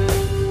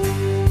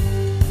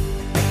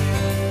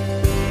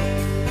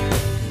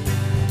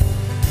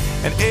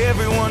 And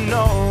everyone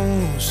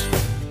knows,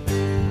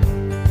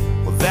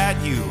 well, that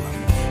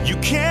you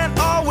can't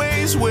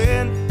always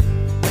win.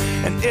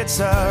 And it's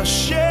a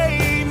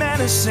shame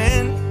and a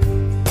sin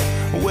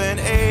when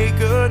a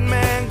good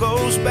man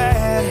goes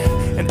bad.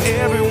 And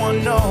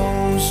everyone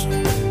knows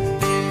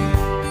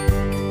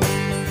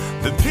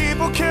that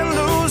people can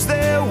lose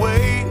their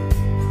way,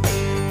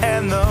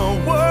 and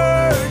the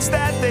words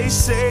that they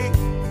say,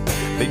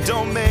 they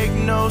don't make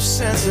no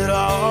sense at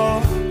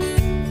all.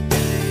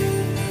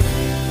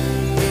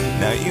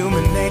 Now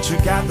human nature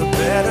got the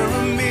better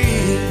of me.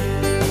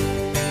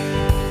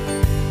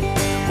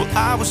 Well,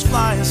 I was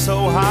flying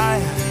so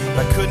high,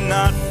 I could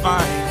not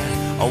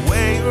find a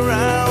way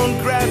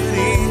around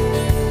gravity.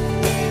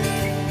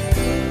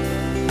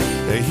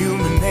 The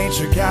human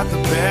nature got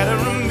the better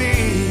of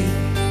me.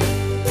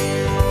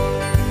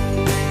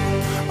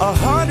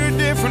 100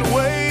 different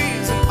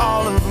ways, and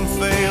all of them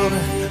failed,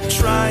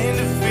 trying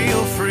to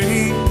feel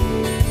free.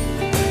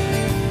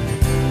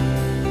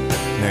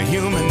 Now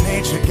human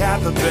nature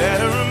got the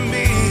better of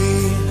me.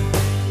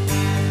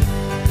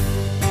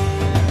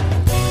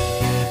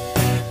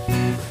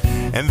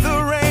 And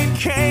the rain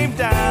came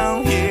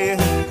down,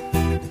 and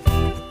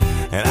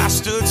I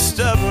stood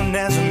stubborn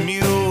as a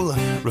mule,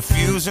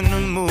 refusing to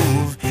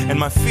move. and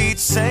my feet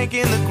sank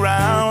in the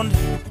ground.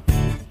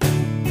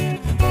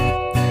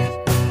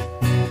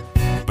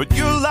 But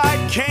your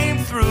light came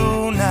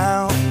through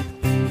now,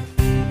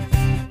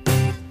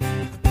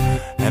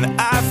 and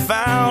I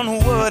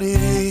found what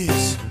it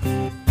is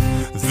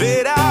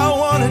that I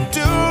wanna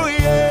do,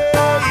 yeah, yeah.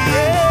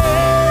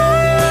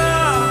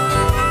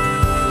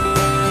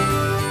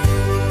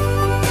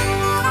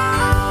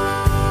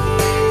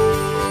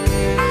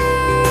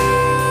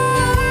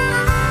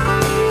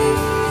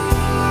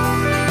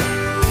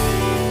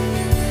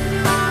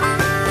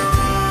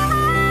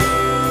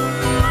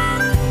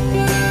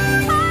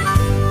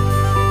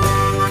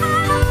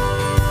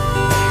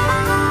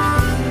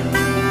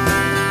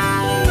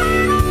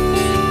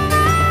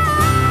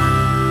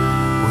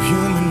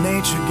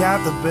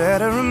 Got the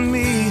better of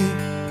me.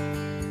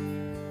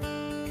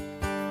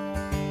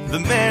 The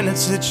man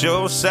that's at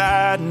your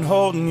side and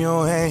holding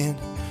your hand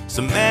is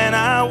the man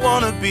I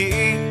wanna be.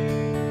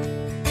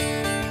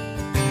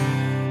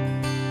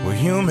 Well,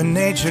 human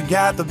nature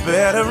got the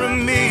better of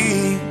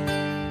me.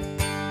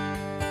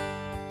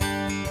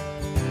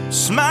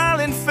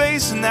 Smiling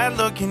face and that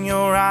look in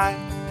your eye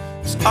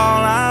is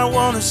all I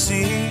wanna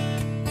see.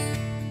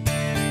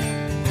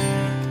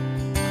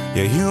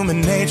 Yeah,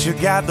 human nature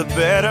got the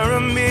better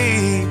of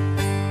me.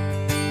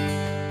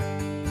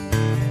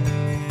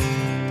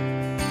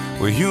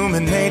 Well,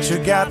 human nature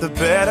got the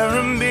better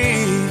of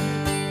me.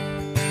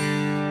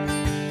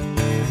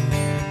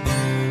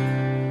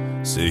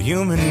 So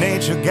human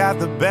nature got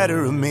the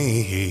better of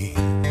me.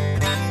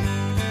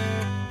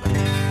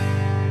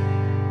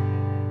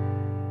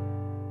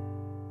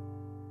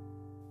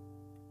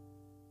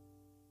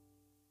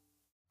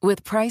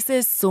 With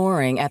prices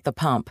soaring at the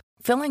pump,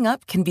 filling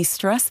up can be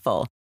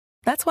stressful.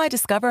 That's why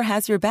Discover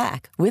has your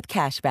back with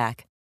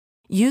cashback.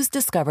 Use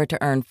Discover to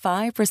earn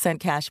 5%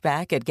 cash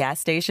back at gas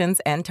stations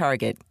and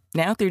Target,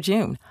 now through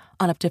June,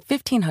 on up to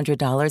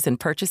 $1,500 in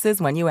purchases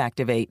when you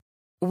activate.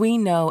 We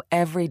know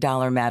every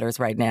dollar matters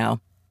right now,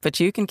 but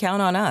you can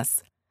count on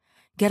us.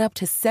 Get up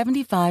to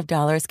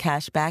 $75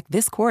 cash back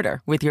this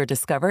quarter with your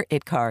Discover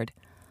It card.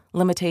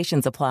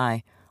 Limitations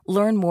apply.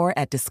 Learn more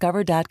at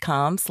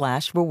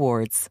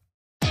discover.com/rewards.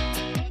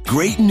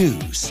 Great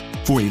news.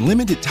 For a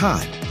limited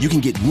time, you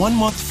can get 1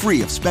 month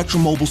free of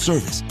Spectrum Mobile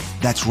service.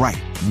 That's right,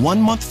 1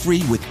 month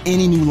free with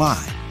any new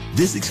line.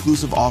 This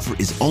exclusive offer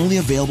is only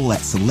available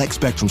at select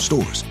Spectrum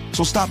stores,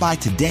 so stop by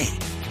today.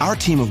 Our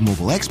team of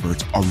mobile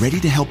experts are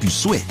ready to help you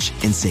switch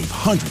and save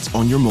hundreds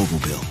on your mobile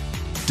bill.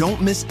 Don't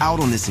miss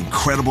out on this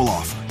incredible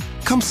offer.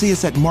 Come see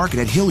us at Market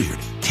at Hilliard,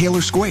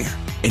 Taylor Square,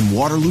 and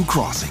Waterloo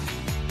Crossing.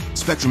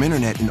 Spectrum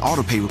Internet and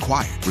autopay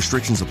required.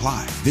 Restrictions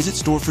apply. Visit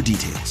store for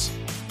details.